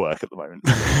doesn't work at the moment,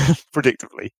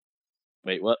 predictably.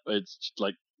 Wait, what? It's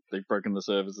like they've broken the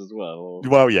servers as well? Or...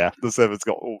 Well, yeah, the servers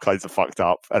got all kinds of fucked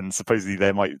up, and supposedly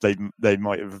they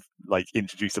might have like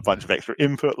introduced a bunch of extra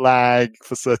input lag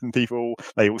for certain people.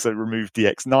 They also removed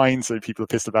DX9, so people are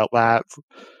pissed about that.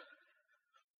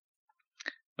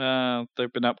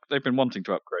 They've been wanting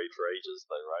to upgrade for ages,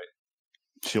 though, right?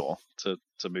 Sure.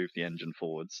 To move the engine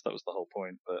forwards. That was the whole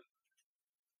point,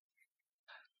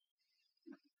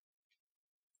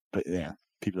 But yeah,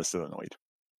 people are still annoyed.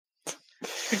 I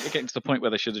think they're getting to the point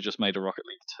where they should have just made a Rocket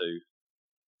League 2.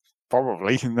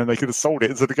 Probably, and then they could have sold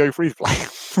it instead of go free to play.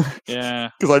 Yeah.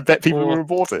 Because I bet people would have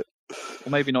bought it. Or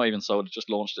maybe not even sold it, just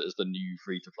launched it as the new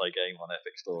free-to-play game on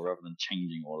Epic Store rather than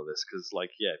changing all of this. Because,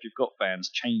 if you've got fans,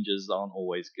 changes aren't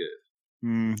always good.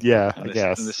 Yeah, I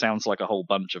guess. And this sounds like a whole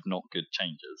bunch of not good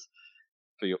changes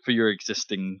for your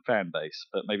existing fan base.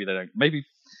 But maybe they don't. Maybe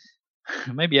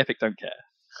Epic don't care.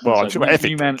 Well, I'm sure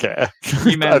Epic don't care.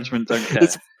 New management don't care.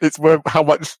 It's where how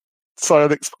much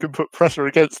Psyonix can put pressure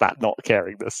against that not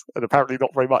caringness, and apparently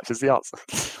not very much is the answer.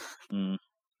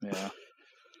 Yeah.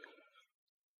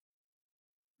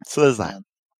 So there's that.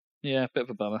 Yeah, bit of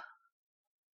a bummer.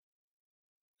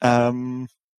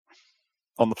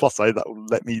 On the plus side, that will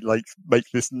let me make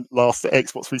this last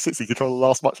Xbox 360 controller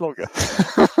last much longer.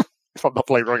 If I'm not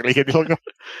playing Rocket League any longer.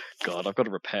 God, I've got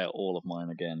to repair all of mine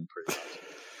again. Pretty much.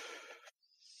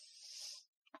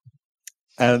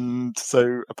 And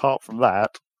so, apart from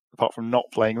not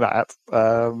playing that,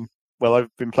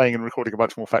 I've been playing and recording a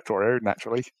bunch more Factorio,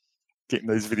 naturally. Getting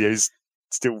those videos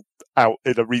still out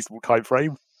in a reasonable time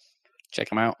frame. Check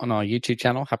them out on our YouTube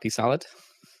channel, Happy Salad.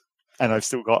 And I've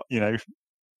still got,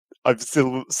 I'm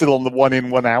still on the one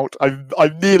in, one out. I'm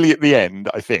nearly at the end,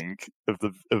 I think, of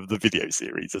the video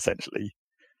series, essentially.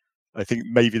 I think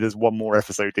maybe there's one more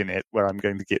episode in it where I'm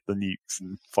going to get the nukes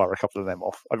and fire a couple of them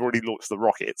off. I've already launched the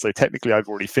rocket, so technically I've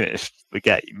already finished the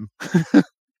game.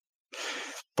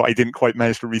 But I didn't quite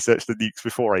manage to research the nukes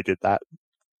before I did that,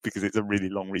 because it's a really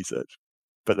long research.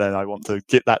 But then I want to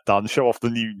get that done, show off the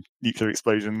new nuclear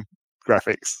explosion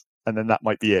graphics, and then that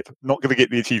might be it. Not going to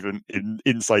get the achievement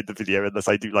inside the video unless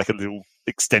I do like a little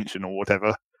extension or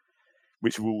whatever,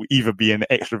 which will either be an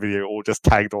extra video or just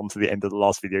tagged on to the end of the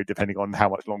last video, depending on how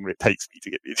much longer it takes me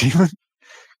to get the achievement.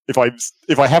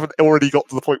 If I haven't already got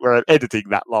to the point where I'm editing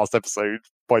that last episode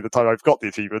by the time I've got the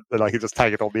achievement, then I can just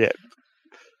tag it on the end.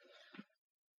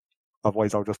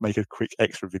 Otherwise, I'll just make a quick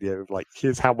extra video of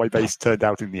here's how my base turned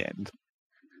out in the end.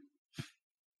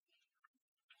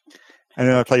 And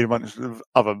then I played a bunch of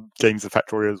other games of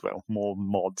Factorio as well. More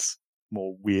mods.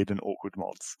 More weird and awkward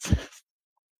mods.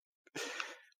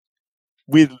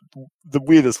 The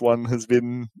weirdest one has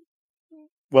been...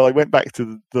 Well, I went back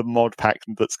to the mod pack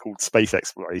that's called Space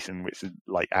Exploration, which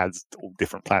adds all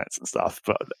different planets and stuff.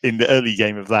 But in the early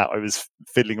game of that, I was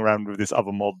fiddling around with this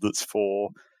other mod that's for...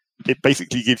 It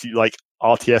basically gives you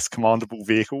RTS commandable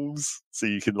vehicles, so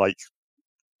you can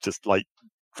just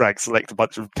select a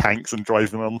bunch of tanks and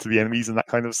drive them onto the enemies and that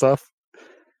kind of stuff,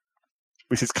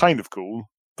 which is kind of cool,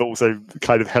 but also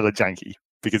kind of hella janky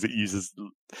because it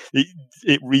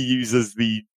reuses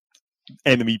the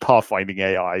enemy pathfinding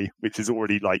AI, which is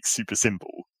already super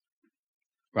simple.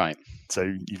 Right.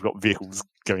 So you've got vehicles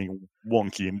going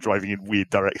wonky and driving in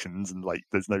weird directions, and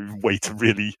there's no way to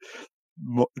really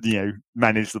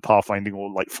manage the pathfinding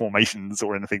or formations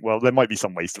or anything. Well, there might be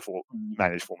some ways to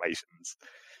manage formations,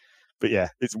 but yeah,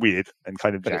 it's weird and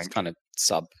kind of jank. It's kind of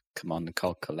sub Command and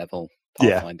Conquer level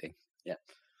pathfinding. Yeah.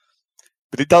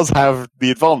 But it does have the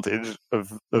advantage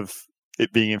of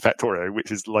it being in Factorio,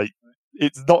 which is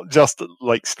it's not just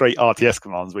straight RTS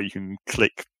commands where you can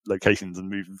click locations and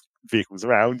move vehicles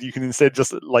around. You can instead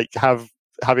just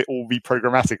have it all be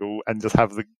programmatical and just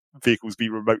have the vehicles be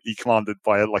remotely commanded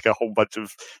by a whole bunch of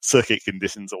circuit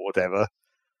conditions or whatever.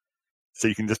 So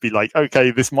you can just be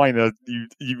okay, this miner,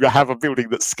 you have a building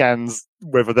that scans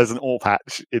whether there's an ore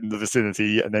patch in the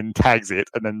vicinity and then tags it,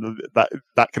 and then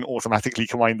that can automatically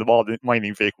command the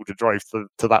mining vehicle to drive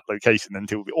to that location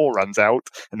until the ore runs out,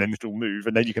 and then it'll move,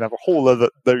 and then you can have a hauler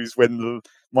that knows when the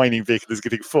mining vehicle is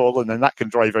getting full, and then that can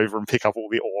drive over and pick up all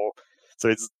the ore. So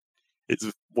it's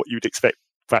what you'd expect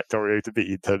Factorio to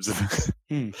be in terms of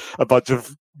a bunch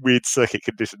of weird circuit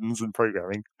conditions and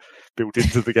programming built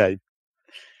into the game.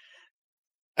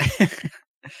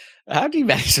 How do you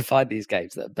manage to find these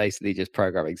games that are basically just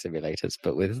programming simulators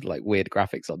but with weird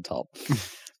graphics on top?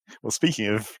 Well, speaking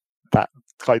of that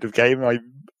kind of game, I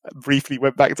briefly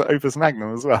went back to Opus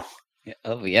Magnum as well. Yeah.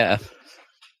 Oh yeah.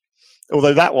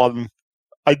 Although that one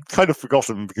I'd kind of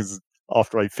forgotten because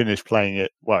after I finished playing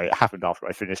it. Well, it happened after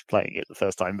I finished playing it the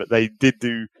first time, but they did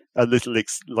do a little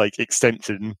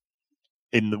extension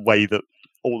in the way that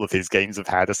all of his games have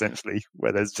had, essentially,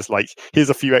 where there's just like, here's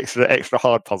a few extra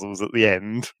hard puzzles at the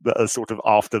end that are sort of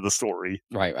after the story.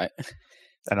 Right.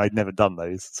 And I'd never done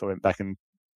those, so I went back and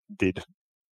did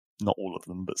not all of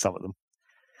them, but some of them.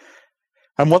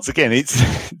 And once again,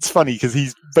 it's funny because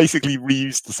he's basically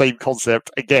reused the same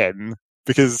concept again,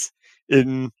 because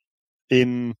in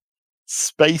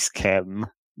Space Chem,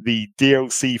 the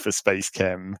DLC for Space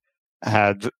Chem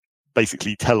had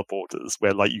basically teleporters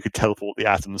where like you could teleport the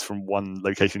atoms from one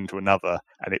location to another,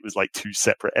 and it was like two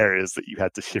separate areas that you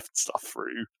had to shift stuff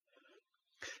through.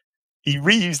 He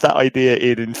reused that idea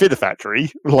in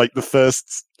Infinifactory, like the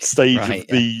first stage of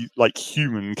the like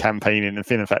human campaign in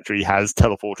Infinifactory has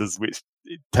teleporters which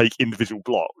take individual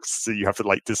blocks, so you have to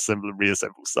like disassemble and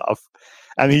reassemble stuff.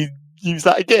 And he used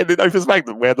that again in Opus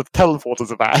Magnum, where the teleporters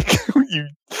are back. You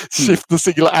shift the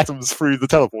singular atoms through the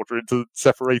teleporter into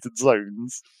separated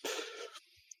zones.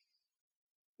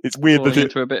 It's weird that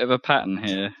into a bit of a pattern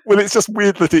here. Well, it's just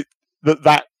weird that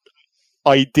that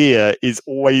idea is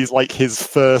always like his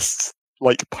first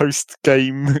like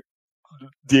post-game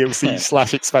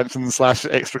DLC / expansion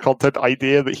 / extra content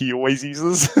idea that he always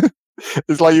uses.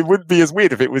 It's like, it wouldn't be as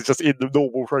weird if it was just in the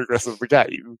normal progress of the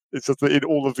game. It's just that in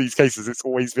all of these cases it's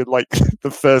always been like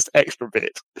the first extra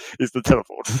bit is the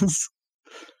teleporters.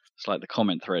 It's like the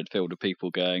comment thread filled with people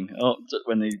going, oh,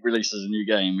 when he releases a new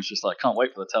game, it's just like, can't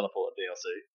wait for the teleporter DLC.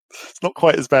 It's not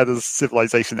quite as bad as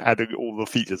Civilization adding all the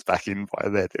features back in via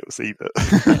their DLC, but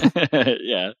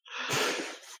yeah.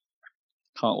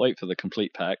 Can't wait for the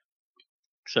complete pack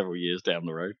several years down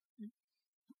the road.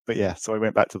 But yeah, so I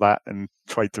went back to that and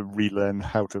tried to relearn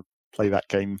how to play that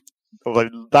game. Although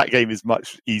that game is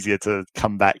much easier to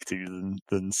come back to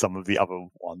than some of the other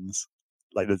ones.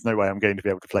 Like, there's no way I'm going to be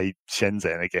able to play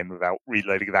Shenzhen again without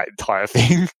reloading that entire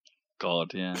thing.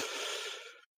 God, yeah.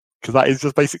 Because that is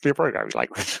just basically a programming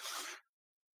language.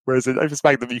 Whereas in Opus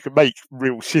Magnum, you can make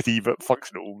real shitty but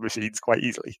functional machines quite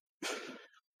easily.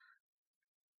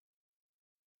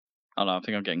 Oh no, I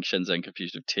think I'm getting Shenzhen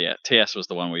confused with TS. TS was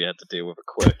the one where you had to deal with a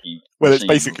quirky Well, machine,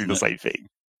 it's basically the wasn't same thing.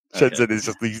 Okay. Shenzhen is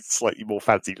just the slightly more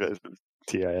fancy version of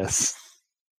TIS.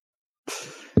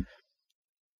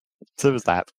 So there's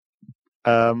that.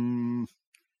 I'm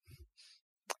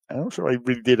not sure I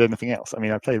really did anything else. I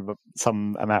mean, I played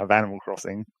some amount of Animal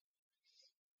Crossing,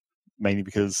 mainly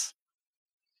because,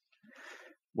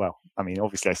 well, I mean,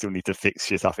 obviously I still need to fix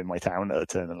shit up in my town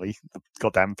eternally. The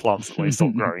goddamn plants won't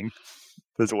stop growing.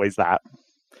 There's always that.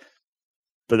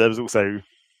 But there was also,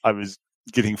 I was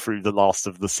getting through the last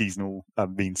of the seasonal,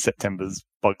 September's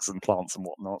bugs and plants and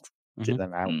whatnot, get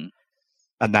them out.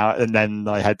 And then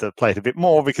I had to play it a bit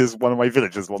more because one of my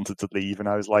villagers wanted to leave, and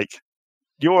I was like,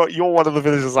 You're one of the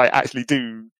villagers I actually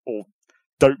do or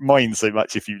don't mind so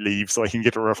much if you leave, so I can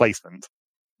get a replacement.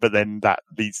 But then that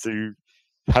leads to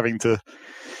having to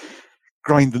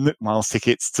grind the Nook Miles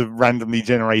tickets to randomly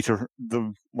generate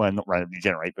not randomly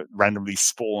generate, but randomly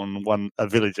spawn a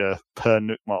villager per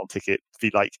Nook Mile ticket.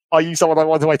 Be like, are you someone I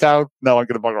want to my town? No, I'm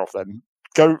going to bugger off then.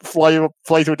 Go fly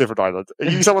to a different island. Are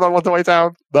you someone I want to my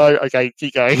town? No, okay,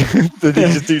 keep going. Then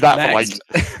you just do that for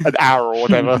like an hour or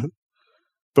whatever.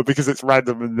 But because it's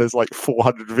random and there's like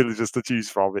 400 villagers to choose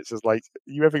from, it's just like,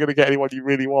 are you ever going to get anyone you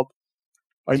really want?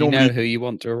 Do you know who you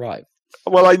want to arrive?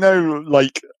 Well, I know,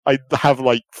 like, I have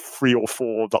like 3 or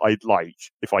 4 that I'd like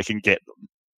if I can get them.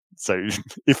 So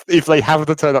if they happen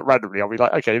to turn up randomly, I'll be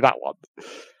like, okay, that one.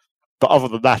 But other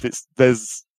than that,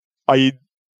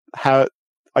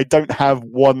 I don't have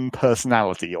one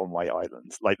personality on my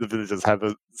island. Like, the villagers have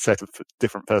a set of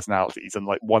different personalities, and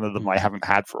like one of them I haven't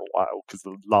had for a while because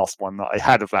the last one that I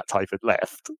had of that type had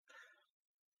left.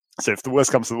 So if the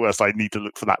worst comes to the worst, I need to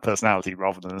look for that personality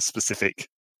rather than a specific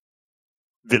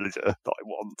villager that I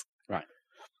want. Right.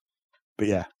 But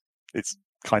yeah, it's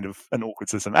kind of an awkward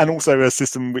system, and also a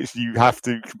system which you have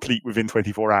to complete within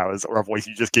 24 hours, or otherwise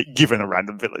you just get given a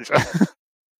random villager.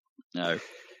 No.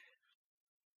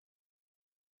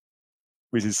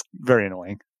 Which is very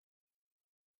annoying.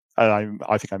 And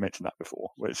I think I mentioned that before,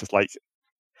 where it's just like,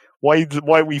 why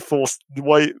are we forced?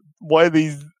 Why are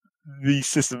these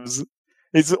systems?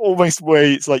 It's almost where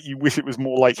it's like you wish it was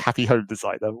more like Happy Home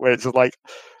Designer, where it's just like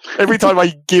every time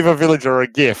I give a villager a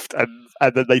gift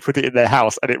and then they put it in their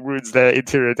house and it ruins their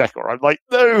interior decor, I'm like,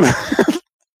 no.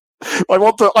 I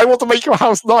want to make your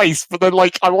house nice, but then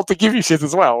like I want to give you shit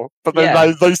as well. But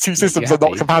then those two systems are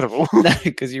not compatible. No,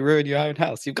 because you ruin your own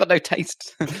house. You've got no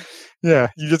taste. Yeah,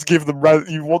 you just give them.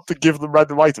 You want to give them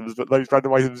random items, but those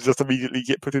random items just immediately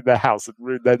get put in their house and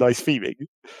ruin their nice theming.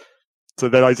 So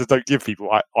then I just don't give people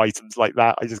items like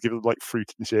that. I just give them like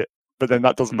fruit and shit. But then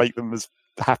that doesn't make them as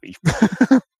happy,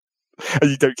 and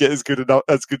you don't get as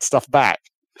good stuff back.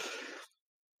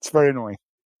 It's very annoying.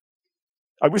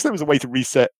 I wish there was a way to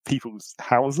reset people's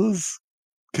houses,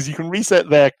 because you can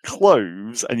reset their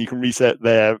clothes and you can reset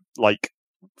their like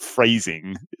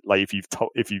phrasing, like if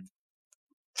you've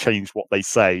changed what they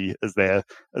say as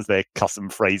their custom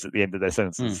phrase at the end of their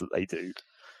sentences that they do.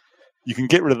 You can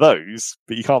get rid of those,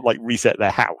 but you can't like reset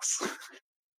their house.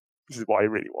 This is what I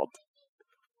really want.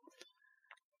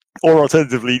 Or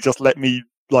alternatively, just let me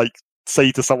like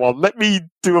say to someone, let me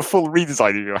do a full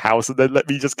redesign of your house, and then let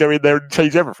me just go in there and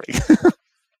change everything.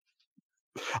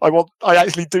 I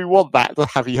actually do want that, the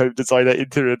Happy Home Designer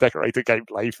interior decorator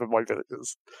gameplay for my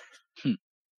villagers.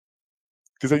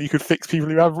 Because then you could fix people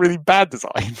who have really bad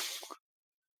design.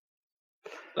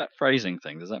 That phrasing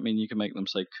thing, does that mean you can make them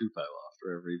say Kupo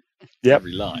after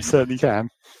every line? You certainly can.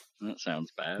 That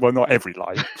sounds bad. Well, not every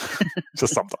line,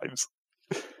 just sometimes.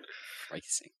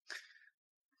 Phrasing.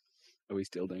 Are we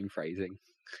still doing phrasing?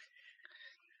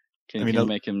 Can you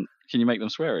make them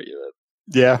swear at you?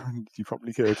 Yeah, you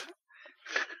probably could.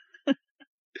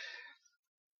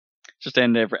 Just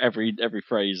end every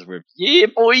phrase with "Yeah,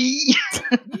 boy."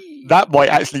 That might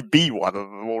actually be one of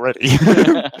them already.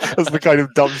 That's the kind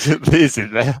of dumb shit that is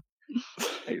in there.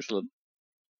 Excellent.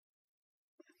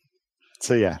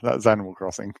 So yeah, that's Animal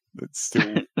Crossing. It's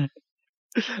still.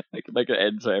 I can make it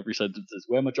end so every sentence is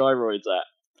 "Where my gyroids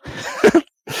at?"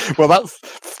 Well, that's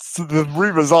the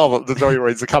rumours are that the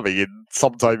gyroids are coming in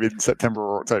sometime in September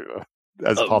or October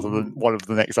as part of one of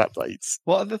the next updates.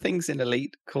 What are the things in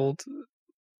Elite called?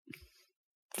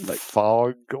 Like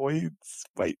Thargoids?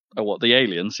 Wait. Oh, what, the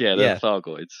aliens? Yeah, they're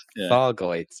Thargoids. Yeah.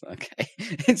 Thargoids, okay.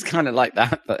 It's kind of like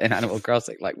that, but in Animal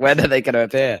Crossing. Like, when are they going to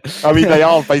appear? I mean, they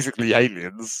are basically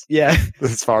aliens. Yeah.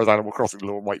 As far as Animal Crossing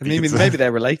lore might be concerned. Maybe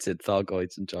they're related,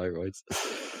 Thargoids and gyroids.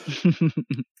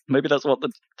 Maybe that's what the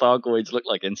Thargoids look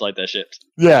like inside their ships.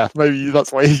 Yeah, maybe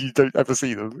that's why you don't ever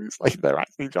see them. It's like they're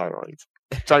actually gyroids.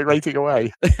 Gyrating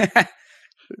away.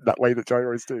 That way that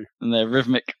gyroids do. And their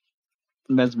rhythmic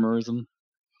mesmerism.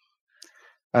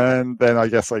 And then I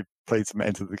guess I played some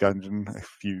Enter the Gungeon, a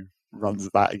few runs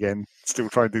of that again. Still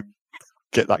trying to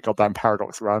get that goddamn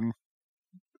Paradox run.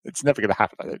 It's never going to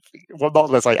happen, I don't think. Well, not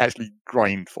unless I actually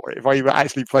grind for it. If I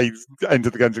actually played Enter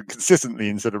the Gungeon consistently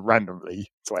instead of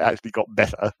randomly, so I actually got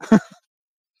better,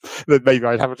 then maybe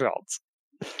I'd have a chance.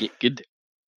 Get good.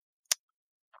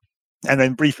 And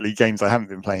then briefly, games I haven't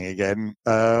been playing again,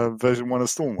 version 1 of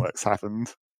Stormworks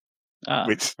happened.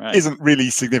 Which isn't really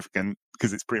significant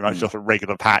because it's pretty much just a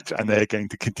regular patch and they're going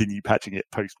to continue patching it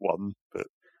post 1. But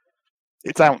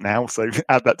it's out now, so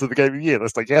add that to the game of the year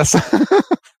list, I guess.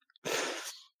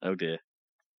 Oh dear.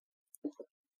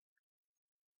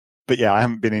 But yeah, I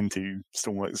haven't been into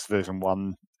Stormworks version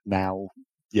 1 now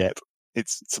yet.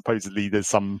 It's supposedly there's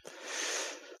some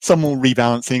more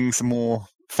rebalancing, some more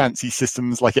fancy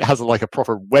systems. Like it has a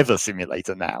proper weather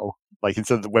simulator now. Like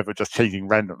instead of the weather just changing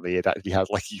randomly, it actually has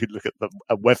like you could look at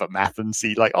a weather map and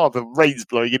see like, oh, the rain's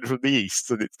blowing in from the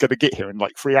east and it's going to get here in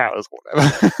like 3 hours or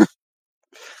whatever.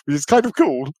 Which is kind of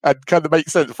cool and kind of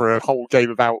makes sense for a whole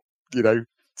game about,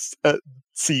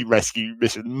 sea rescue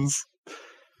missions.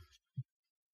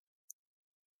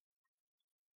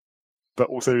 But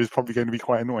also is probably going to be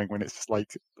quite annoying when it's just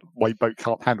like, my boat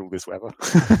can't handle this weather.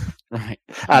 Right.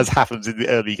 As happens in the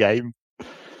early game.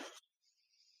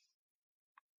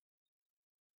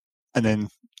 And then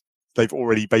they've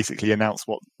already basically announced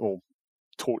or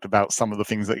talked about some of the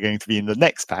things that are going to be in the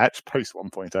next patch, post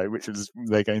 1.0, which is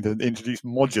they're going to introduce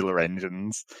modular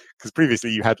engines. Because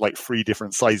previously you had like 3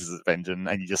 different sizes of engine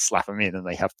and you just slap them in and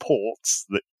they have ports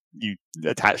that you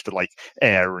attach to like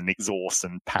air and exhaust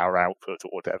and power output or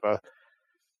whatever.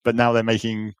 But now they're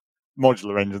making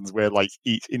modular engines where like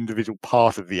each individual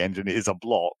part of the engine is a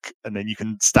block and then you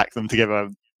can stack them together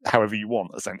however you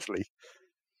want, essentially.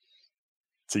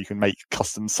 So you can make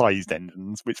custom sized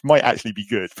engines, which might actually be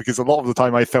good because a lot of the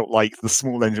time I felt like the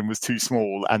small engine was too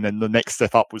small and then the next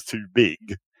step up was too big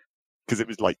because it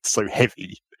was like so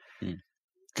heavy.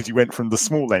 Because you went from the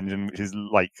small engine, which is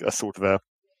like a sort of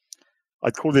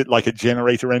I'd call it like a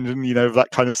generator engine,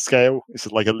 that kind of scale. It's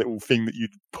like a little thing that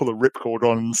you'd pull a ripcord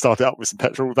on and start it up with some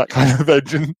petrol, that kind of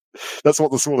engine. That's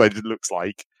what the small engine looks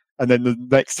like. And then the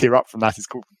next tier up from that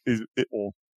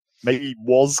or maybe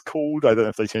was called, I don't know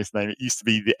if they changed the name, it used to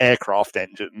be the aircraft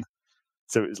engine.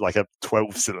 So it was like a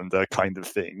 12-cylinder kind of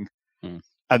thing.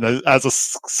 And as a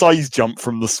size jump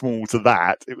from the small to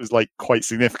that, it was like quite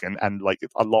significant and like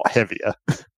a lot heavier.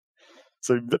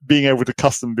 So being able to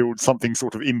custom build something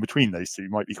sort of in between those two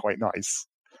might be quite nice.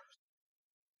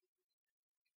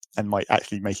 and might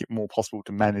actually make it more possible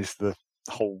to manage the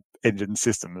whole engine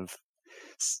system of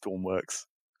Stormworks.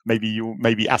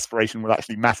 Maybe aspiration will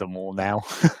actually matter more now.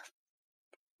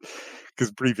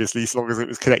 Because previously, as long as it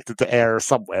was connected to air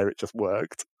somewhere, it just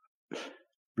worked,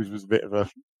 which was a bit of a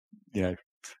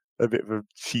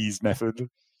cheese method.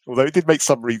 Although it did make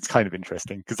submarines kind of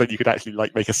interesting, because then you could actually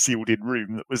make a sealed-in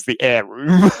room that was the air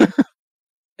room.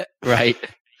 Right.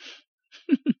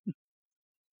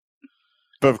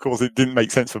 But of course, it didn't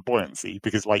make sense for buoyancy,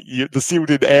 because the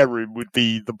sealed-in air room would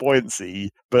be the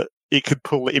buoyancy, but it could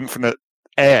pull infinite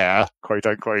air, quote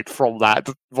unquote, from that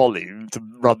volume to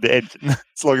run the engine,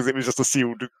 as long as it was just a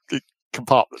sealed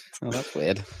compartment. Oh, that's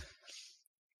weird.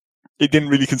 It didn't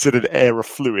really consider the air a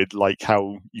fluid, like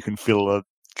how you can fill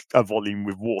a volume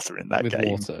with water in that game.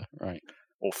 With water, right.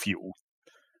 Or fuel.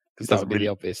 Because that would be the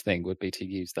obvious thing, would be to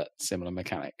use that similar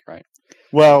mechanic, right?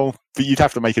 Well, but you'd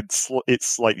have to make it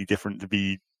slightly different to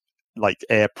be like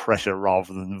air pressure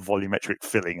rather than volumetric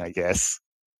filling, I guess.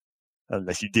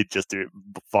 Unless you did just do it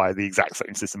via the exact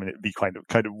same system, and it'd be kind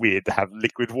of weird to have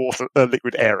liquid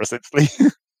air, essentially.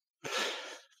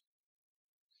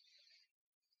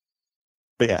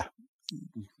 But yeah,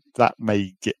 that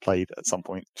may get played at some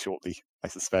point shortly, I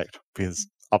suspect, because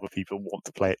other people want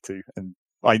to play it too. And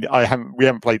we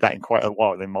haven't played that in quite a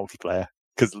while in multiplayer,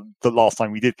 because the last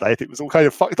time we did play it, it was all kind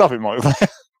of fucked up in multiplayer.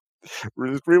 It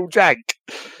was real jank.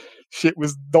 Shit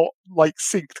was not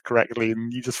synced correctly,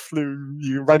 and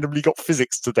you randomly got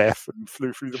physics to death and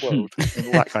flew through the world and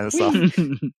all that kind of stuff.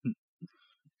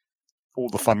 All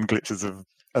the fun glitches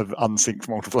of unsynced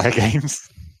multiplayer games.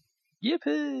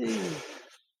 Yippee!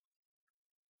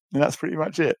 And that's pretty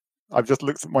much it. I've just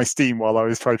looked at my Steam while I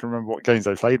was trying to remember what games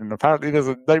I played, and apparently there's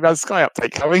a No Man's Sky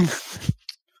update coming.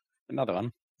 Another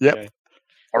one? Yep. Okay.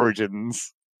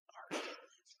 Origins.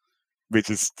 Which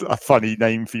is a funny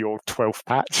name for your 12th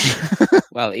patch.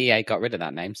 Well, EA got rid of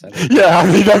that name, so... Yeah, I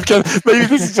mean, maybe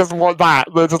this is just what that.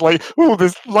 They're just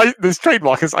this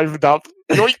trademark has opened up.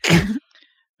 Yoink!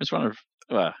 It's one of...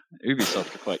 Well,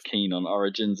 Ubisoft are quite keen on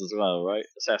Origins as well, right?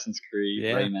 Assassin's Creed,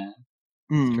 Yeah. Rayman.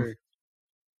 That's true.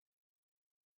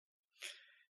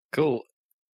 Cool.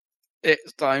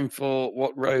 It's time for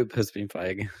what Robe has been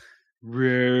playing.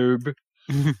 Robe.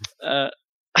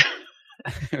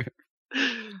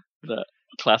 That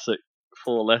classic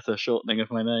 4-letter shortening of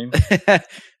my name.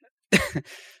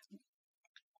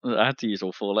 I had to use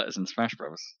all 4 letters in Smash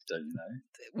Bros. Don't you know?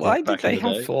 Why Back did they in the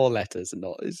have day. 4 letters and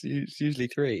not? It's usually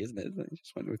 3, isn't it? They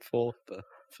just went with 4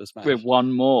 for Smash. With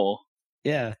one more.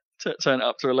 Yeah. Turn it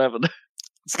up to 11.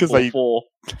 It's because Or 4.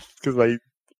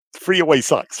 3 always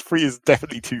sucks. 3 is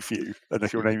definitely too few,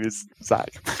 unless your name is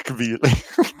Zach, conveniently.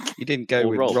 You didn't go Or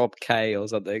with Rob. K or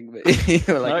something. But you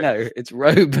were like, no, it's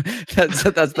Robe. That's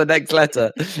the next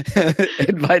letter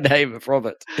in my name of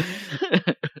Robert. You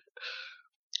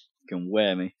can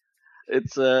wear me.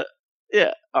 It's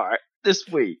yeah. All right. This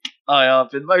week I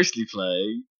have been mostly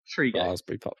playing 3 games.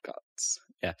 Raspberry Pop Cards.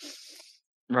 Yeah.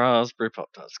 Raspberry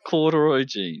Pop Tarts, corduroy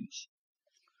jeans.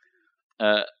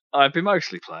 I've been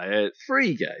mostly playing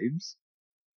 3 games,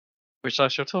 which I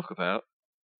shall talk about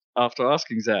after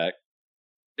asking Zach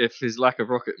if his lack of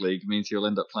Rocket League means he'll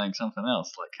end up playing something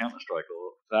else, like Counter-Strike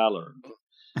or Valorant.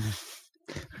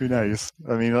 Who knows?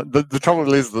 I mean, the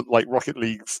trouble is that Rocket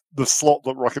League's the slot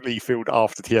that Rocket League filled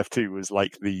after TF2 was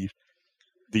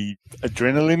the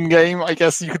adrenaline game, I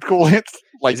guess you could call it.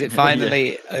 Is it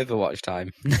finally Overwatch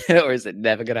time, or is it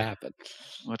never going to happen?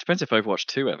 Well, it depends if Overwatch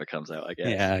 2 ever comes out, I guess.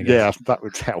 Yeah, I guess. Yeah, that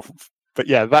would help. But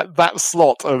yeah, that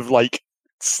slot of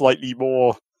slightly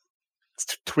more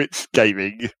Twitch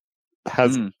gaming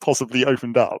has possibly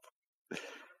opened up.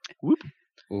 Whoop.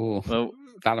 Ooh, Well,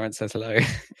 Valorant says hello.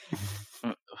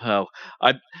 well,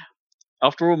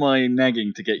 after all my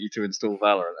nagging to get you to install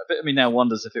Valorant, a bit of me now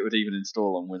wonders if it would even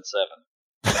install on Win 7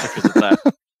 because of that.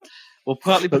 Well,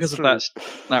 partly because of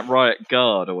that Riot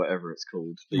Guard or whatever it's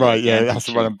called. Right, yeah, it has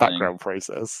to run a anti-cheat background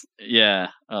process. Yeah,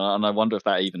 and I wonder if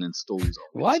that even installs on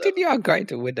Why Win did you upgrade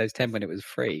to Windows 10 when it was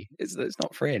free? It's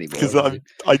not free anymore. Because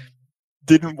I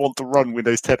didn't want to run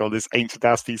Windows 10 on this ancient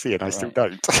ass PC, and I still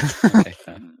don't. Okay,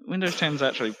 fair. Windows 10 is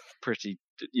actually pretty,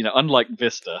 unlike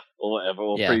Vista or whatever,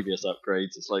 or previous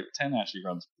upgrades, it's 10 actually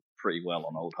runs pretty well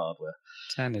on old hardware.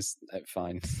 10 is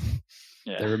fine.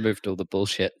 Yeah. They removed all the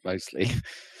bullshit mostly.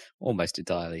 Almost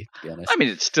entirely, to be honest. I mean,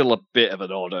 it's still a bit of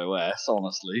an odd OS,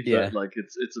 honestly. Yeah. But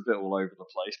it's a bit all over the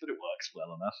place, but it works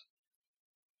well enough.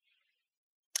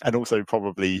 And also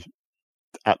probably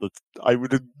I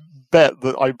would bet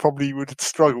that I probably would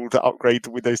struggle to upgrade to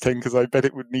Windows 10 because I bet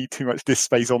it would need too much disk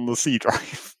space on the C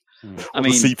drive. I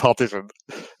mean, the C partition.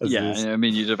 Yeah, I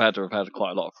mean, you'd have had to have had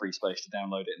quite a lot of free space to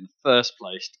download it in the first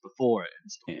place before it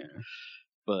installed. Yeah.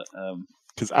 But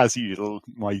because as usual,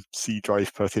 my C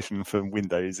drive partition for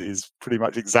Windows is pretty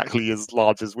much exactly as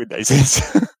large as Windows is.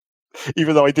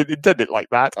 Even though I didn't intend it like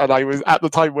that, and I was at the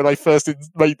time when I first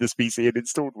made this PC and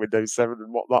installed Windows 7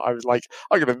 and whatnot, I was like,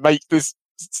 I'm going to make this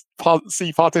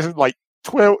C partition like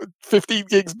 15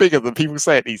 gigs bigger than people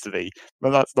say it needs to be.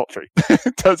 But that's not true.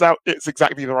 Turns out it's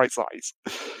exactly the right size.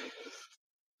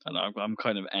 I know, I'm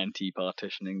kind of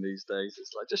anti-partitioning these days.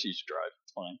 It's like, just use your drive,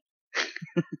 it's fine.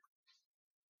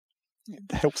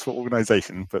 It helps for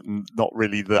organisation, but not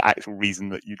really the actual reason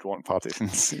that you'd want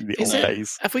partitions in the old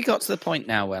days. Have we got to the point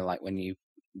now where, like, when you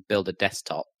build a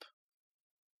desktop,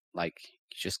 like,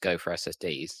 you just go for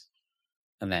SSDs,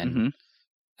 and then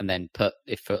put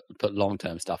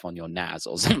long-term stuff on your NAS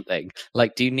or something?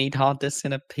 Like, do you need hard disks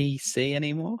in a PC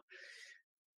anymore?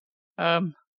 I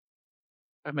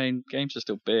mean, games are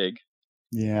still big.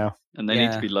 Yeah, and they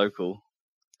need to be local.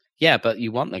 Yeah, but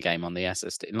you want the game on the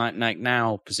SSD. Like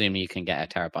now, presumably you can get a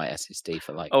terabyte SSD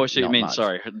for like. Oh, I see what you mean. Much.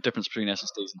 Sorry, the difference between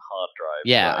SSDs and hard drives.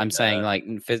 Yeah, right? I'm saying like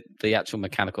the actual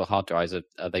mechanical hard drives are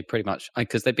they pretty much,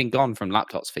 because they've been gone from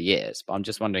laptops for years. But I'm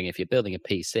just wondering, if you're building a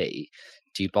PC,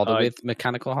 do you bother with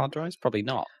mechanical hard drives? Probably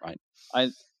not, right? I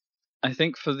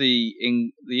think for the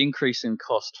increase in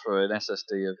cost for an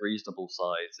SSD of reasonable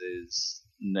size is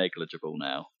negligible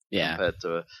now. Yeah. Compared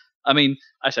to I mean,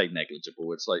 I say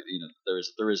negligible. It's like,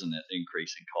 there is an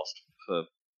increase in cost for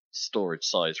storage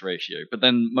size ratio, but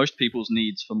then most people's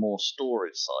needs for more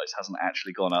storage size hasn't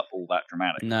actually gone up all that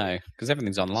dramatically. No, because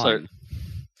everything's online.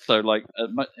 So like,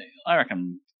 I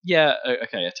reckon, yeah,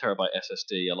 okay, a terabyte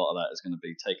SSD, a lot of that is going to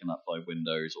be taken up by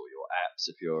Windows or your apps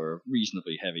if you're a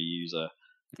reasonably heavy user.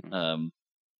 A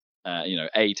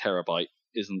terabyte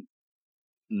isn't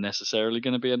necessarily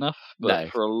going to be enough,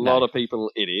 but for a lot of people,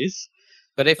 it is.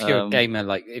 But if you're a gamer,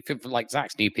 like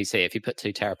Zach's new PC, if you put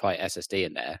 2 terabyte SSD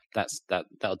in there,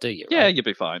 that'll do you. Right? Yeah, you'll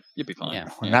be fine. Yeah.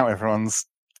 Well, now everyone's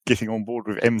getting on board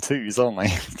with M2s, aren't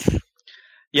they?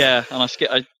 Yeah, and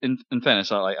in fairness,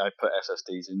 I put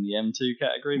SSDs in the M2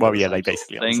 category. Well, yeah, they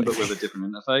basically are. But with a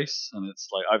different interface, and it's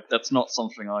like that's not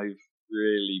something I've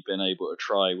really been able to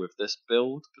try with this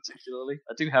build particularly.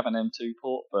 I do have an M2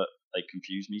 port, but they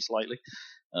confuse me slightly.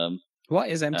 What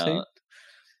is M2?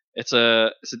 It's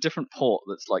a different port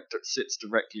that sits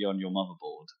directly on your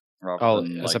motherboard rather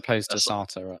than as opposed to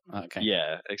SATA. Okay.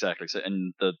 Yeah, exactly. So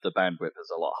and the bandwidth is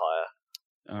a lot higher.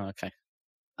 Oh, okay.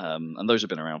 And those have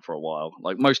been around for a while.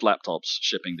 Like most laptops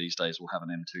shipping these days will have an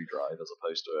M2 drive as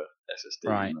opposed to a SSD.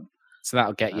 Right. So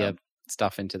that'll get your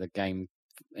stuff into the game,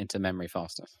 into memory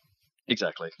faster.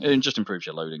 Exactly. It just improves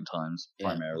your loading times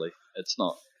primarily. It's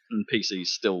not, and PCs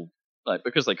still, like,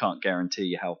 because they can't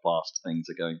guarantee how fast things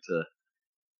are going to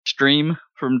stream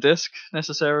from disk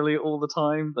necessarily all the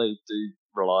time. They do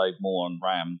rely more on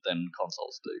RAM than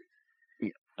consoles do.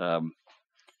 Yeah.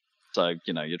 So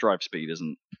your drive speed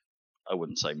isn't, I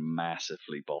wouldn't say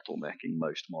massively bottlenecking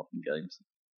most modern games,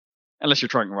 unless you're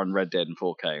trying to run Red Dead in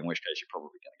 4K, in which case you're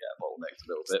probably going to get bottlenecked a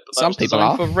little bit. But some people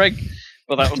are.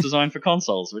 But that was designed for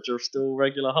consoles, which are still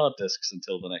regular hard disks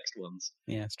until the next ones.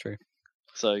 Yeah, it's true.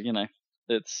 So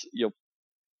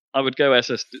I would go a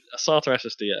SATA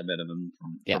SSD at a minimum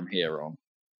from here on.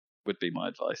 Would be my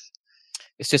advice.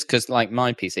 It's just because, like,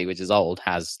 my PC, which is old,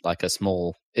 has like is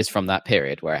from that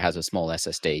period where it has a small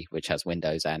SSD which has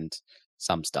Windows and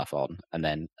some stuff on, and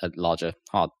then a larger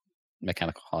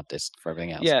mechanical hard disk for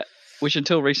everything else. Yeah, which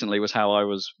until recently was how I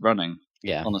was running.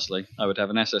 Yeah, honestly, I would have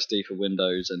an SSD for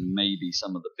Windows and maybe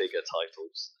some of the bigger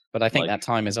titles. But I think that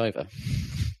time is over.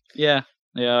 Yeah.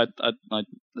 They're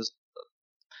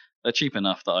cheap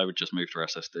enough that I would just move to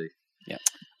SSD. Yeah,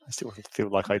 I still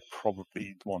feel like I'd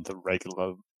probably want a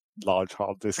regular large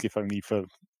hard disk, if only for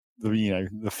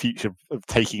the future of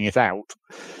taking it out.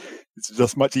 It's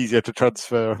just much easier to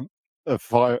transfer a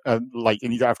file, and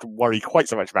you don't have to worry quite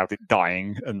so much about it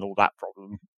dying and all that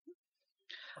problem.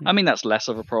 I mean, that's less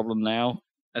of a problem now.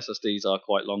 SSDs are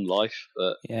quite long life,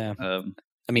 but yeah.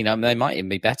 I mean, they might even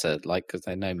be better, because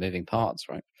they know moving parts,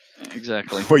 right?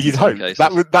 Exactly. Well, you'd hope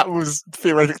that was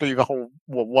theoretically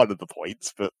one of the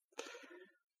points, but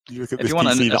you look at this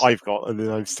PC that I've got,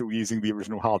 and I'm still using the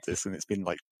original hard disk, and it's been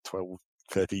like 12,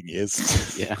 13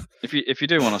 years. Yeah. If you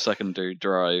do want a secondary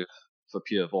drive for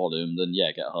pure volume, then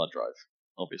get a hard drive,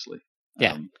 obviously.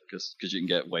 Yeah. Because you can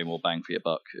get way more bang for your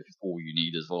buck if all you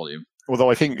need is volume.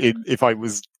 Although I think if I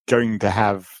was going to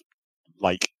have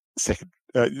second,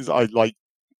 I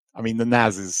mean, the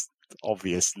NAS is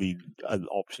obviously an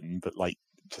option, but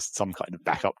just some kind of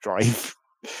backup drive.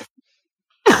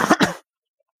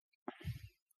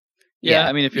 Yeah,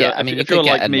 I mean, if you're, you if could you're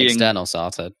get like an me, external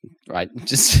SATA, right?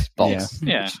 Just box,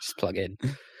 Yeah. just plug in.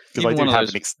 Because I do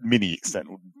have an mini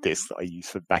external disk that I use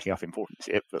for backing up important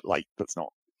shit, but like it's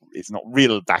not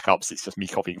real backups. It's just me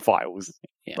copying files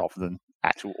rather than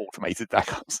actual automated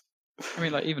backups. I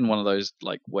mean, like even one of those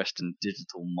like Western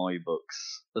Digital My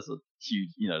Books. There's a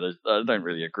huge, I don't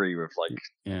really agree with like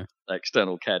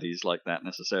external caddies like that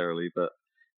necessarily, but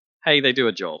hey, they do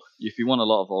a job. If you want a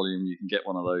lot of volume, you can get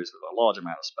one of those with a large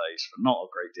amount of space for not a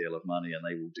great deal of money, and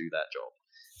they will do that job.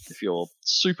 If you're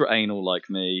super anal like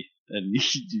me and you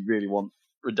really want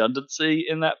redundancy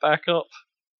in that backup,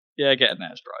 get a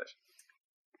NAS drive.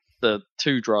 The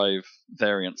 2-drive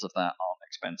variants of that aren't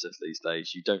expensive these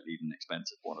days. You don't need an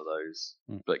expensive one of those,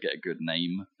 but get a good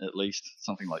name at least.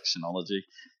 Something like Synology.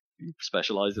 You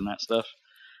specialize in that stuff.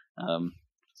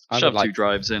 Shove 2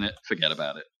 drives in it, forget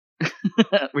about it.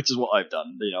 Which is what I've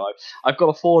done. I've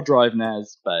got a 4-drive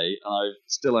NAS bay, and I've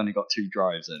still only got 2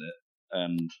 drives in it,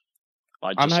 and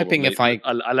I'm hoping I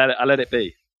let it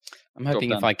be. I'm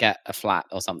hoping if I get a flat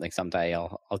or something someday,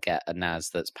 I'll get a NAS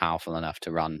that's powerful enough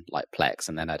to run like Plex,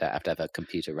 and then I don't have to have a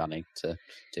computer running to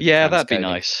do that'd be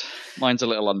nice. Mine's a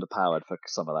little underpowered for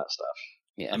some of that stuff.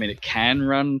 Yeah, I mean it can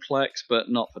run Plex, but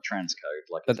not for transcode.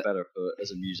 Like it's better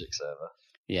as a music server.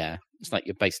 Yeah, it's like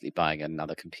you're basically buying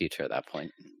another computer at that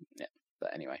point. Yeah,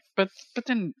 but anyway. But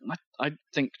then I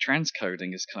think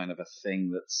transcoding is kind of a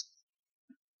thing that's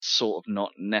sort of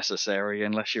not necessary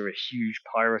unless you're a huge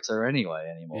pirater anymore.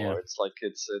 Yeah. It's like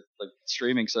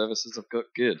streaming services have got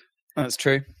good. That's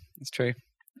true. That's true.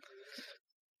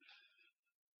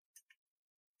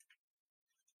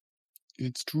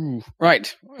 It's true.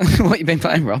 Right. What you been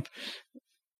playing, Rob?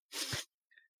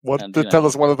 Tell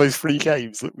us one of those 3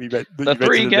 games that we met. The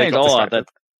 3 games. Oh,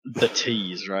 the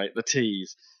tease, right? The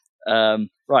tease.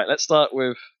 Right. Let's start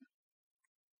with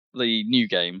the new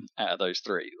game out of those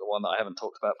 3, the one that I haven't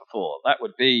talked about before. That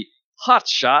would be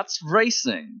Hotshot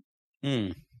Racing.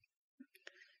 So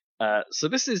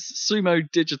this is Sumo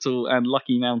Digital and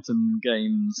Lucky Mountain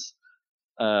Games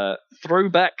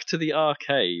throwback to the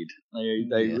arcade.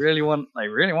 They really want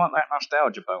that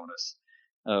nostalgia bonus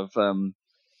of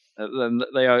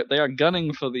they are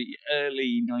gunning for the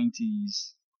early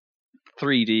 90s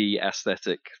 3D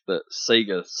aesthetic that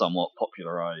Sega somewhat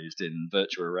popularized in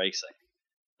Virtua Racing.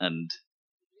 And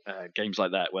games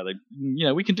like that where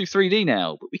we can do 3D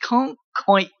now, but we can't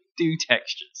quite do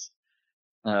textures.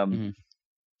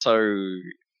 So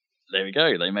there we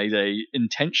go. They made a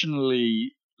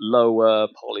intentionally lower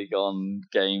polygon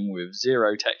game with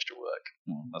 0 texture work.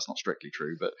 Well, that's not strictly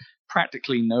true, but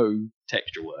practically no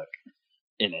texture work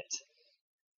in it.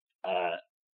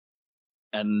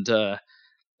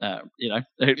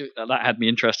 That had me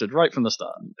interested right from the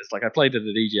start. It's like I played it at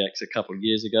EGX a couple of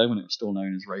years ago when it was still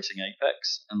known as Racing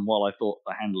Apex, and while I thought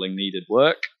the handling needed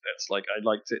work, it's like I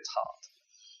liked its heart.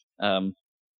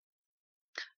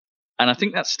 And I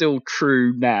think that's still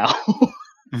true now.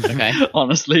 Okay.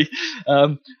 Honestly,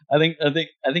 I think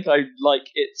I like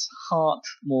its heart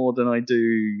more than I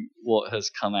do what has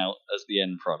come out as the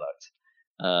end product.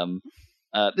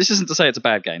 This isn't to say it's a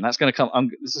bad game. That's going to come.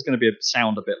 This is going to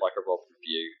sound a bit like a Rob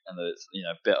review, and that it's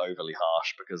a bit overly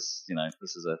harsh because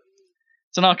this is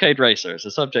it's an arcade racer. It's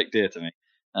a subject dear to me,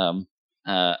 and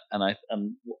I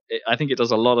think it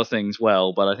does a lot of things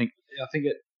well, but I think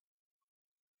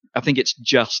it's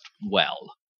just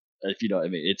well, if you know what I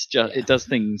mean. It's just it does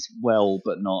things well,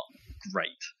 but not great,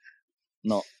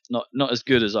 not as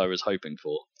good as I was hoping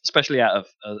for, especially out of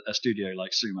a studio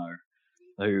like Sumo,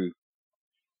 who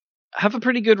have a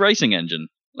pretty good racing engine.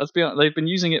 Let's be honest, they've been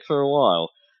using it for a while.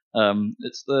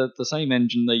 It's the same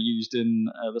engine they used in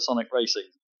the Sonic Racing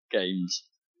games,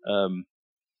 and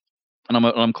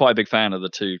I'm quite a big fan of the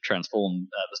 2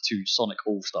 Sonic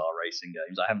All-Star Racing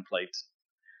games. I haven't played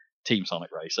Team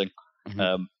Sonic Racing,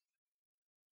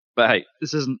 but hey,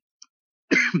 this isn't.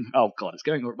 Oh god,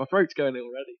 my throat's going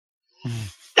already.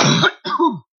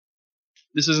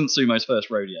 This isn't Sumo's first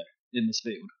rodeo in this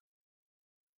field.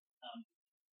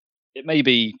 It may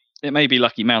be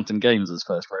Lucky Mountain Games'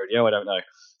 first rodeo. I don't know.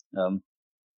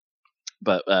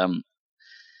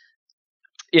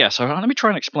 So let me try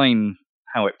and explain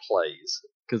how it plays,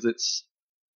 because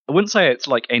I wouldn't say it's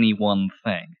like any one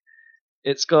thing.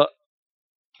 I'd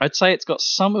say it's got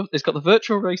the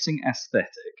virtual racing aesthetic,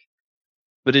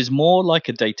 but is more like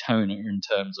a Daytona in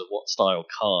terms of what style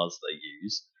cars they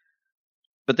use.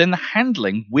 But then the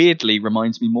handling weirdly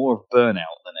reminds me more of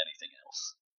Burnout than anything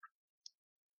else.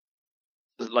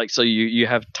 Like, so you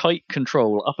have tight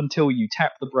control up until you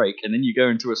tap the brake, and then you go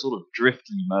into a sort of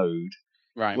drifty mode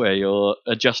right? Where you're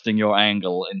adjusting your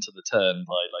angle into the turn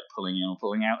by like pulling in or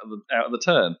pulling out of the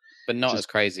turn. But not as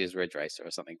crazy as Ridge Racer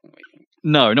or something.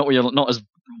 No, not as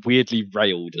weirdly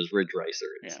railed as Ridge Racer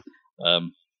is.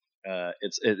 Yeah.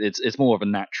 It's more of a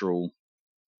natural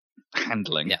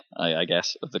handling, I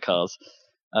guess, of the cars.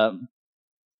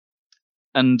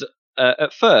 And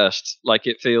at first, like,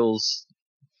 it feels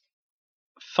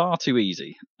far too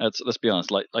easy. Let's be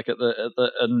honest. Like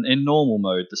in normal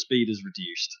mode, the speed is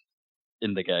reduced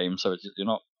in the game, so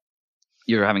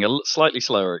you're having a slightly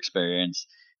slower experience.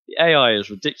 The AI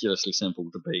is ridiculously simple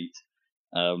to beat,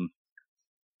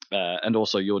 and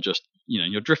also you're just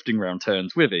you're drifting around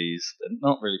turns with ease, and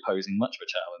not really posing much of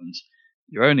a challenge.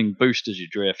 You're owning boost as you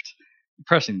drift, you're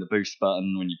pressing the boost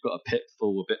button when you've got a pit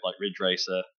full, a bit like Ridge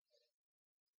Racer.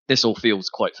 This all feels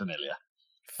quite familiar.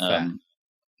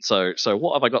 So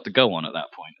what have I got to go on at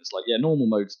that point? It's like, normal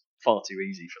mode's far too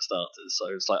easy for starters. So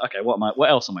it's like, okay, what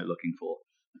else am I looking for?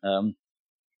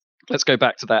 Let's go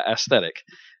back to that aesthetic,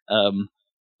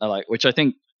 which I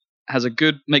think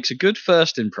makes a good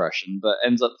first impression, but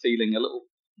ends up feeling a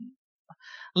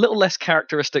little less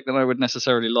characteristic than I would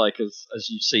necessarily like as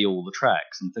you see all the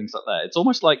tracks and things like that. It's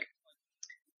almost like,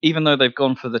 even though they've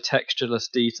gone for the textureless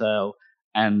detail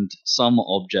and some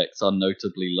objects are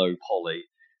notably low poly,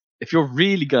 if you're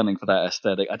really gunning for that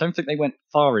aesthetic, I don't think they went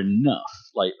far enough.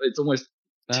 Like, it's almost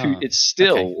it's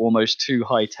still almost too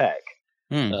high tech.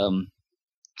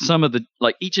 Some of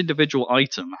each individual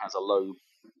item has a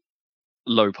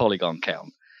low polygon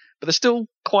count, but there's still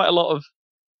quite a lot of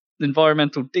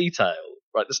environmental detail.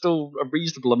 Right, there's still a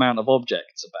reasonable amount of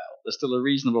objects about. There's still a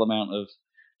reasonable amount of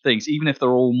things, even if they're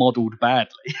all modelled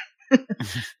badly.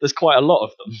 There's quite a lot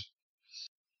of them,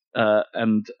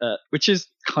 and which is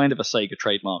kind of a Sega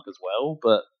trademark as well.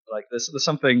 But like, there's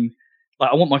something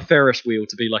like, I want my Ferris wheel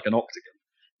to be like an octagon,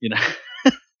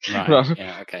 Right.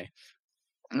 Yeah. Okay.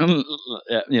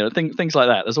 Things like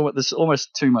that. There's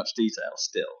almost too much detail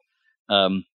still,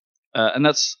 and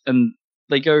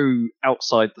they go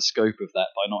outside the scope of that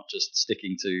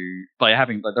by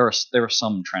having there are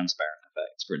some transparent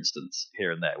effects, for instance,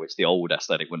 here and there, which the old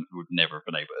aesthetic would never have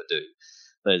been able to do.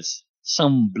 There's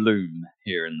some bloom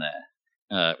here and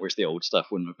there, which the old stuff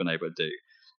wouldn't have been able to do.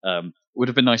 Would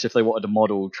have been nice if they wanted to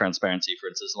model transparency, for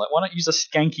instance. Like, why not use a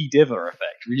skanky diver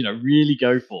effect? Really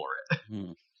go for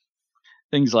it.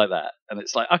 Things like that. And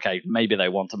it's like, okay, maybe they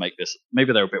want to make this.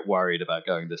 Maybe they're a bit worried about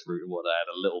going this route and want to add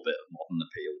a little bit of modern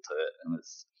appeal to it.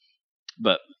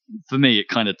 But for me, it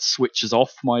kind of switches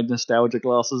off my nostalgia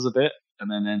glasses a bit,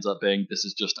 and then ends up being, this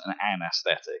is just an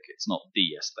aesthetic. It's not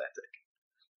the aesthetic.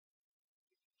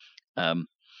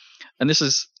 And this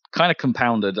is kind of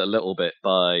compounded a little bit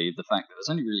by the fact that there's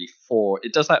only really 4.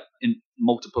 It does that in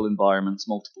multiple environments,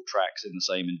 multiple tracks in the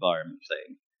same environment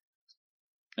thing.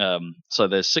 So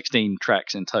there's 16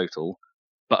 tracks in total,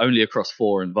 but only across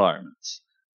 4 environments.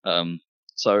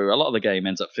 So a lot of the game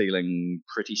ends up feeling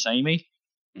pretty samey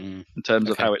in terms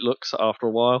of how it looks after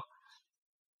a while.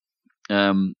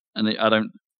 And I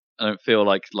don't feel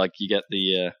like you get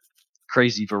the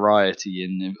crazy variety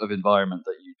of environment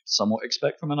that you somewhat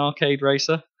expect from an arcade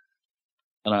racer.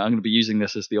 And I'm going to be using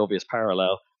this as the obvious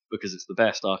parallel because it's the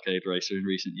best arcade racer in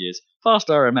recent years. Fast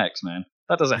RMX, man,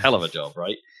 that does a hell of a job,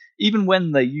 right? Even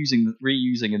when they're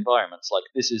reusing environments, like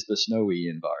this is the snowy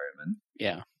environment,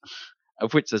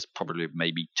 of which there's probably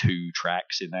maybe 2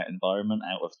 tracks in that environment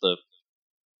out of the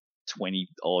 20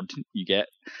 odd you get.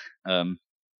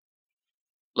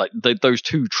 Those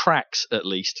 2 tracks at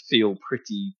least feel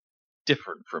pretty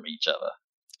different from each other.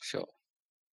 Sure.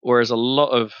 Whereas a lot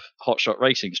of Hotshot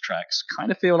Racing's tracks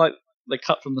kind of feel like they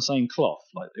cut from the same cloth.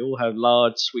 Like, they all have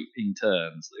large sweeping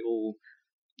turns.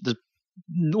 There's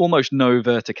almost no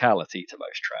verticality to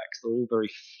most tracks. They're all very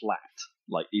flat,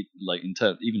 like in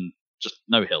terms, even just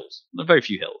no hills, very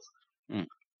few hills.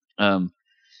 And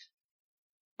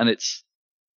it's,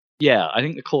 I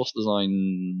think the course design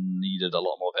needed a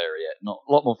lot more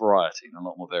variety and a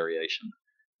lot more variation.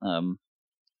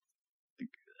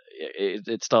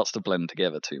 It starts to blend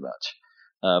together too much.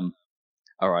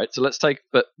 All right, so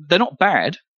but they're not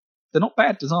bad. They're not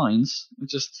bad designs.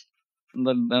 They're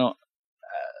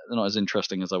not as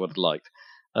interesting as I would have liked.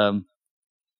 I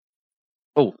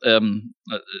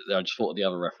just thought of the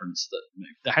other reference, that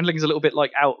the handling is a little bit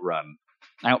like Outrun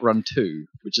 2,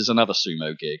 which is another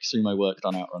Sumo gig. Sumo worked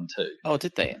on Outrun 2. Oh,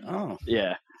 did they? Oh,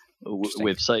 yeah,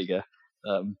 with Sega.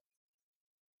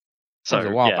 So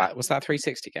a while back. Was that a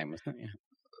 360 game? Wasn't it? Yeah.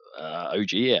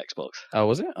 OG Xbox. Oh,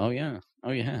 was it? Oh yeah.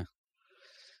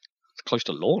 It's close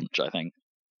to launch, I think,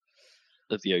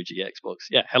 of the OG Xbox.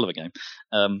 Yeah, hell of a game.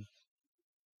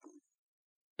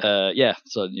 Yeah,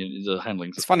 so the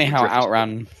handling. It's funny how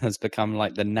Outrun has become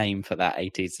like the name for that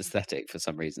 80s aesthetic for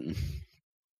some reason.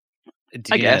 Did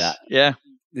you know that? Yeah.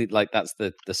 Like that's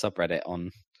the subreddit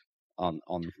on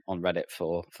Reddit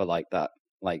for like that,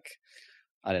 like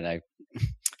I don't know,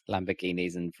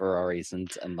 Lamborghinis and Ferraris and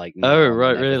like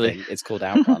right, really? It's called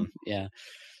Outrun. Yeah.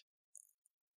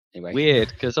 Anyway, weird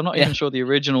because I'm not even sure the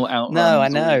original Outrun. No, I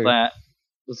know.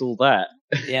 Was all that.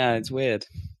 Yeah, it's weird.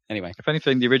 Anyway, if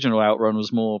anything, the original Outrun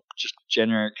was more just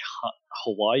generic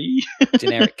Hawaii,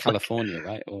 generic California,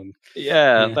 right? Or,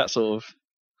 yeah, that sort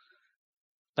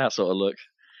of look.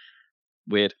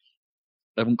 Weird.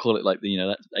 I wouldn't call it like the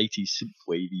that 80s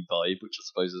synthwavey vibe, which I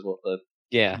suppose is what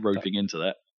they're roping into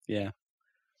that. Yeah.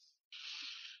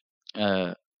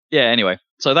 Anyway,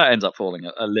 so that ends up falling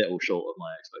a little short of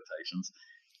my expectations.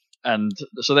 And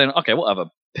so then, okay, what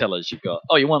other pillars you've got?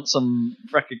 Oh, you want some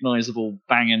recognizable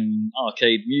banging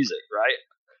arcade music, right?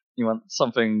 You want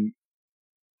something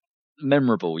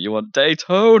memorable. You want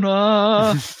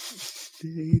Daytona.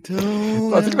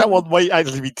 Daytona. I think that one might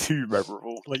actually be too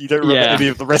memorable. Like you don't remember any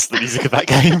of the rest of the music of that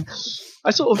game. I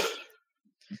don't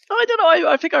know.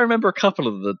 I think I remember a couple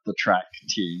of the track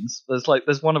tunes.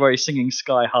 There's one where he's singing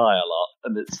Sky High a lot,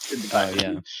 and it's in the back.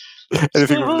 Oh, yeah.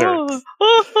 Anything with lyrics.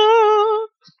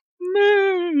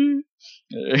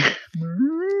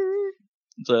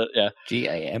 So yeah.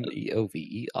 GAMEOVER.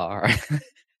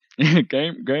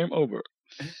 Game over.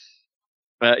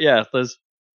 Yeah, there's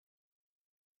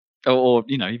or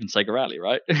even Sega Rally,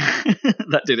 right?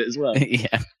 That did it as well.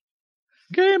 Yeah.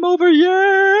 Game over,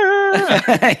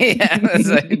 yeah. Yeah, that's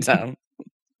so dumb.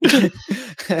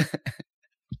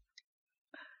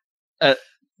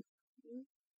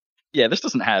 Yeah, this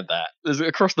doesn't have that.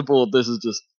 Across the board, this is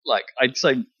just like I'd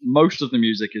say most of the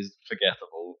music is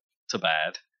forgettable to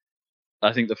bad.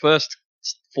 I think the first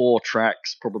 4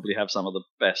 tracks probably have some of the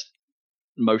best,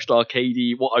 most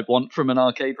arcadey, what I'd want from an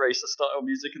arcade racer style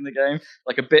music in the game.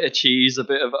 Like a bit of cheese, a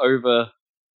bit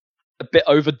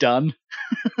overdone.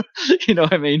 You know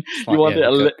what I mean? You want it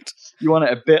a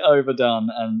bit overdone,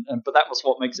 and but that was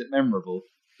what makes it memorable.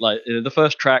 Like the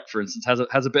first track, for instance, has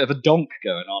a bit of a donk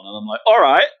going on, and I'm like, all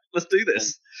right, let's do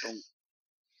this.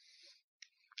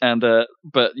 And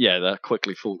but yeah, that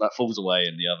falls away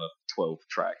in the other 12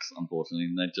 tracks, unfortunately,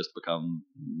 and they just become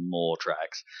more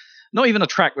tracks. Not even a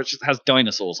track which has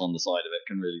dinosaurs on the side of it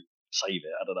can really save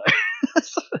it. I don't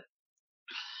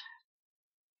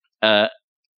know.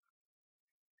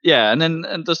 Yeah, and then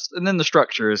the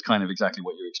structure is kind of exactly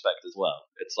what you expect as well.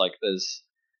 It's like there's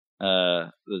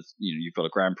you've got a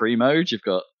Grand Prix mode, you've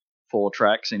got 4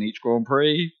 tracks in each Grand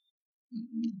Prix.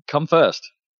 Come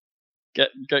first,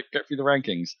 get through the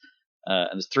rankings,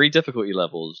 and there's 3 difficulty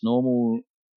levels: normal,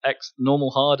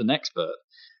 hard, and expert.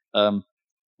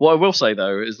 What I will say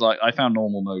though is like I found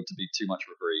normal mode to be too much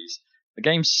of a breeze. The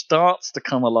game starts to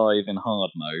come alive in hard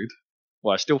mode.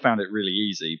 Well, I still found it really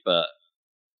easy, but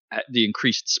the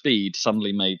increased speed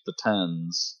suddenly made the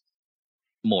turns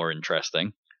more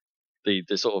interesting. The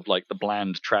sort of like the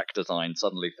bland track design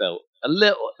suddenly felt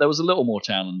there was a little more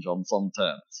challenge on some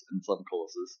turns in some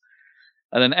courses.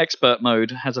 And then expert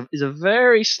mode is a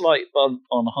very slight bump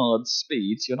on hard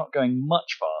speed, so you're not going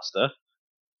much faster.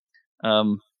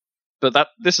 But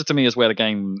this is to me is where the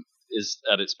game is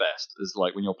at its best. Is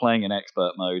like when you're playing in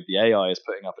expert mode, the AI is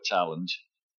putting up a challenge.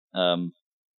 And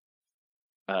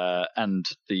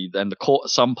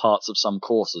some parts of some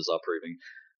courses are proving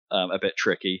a bit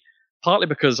tricky. Partly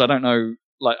because I don't know,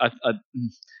 like I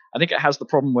think it has the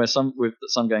problem where some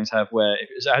games have, where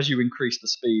as you increase the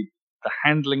speed, the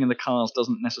handling in the cars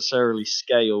doesn't necessarily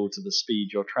scale to the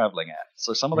speed you're traveling at.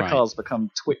 So some of the cars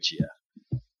become twitchier.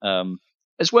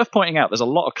 It's worth pointing out there's a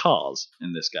lot of cars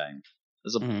in this game.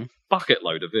 There's a bucket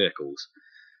load of vehicles.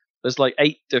 There's like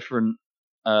 8 different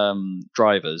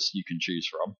drivers you can choose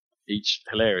from, each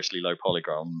hilariously low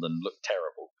polygon and look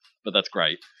terrible, but that's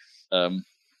great.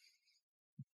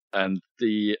 And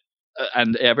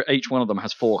each one of them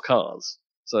has 4 cars,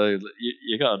 so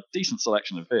you got a decent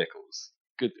selection of vehicles.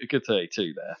 Good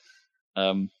 32 there.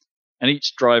 And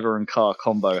each driver and car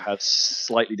combo has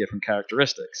slightly different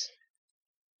characteristics.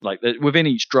 Like within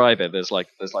each driver, there's like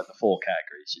the 4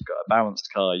 categories. You've got a balanced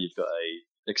car, you've got a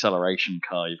acceleration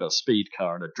car, you've got a speed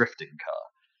car, and a drifting car.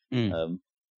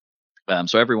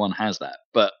 So everyone has that,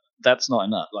 but that's not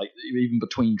enough. Like even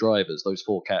between drivers, those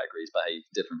 4 categories behave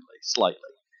differently, slightly.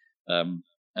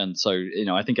 And so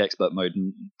I think expert mode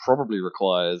probably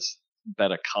requires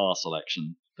better car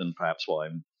selection than perhaps what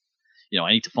I'm.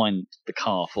 I need to find the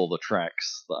car for the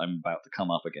tracks that I'm about to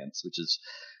come up against, which is,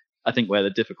 I think, where the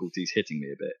difficulty is hitting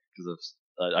me a bit, because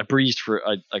I breezed through.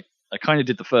 I kind of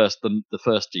did the first GP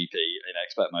in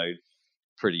expert mode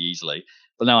pretty easily.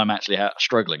 But now I'm actually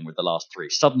struggling with the last 3.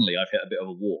 Suddenly I've hit a bit of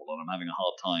a wall, and I'm having a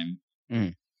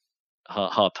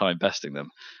hard time besting them.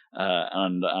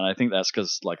 And I think that's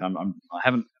because like I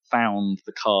haven't found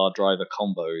the car driver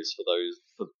combos for those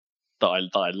that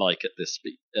I like at this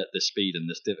speed and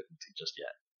this difficulty just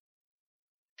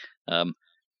yet.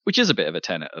 Which is a bit of a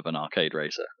tenet of an arcade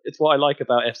racer. It's what I like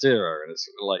about F-Zero, and it's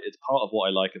part of what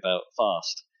I like about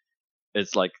Fast.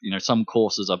 It's like, some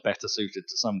courses are better suited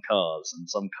to some cars, and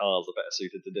some cars are better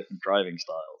suited to different driving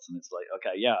styles. And it's like,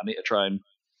 okay, yeah, I need to try and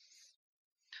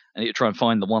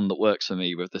find the one that works for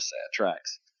me with this set of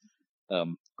tracks.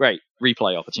 Great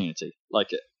replay opportunity,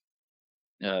 like it.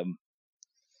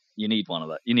 You need one of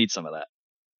that. You need some of that.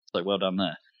 So well done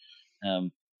there.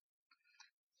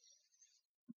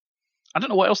 I don't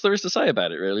know what else there is to say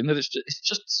about it really. It's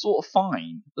just sort of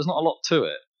fine. There's not a lot to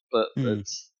it, but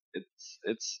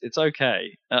it's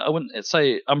okay. I wouldn't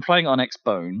say I'm playing on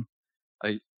Xbone.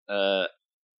 And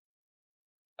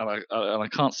I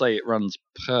can't say it runs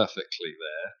perfectly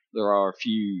there. There are a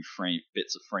few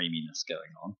bits of framiness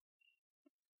going on.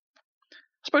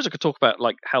 I suppose I could talk about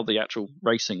like how the actual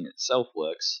racing itself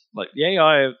works. Like the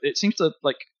AI, it seems to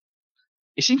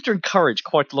encourage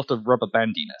quite a lot of rubber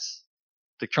bandiness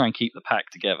to try and keep the pack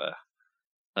together.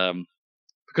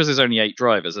 Because there's only 8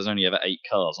 drivers, there's only ever 8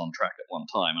 cars on track at one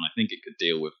time, and I think it could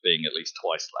deal with being at least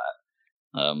twice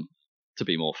that to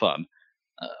be more fun.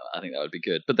 I think that would be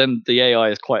good. But then the AI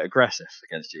is quite aggressive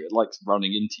against you. It likes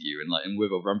running into you, and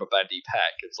with a rubber bandy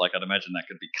pack, it's like I'd imagine that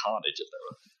could be carnage if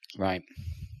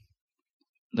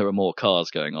there were more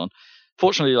cars going on.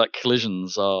 Fortunately, like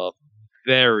collisions are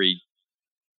very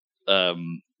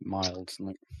mild.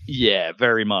 Yeah,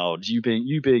 very mild. You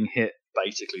being hit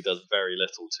basically does very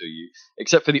little to you,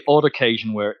 except for the odd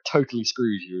occasion where it totally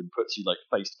screws you and puts you like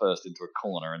face first into a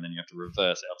corner, and then you have to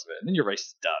reverse out of it, and then your race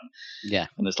is done. Yeah,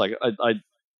 and it's like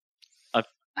I've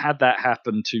had that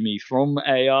happen to me from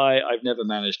AI. I've never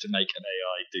managed to make an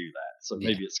AI do that, so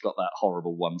maybe it's got that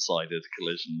horrible one-sided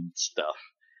collision stuff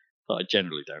that I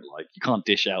generally don't like. You can't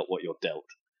dish out what you're dealt.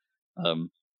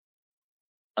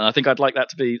 And I think I'd like that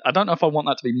to be. I don't know if I want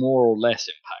that to be more or less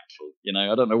impactful.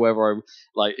 I don't know whether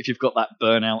if you've got that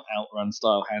burnout outrun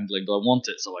style handling, do I want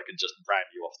it so I can just ram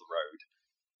you off the road?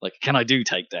 Like, can I do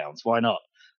takedowns? Why not?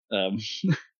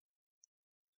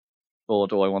 Or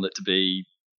do I want it to be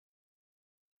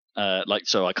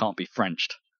so I can't be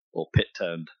Frenched or pit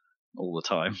turned all the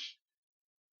time,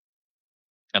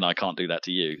 and I can't do that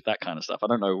to you? That kind of stuff. I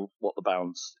don't know what the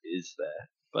balance is there,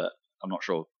 but I'm not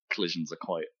sure collisions are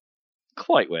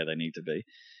quite where they need to be.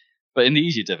 But in the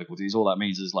easier difficulties, all that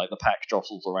means is like the pack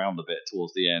jostles around a bit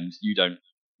towards the end. You don't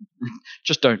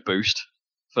boost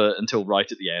until right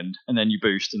at the end, and then you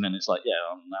boost, and then it's like,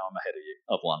 now I'm ahead of you.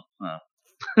 I've won.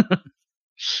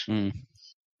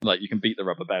 Like you can beat the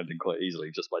rubber banding quite easily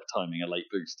just by timing a late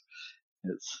boost.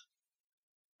 It's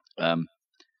well,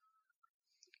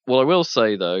 I will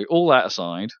say though, all that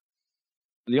aside,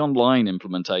 the online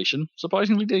implementation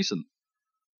surprisingly decent.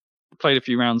 Played a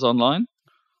few rounds online.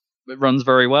 It runs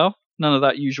very well. None of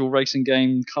that usual racing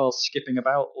game cars skipping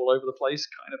about all over the place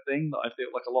kind of thing that I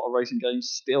feel like a lot of racing games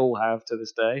still have to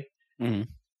this day. It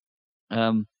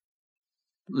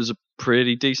was a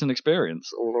pretty decent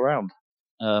experience all around.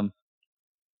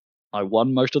 I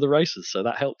won most of the races, so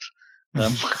that helped. I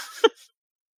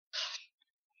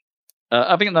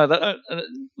think I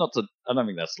don't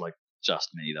think that's like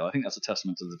just me though. I think that's a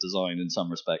testament to the design in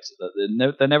some respects.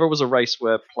 That there never was a race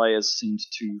where players seemed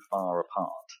too far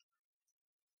apart.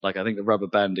 Like I think the rubber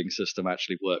banding system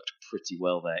actually worked pretty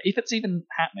well there. If it's even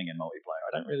happening in multiplayer,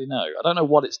 I don't really know. I don't know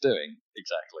what it's doing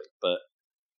exactly, but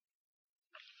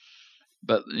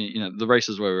the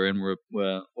races we were in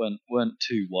weren't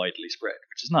too widely spread,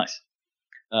 which is nice.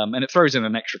 And it throws in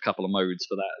an extra couple of modes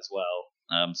for that as well.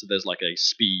 So there's like a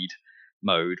speed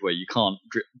mode where you can't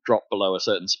drop below a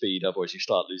certain speed, otherwise you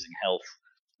start losing health,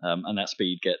 and that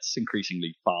speed gets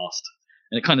increasingly fast.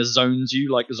 And it kind of zones you,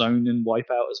 like zone in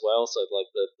Wipeout as well. So like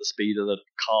the speed of the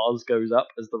cars goes up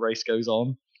as the race goes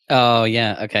on. Oh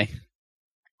yeah, okay.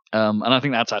 And I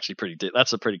think that's actually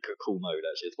that's a pretty cool mode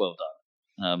actually. It's well done.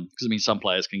 Because it means some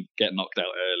players can get knocked out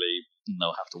early and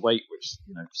they'll have to wait, which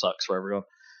sucks for everyone.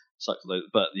 Sucks for those,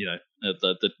 but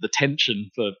the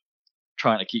tension for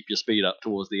trying to keep your speed up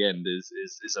towards the end is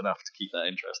enough to keep that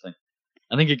interesting.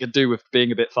 I think it could do with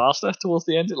being a bit faster towards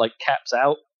the end. It like caps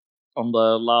out on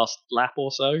the last lap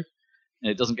or so, and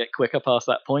it doesn't get quicker past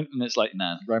that point. And it's like,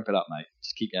 nah, ramp it up, mate.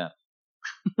 Just keep going.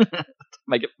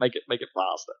 make it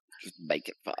faster. Just make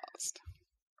it fast.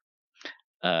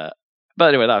 But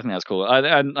anyway, I think that's cool.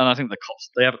 And I think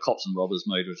they have a cops and robbers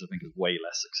mode, which I think is way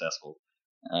less successful.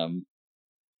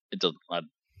 it doesn't. I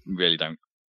really don't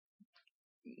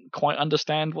quite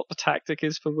understand what the tactic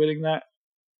is for winning that,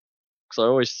 because I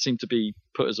always seem to be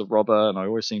put as a robber, and I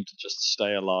always seem to just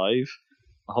stay alive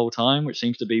the whole time, which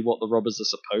seems to be what the robbers are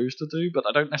supposed to do. But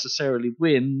I don't necessarily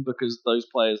win because those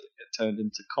players that get turned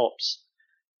into cops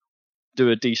do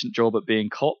a decent job at being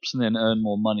cops and then earn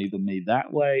more money than me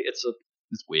that way. It's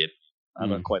weird. I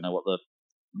don't quite know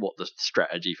what the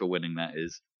strategy for winning that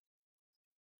is.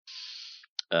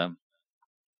 And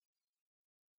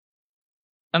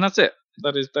that's it.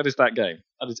 That is that game.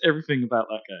 That is everything about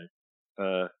that game.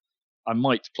 I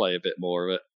might play a bit more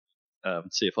of it.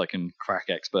 See if I can crack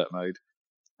expert mode.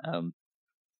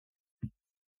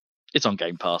 It's on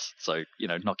Game Pass, so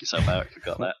knock yourself out if you've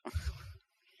got that.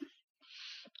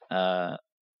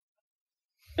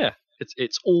 Yeah,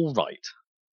 it's all right,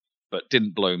 but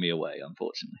didn't blow me away,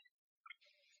 unfortunately.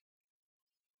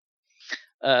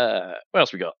 What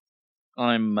else we got?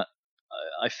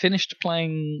 I finished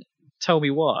playing Tell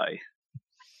Me Why.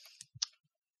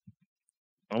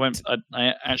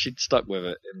 I actually stuck with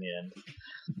it in the end.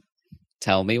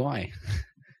 Tell me why.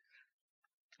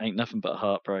 Ain't nothing but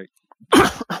heartbreak.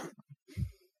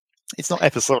 It's not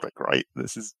episodic, right?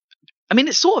 This is. I mean,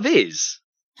 it sort of is.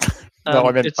 No,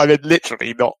 I meant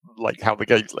literally, not like how the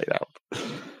game's laid out.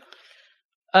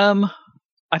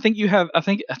 I think you have. I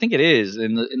think it is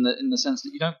in the sense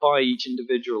that you don't buy each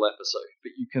individual episode,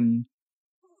 but you can.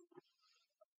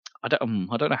 I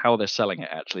don't know how they're selling it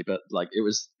actually, but like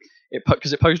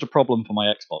because it posed a problem for my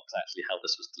Xbox actually how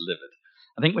this was delivered.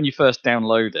 I think when you first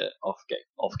download it off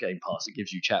Game Pass, it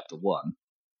gives you Chapter 1,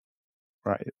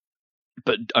 right?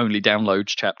 But only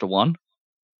downloads Chapter 1.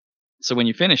 So when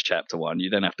you finish Chapter 1, you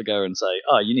then have to go and say,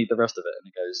 "Oh, you need the rest of it,"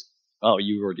 and it goes, "Oh,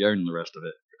 you already own the rest of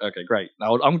it." Okay, great.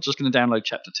 Now I'm just going to download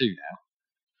Chapter 2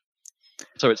 now.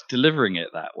 So it's delivering it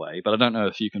that way, but I don't know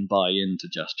if you can buy into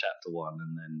just Chapter 1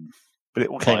 and then. But it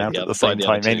all came out at the same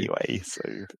time anyway, so.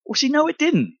 Well, see, no, it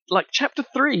didn't. Like Chapter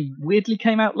 3 weirdly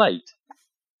came out late.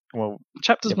 Well,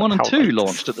 Chapters 1 and 2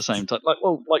 launched at the same time.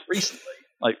 Like recently,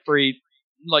 like 3,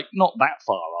 like not that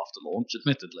far after launch,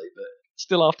 admittedly, but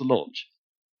still after launch.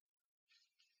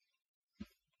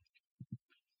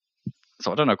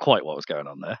 So I don't know quite what was going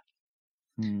on there.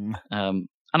 And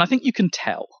I think you can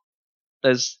tell.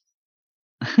 There's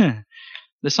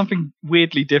something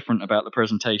weirdly different about the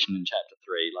presentation in Chapter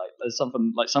 3. Like there's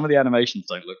something like some of the animations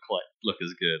don't look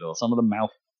as good, or some of the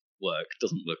mouth work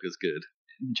doesn't look as good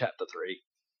in Chapter 3.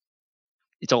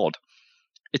 It's odd.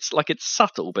 It's like it's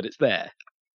subtle, but it's there.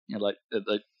 Like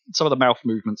some of the mouth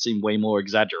movements seem way more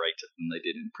exaggerated than they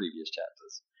did in previous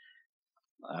chapters.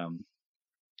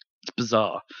 It's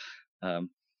bizarre.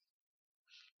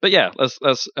 But yeah,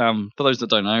 for those that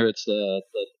don't know, it's the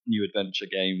new adventure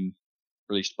game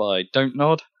released by Don't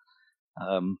Nod,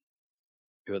 who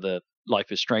are the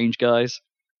Life is Strange guys,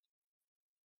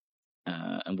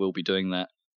 and we'll be doing that.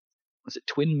 Was it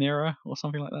Twin Mirror or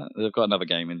something like that? They've got another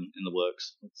game in the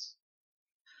works. It's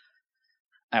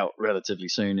out relatively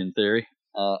soon, in theory.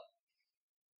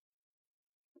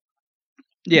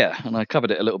 Yeah, and I covered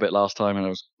it a little bit last time,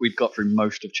 and we'd got through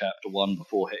most of Chapter 1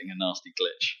 before hitting a nasty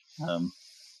glitch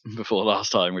before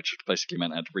last time, which basically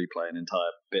meant I had to replay an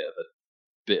entire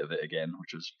bit of it again,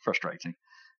 which was frustrating.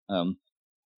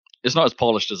 It's not as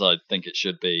polished as I think it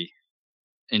should be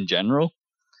in general.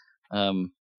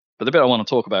 But the bit I want to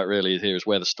talk about really here is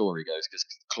where the story goes, because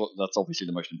that's obviously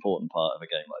the most important part of a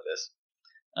game like this.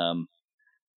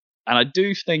 And I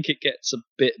do think it gets a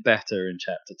bit better in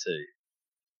Chapter 2.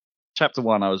 Chapter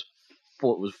 1 I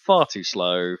thought was far too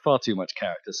slow, far too much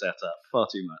character setup, far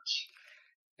too much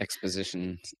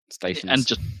exposition stations,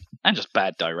 and just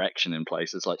bad direction in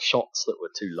places, like shots that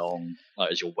were too long,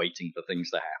 like as you're waiting for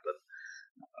things to happen.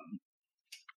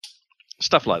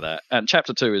 Stuff like that. And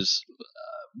Chapter 2 is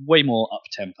way more up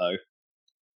tempo.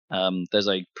 There's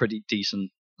a pretty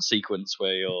decent sequence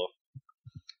where you're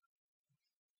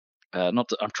I'm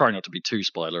trying not to be too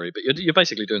spoilery, but you're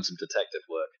basically doing some detective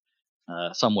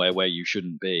work somewhere where you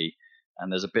shouldn't be,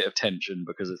 and there's a bit of tension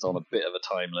because it's on a bit of a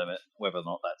time limit, whether or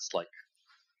not that's like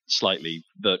slightly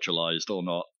virtualized or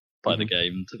not by the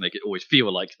game to make it always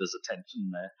feel like there's a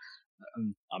tension there.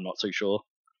 I'm not too sure,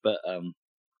 but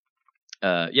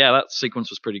yeah, that sequence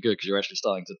was pretty good because you're actually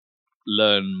starting to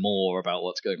learn more about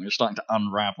what's going on. You're starting to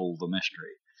unravel the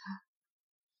mystery,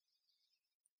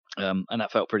 and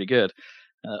that felt pretty good.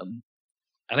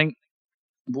 I think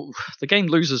the game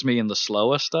loses me in the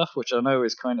slower stuff, which I know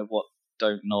is kind of what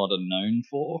Don't Nod are known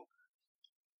for.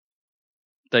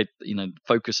 They,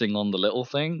 focusing on the little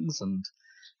things and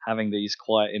having these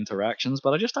quiet interactions,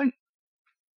 but I just don't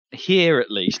here,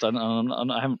 at least. I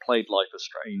haven't played Life is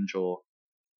Strange or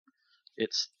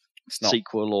its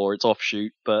sequel or its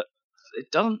offshoot, but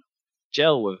it doesn't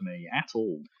gel with me at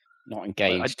all. Not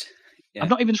engaged. I'm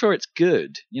not even sure it's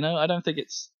good. I don't think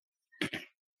it's.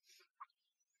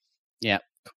 Yeah.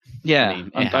 Yeah, I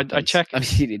mean, I check. I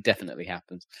mean, it definitely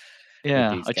happens.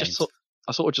 Yeah, I sort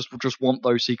of just want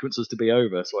those sequences to be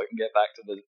over so I can get back to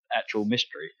the actual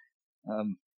mystery.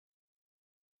 And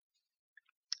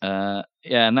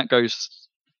that goes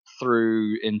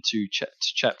through into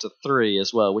chapter 3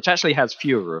 as well, which actually has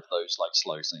fewer of those like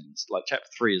slow scenes. Like chapter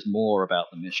 3 is more about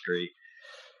the mystery,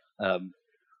 the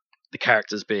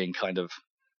characters being kind of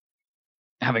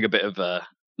having a bit of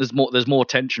there's more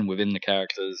tension within the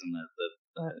characters, and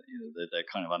they're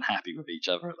kind of unhappy with each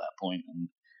other at that point,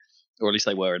 or at least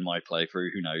they were in my playthrough.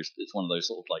 Who knows? It's one of those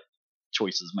sort of like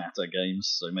choices matter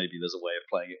games, so maybe there's a way of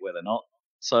playing it where they're not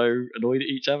so annoyed at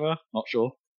each other. Not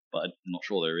sure, but I'm not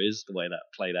sure there is the way that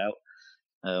played out.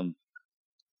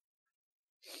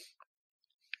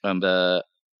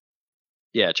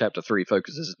 Chapter 3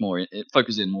 focuses more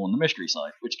on the mystery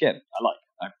side, which again I like.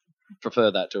 I prefer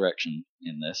that direction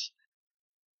in this.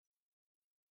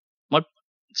 My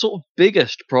sort of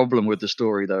biggest problem with the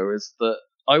story, though, is that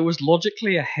I was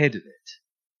logically ahead of it.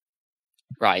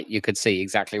 Right, you could see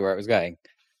exactly where it was going.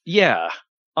 Yeah,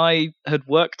 I had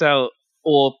worked out,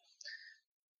 or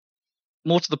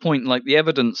more to the point, like the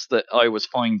evidence that I was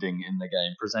finding in the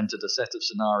game presented a set of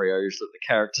scenarios that the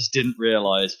characters didn't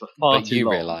realize for far too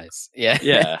long. You realize, yeah.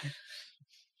 Yeah.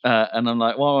 And I'm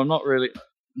like, well, I'm not really.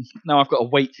 Now I've got to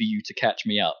wait for you to catch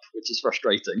me up, which is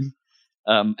frustrating.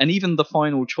 And even the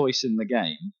final choice in the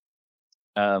game,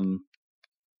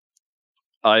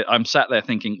 I'm sat there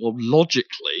thinking, well,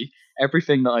 logically,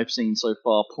 everything that I've seen so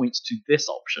far points to this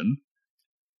option,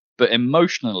 but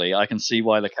emotionally, I can see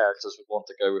why the characters would want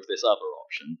to go with this other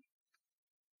option.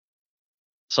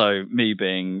 So me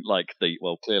being like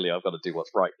clearly I've got to do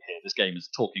what's right here. This game is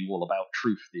talking all about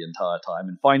truth the entire time,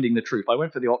 and finding the truth, I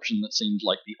went for the option that seemed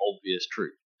like the obvious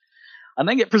truth. And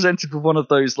then get presented with one of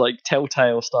those like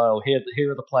Telltale style,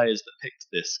 here are the players that picked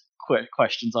this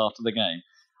questions after the game.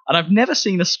 And I've never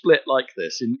seen a split like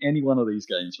this in any one of these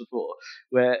games before,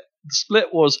 where the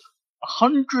split was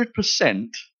 100%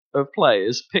 of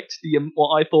players picked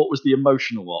what I thought was the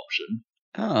emotional option.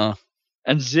 Oh.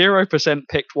 And 0%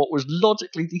 picked what was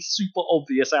logically the super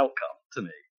obvious outcome to me.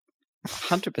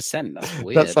 100%, that's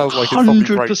weird. That sounds like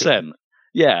 100%.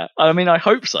 Yeah, I mean, I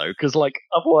hope so, because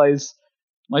otherwise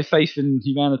my faith in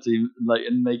humanity,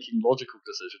 in making logical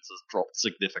decisions, has dropped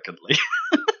significantly.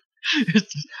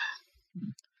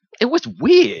 It was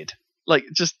weird.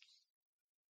 Just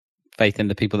faith in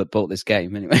the people that bought this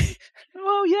game, anyway.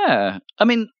 Well, yeah. I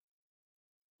mean,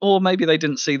 or maybe they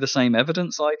didn't see the same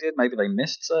evidence I did. Maybe they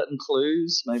missed certain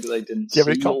clues. Maybe they didn't. Yeah,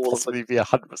 but it can't possibly be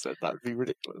 100%. That would be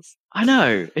ridiculous. I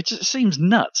know. It just seems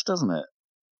nuts, doesn't it?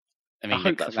 I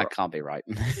mean, that can't be right.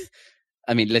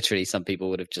 I mean, literally, some people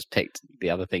would have just picked the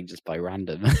other thing just by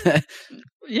random.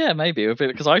 Yeah, maybe.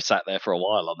 Because I sat there for a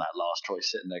while on that last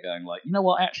choice, sitting there going, you know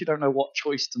what? I actually don't know what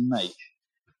choice to make.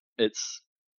 It's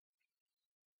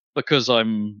because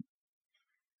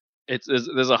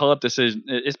there's a hard decision.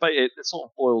 It sort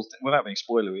of boils, without being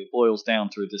spoilery, it boils down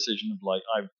to a decision of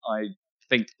I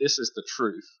think this is the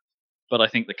truth, but I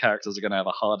think the characters are going to have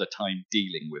a harder time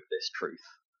dealing with this truth.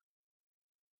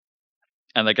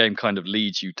 And the game kind of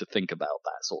leads you to think about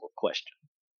that sort of question.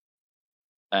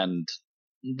 And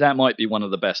that might be one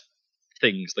of the best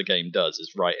things the game does,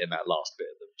 is right in that last bit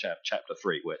of chapter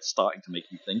 3, where it's starting to make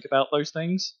you think about those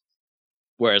things.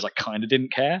 Whereas I kind of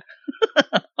didn't care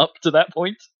up to that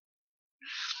point.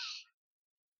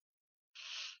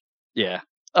 Yeah.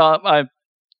 I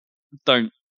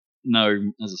don't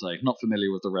know, as I say, not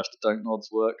familiar with the rest of Dontnod's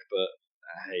work, but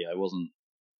hey, I wasn't,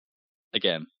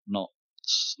 again, not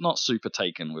super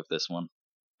taken with this one.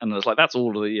 And it's that's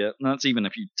all of the, that's even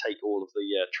if you take all of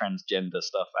the transgender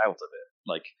stuff out of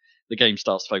it. The game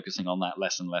starts focusing on that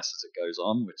less and less as it goes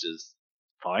on, which is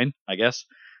fine, I guess.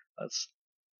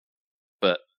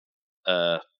 But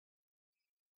I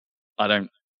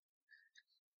don't.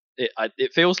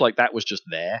 It feels like that was just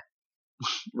there,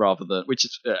 rather than, which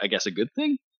is I guess a good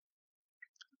thing.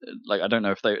 I don't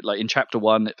know if they in chapter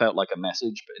 1 it felt like a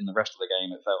message, but in the rest of the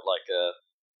game it felt like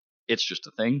it's just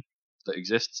a thing that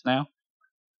exists now,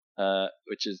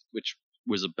 which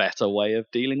was a better way of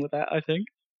dealing with that, I think.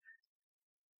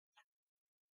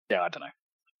 Yeah, I don't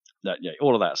know.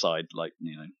 All of that aside,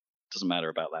 doesn't matter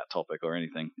about that topic or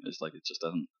anything. It's it just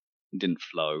didn't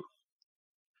flow.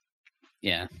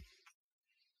 Yeah.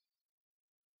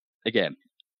 Again,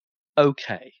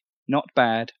 okay, not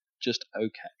bad, just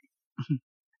okay.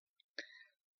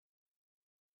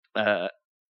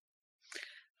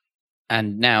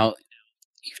 And now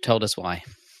You've told us why.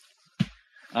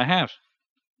 I have.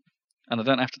 And I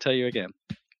don't have to tell you again.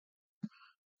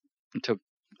 Until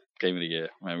Game of the Year.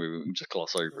 Maybe we can just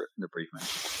gloss over it in a brief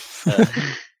mention.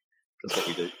 That's what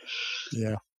we do.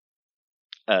 Yeah.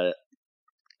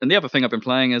 And the other thing I've been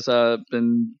playing is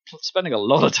been spending a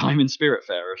lot of time in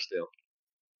Spriitfarer still.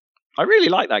 I really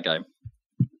like that game.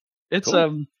 It's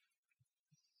Cool.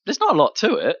 There's not a lot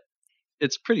to it.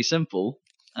 It's pretty simple,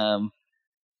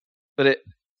 but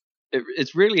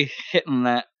it's really hitting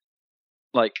that,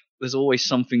 like, there's always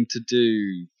something to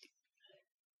do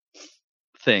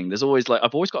thing. There's always, like,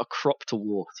 I've always got a crop to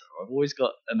water. I've always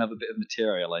got another bit of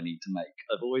material I need to make.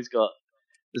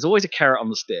 There's always a carrot on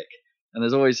the stick, and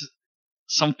there's always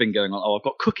something going on. Oh, I've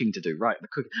got cooking to do. Right,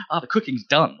 the cooking's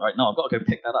done. Right, no, I've got to go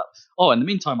pick that up. Oh, in the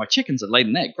meantime, my chickens have laid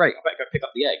an egg. Great, I better go pick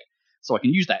up the egg so I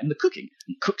can use that in the cooking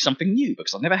and cook something new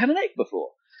because I've never had an egg before.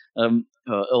 And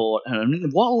while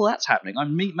all that's happening,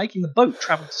 I'm making the boat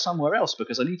travel to somewhere else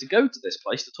because I need to go to this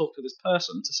place to talk to this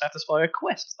person to satisfy a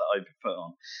quest that I've put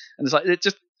on. And it's like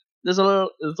there's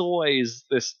always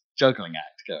this juggling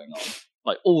act going on,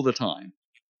 like, all the time.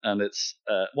 And it's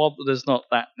while there's not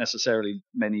that necessarily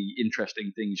many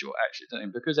interesting things you're actually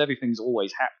doing, because everything's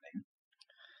always happening,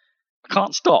 I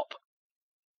can't stop.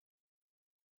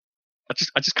 I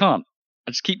just can't.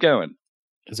 I just keep going.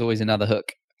 There's always another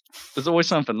hook. There's always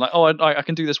something like, oh, I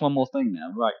can do this one more thing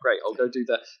now. Right, great. I'll go do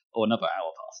that. Oh, another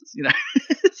hour passes. You know.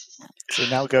 So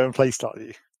now go and play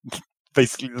Stardew.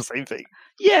 Basically the same thing.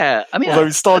 Yeah, I mean, although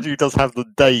Stardew does have the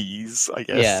days, I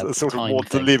guess, Yeah, a sort of time more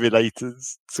thing. delimited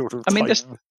sort of. I mean,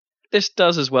 time. this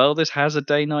does as well. This has a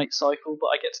day-night cycle, but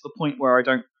I get to the point where I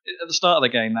don't. At the start of the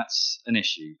game, that's an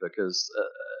issue because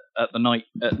at night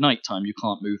time you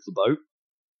can't move the boat.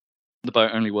 The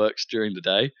boat only works during the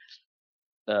day.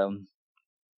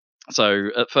 So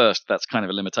at first that's kind of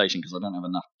a limitation because I don't have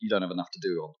enough. You don't have enough to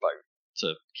do on the boat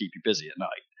to keep you busy at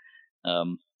night.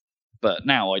 But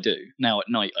now I do. Now at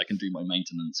night I can do my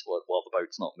maintenance while the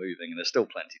boat's not moving, and there's still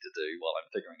plenty to do while I'm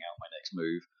figuring out my next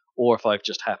move. Or if I've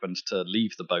just happened to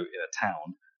leave the boat in a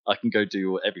town, I can go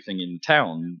do everything in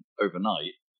town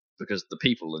overnight because the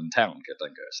people in town don't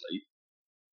go to sleep.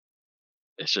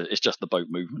 It's just the boat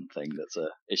movement thing that's a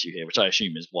issue here, which I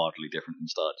assume is wildly different in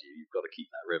Stardew. You've got to keep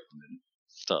that rhythm in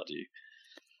Stardew.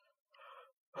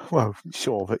 Well,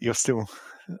 sure, but you're still.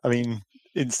 I mean,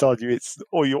 in Stardew,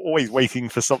 you're always waiting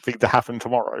for something to happen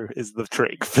tomorrow. Is the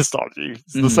trick for Stardew?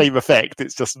 It's the same effect.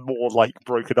 It's just more like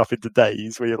broken up into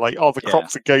days where you're like, oh, the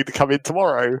crops are going to come in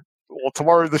tomorrow, or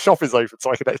tomorrow the shop is open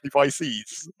so I can actually buy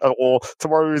seeds, or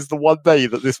tomorrow is the one day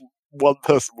that this one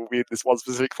person will be in this one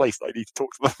specific place that I need to talk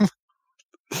to them.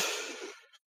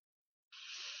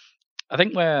 I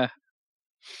think where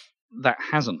that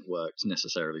hasn't worked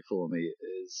necessarily for me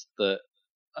is that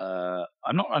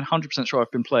I'm not 100% sure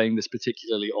I've been playing this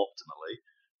particularly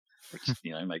optimally, which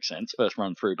makes sense first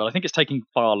run through. But I think it's taking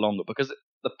far longer because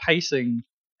the pacing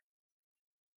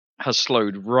has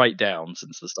slowed right down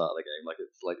since the start of the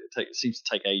game. It seems to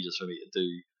take ages for me to do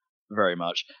very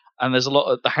much, and there's a lot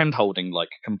of the hand holding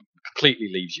completely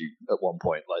leaves you at one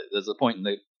point. Like there's a point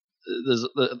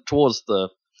towards the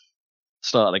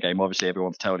start of the game, obviously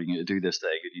everyone's telling you to do this thing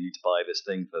and you need to buy this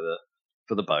thing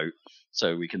for the boat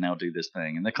so we can now do this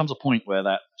thing, and there comes a point where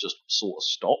that just sort of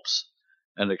stops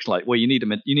and it's like, well, you need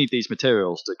these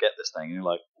materials to get this thing, and you're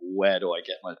like, where do I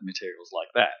get my materials like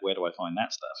that? Where do I find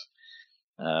that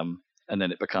stuff? And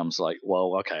then it becomes like,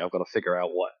 well, okay, I've got to figure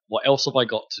out what else have I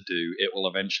got to do. It will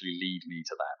eventually lead me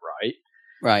to that,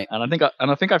 Right. And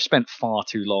I think I've spent far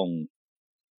too long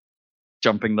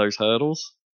jumping those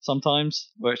hurdles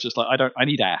sometimes, where it's just like, I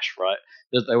need ash, right?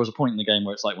 There was a point in the game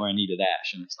where it's like where I needed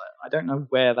ash, and it's like, I don't know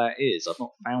where that is. I've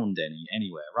not found any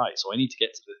anywhere, right? So I need to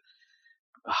get to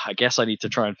I guess I need to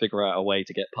try and figure out a way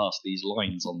to get past these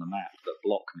lines on the map that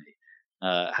block me.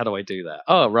 How do I do that?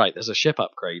 Oh, right, there's a ship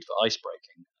upgrade for ice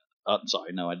breaking.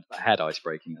 Sorry, no, I had ice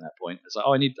breaking at that point. It's like,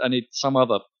 oh, I need some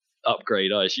other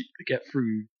upgrade ice to get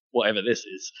through whatever this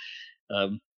is.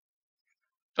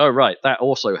 Oh, right, that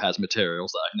also has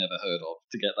materials that I've never heard of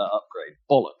to get that upgrade.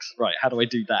 Bollocks. Right, how do I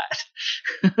do that?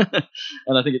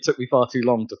 And I think it took me far too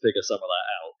long to figure some of that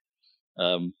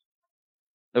out.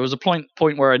 There was a point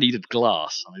where I needed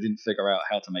glass, and I didn't figure out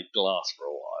how to make glass for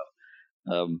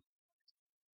a while.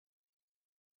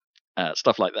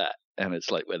 Stuff like that. And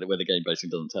it's like where the game basically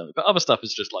doesn't tell me. But other stuff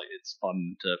is just like, it's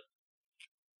fun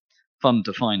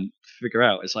to figure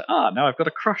out. It's like, now I've got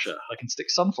a crusher. I can stick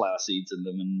sunflower seeds in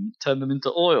them and turn them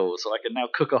into oil, so I can now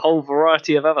cook a whole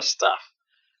variety of other stuff.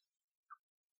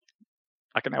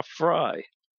 I can now fry.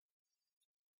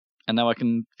 And now I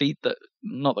can feed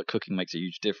not that cooking makes a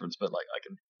huge difference, but like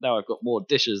now I've got more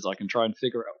dishes. I can try and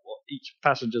figure out what each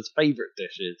passenger's favourite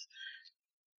dish is.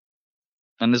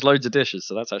 And there's loads of dishes,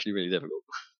 so that's actually really difficult.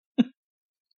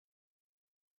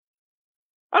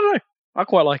 I don't know. I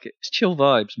quite like it. It's chill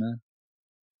vibes, man.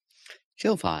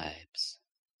 Chill vibes.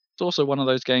 It's also one of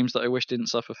those games that I wish didn't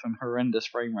suffer from horrendous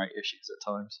frame rate issues at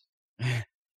times.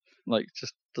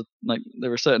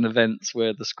 There are certain events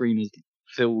where the screen is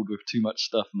filled with too much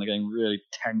stuff and the game really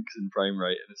tanks in frame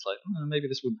rate, and it's like, maybe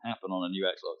this wouldn't happen on a new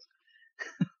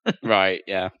Xbox. Right,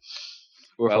 yeah.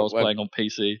 Or if I was playing on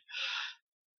PC.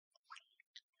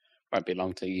 Won't be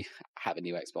long till you have a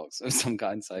new Xbox of some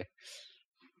kind, so.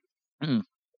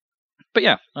 But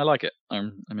yeah, I like it.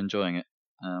 I'm enjoying it.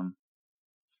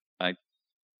 I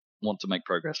want to make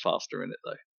progress faster in it,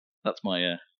 though. That's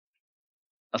my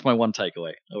one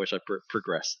takeaway. I wish I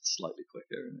progressed slightly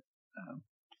quicker in it.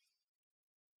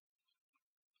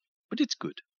 But it's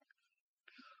good.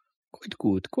 Quite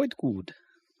good.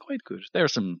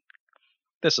 There's some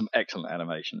excellent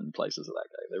animation in places of that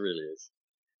game. There really is.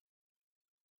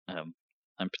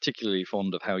 I'm particularly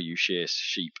fond of how you shear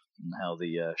sheep and how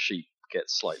the sheep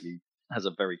has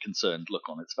a very concerned look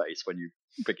on its face when you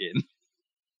begin.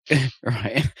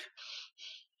 Right.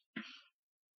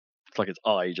 It's like its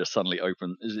eye just suddenly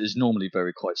open. Is normally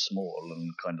quite small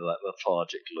and kind of that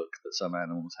lethargic look that some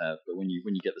animals have. But when you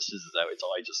get the scissors out, its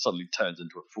eye just suddenly turns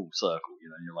into a full circle.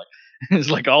 And you're like, it's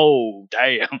like, oh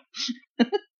damn.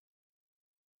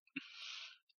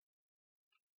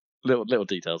 Little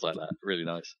details like that, really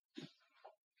nice.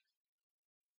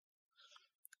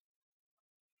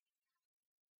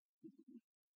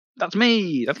 That's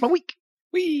me. That's my week.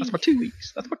 That's my 2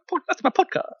 weeks. That's my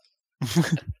podcast.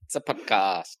 It's a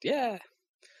podcast. Yeah.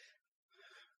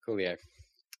 Coolio.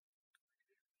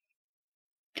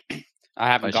 I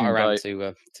haven't got around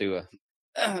to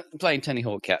playing Tony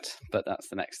Hawk yet, but that's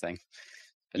the next thing.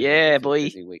 Yeah, boy.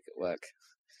 Busy week at work.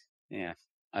 Yeah.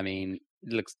 I mean,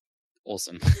 it looks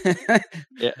awesome.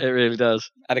 Yeah, it really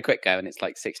does. I had a quick go and it's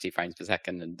like 60 frames per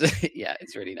second, and yeah,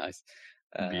 it's really nice.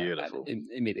 Beautiful.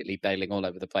 Immediately bailing all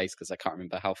over the place because I can't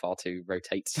remember how far to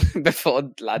rotate before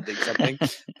landing something,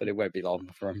 but it won't be long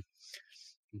before I'm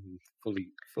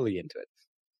fully into it.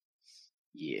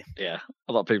 Yeah.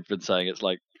 A lot of people have been saying it's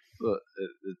like,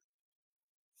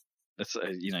 it's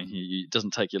it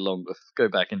doesn't take you long to go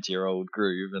back into your old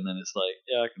groove, and then it's like,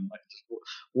 yeah, I can just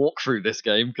walk through this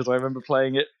game because I remember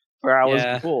playing it for hours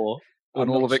before, and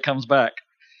all of it comes back.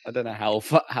 I don't know how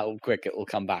quick it will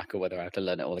come back or whether I have to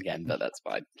learn it all again, but that's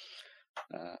fine.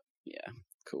 Yeah,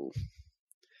 cool.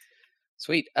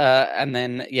 Sweet. And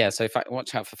then, so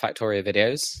watch out for Factorio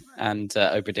videos and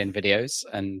Obra Dinn videos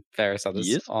and various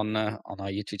others on our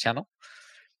YouTube channel.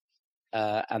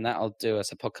 And that'll do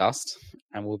us a podcast,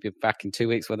 and we'll be back in 2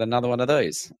 weeks with another one of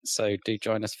those. So do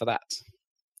join us for that.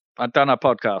 I've done a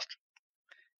podcast.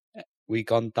 We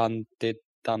done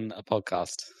a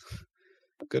podcast.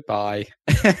 Goodbye.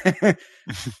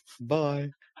 Bye.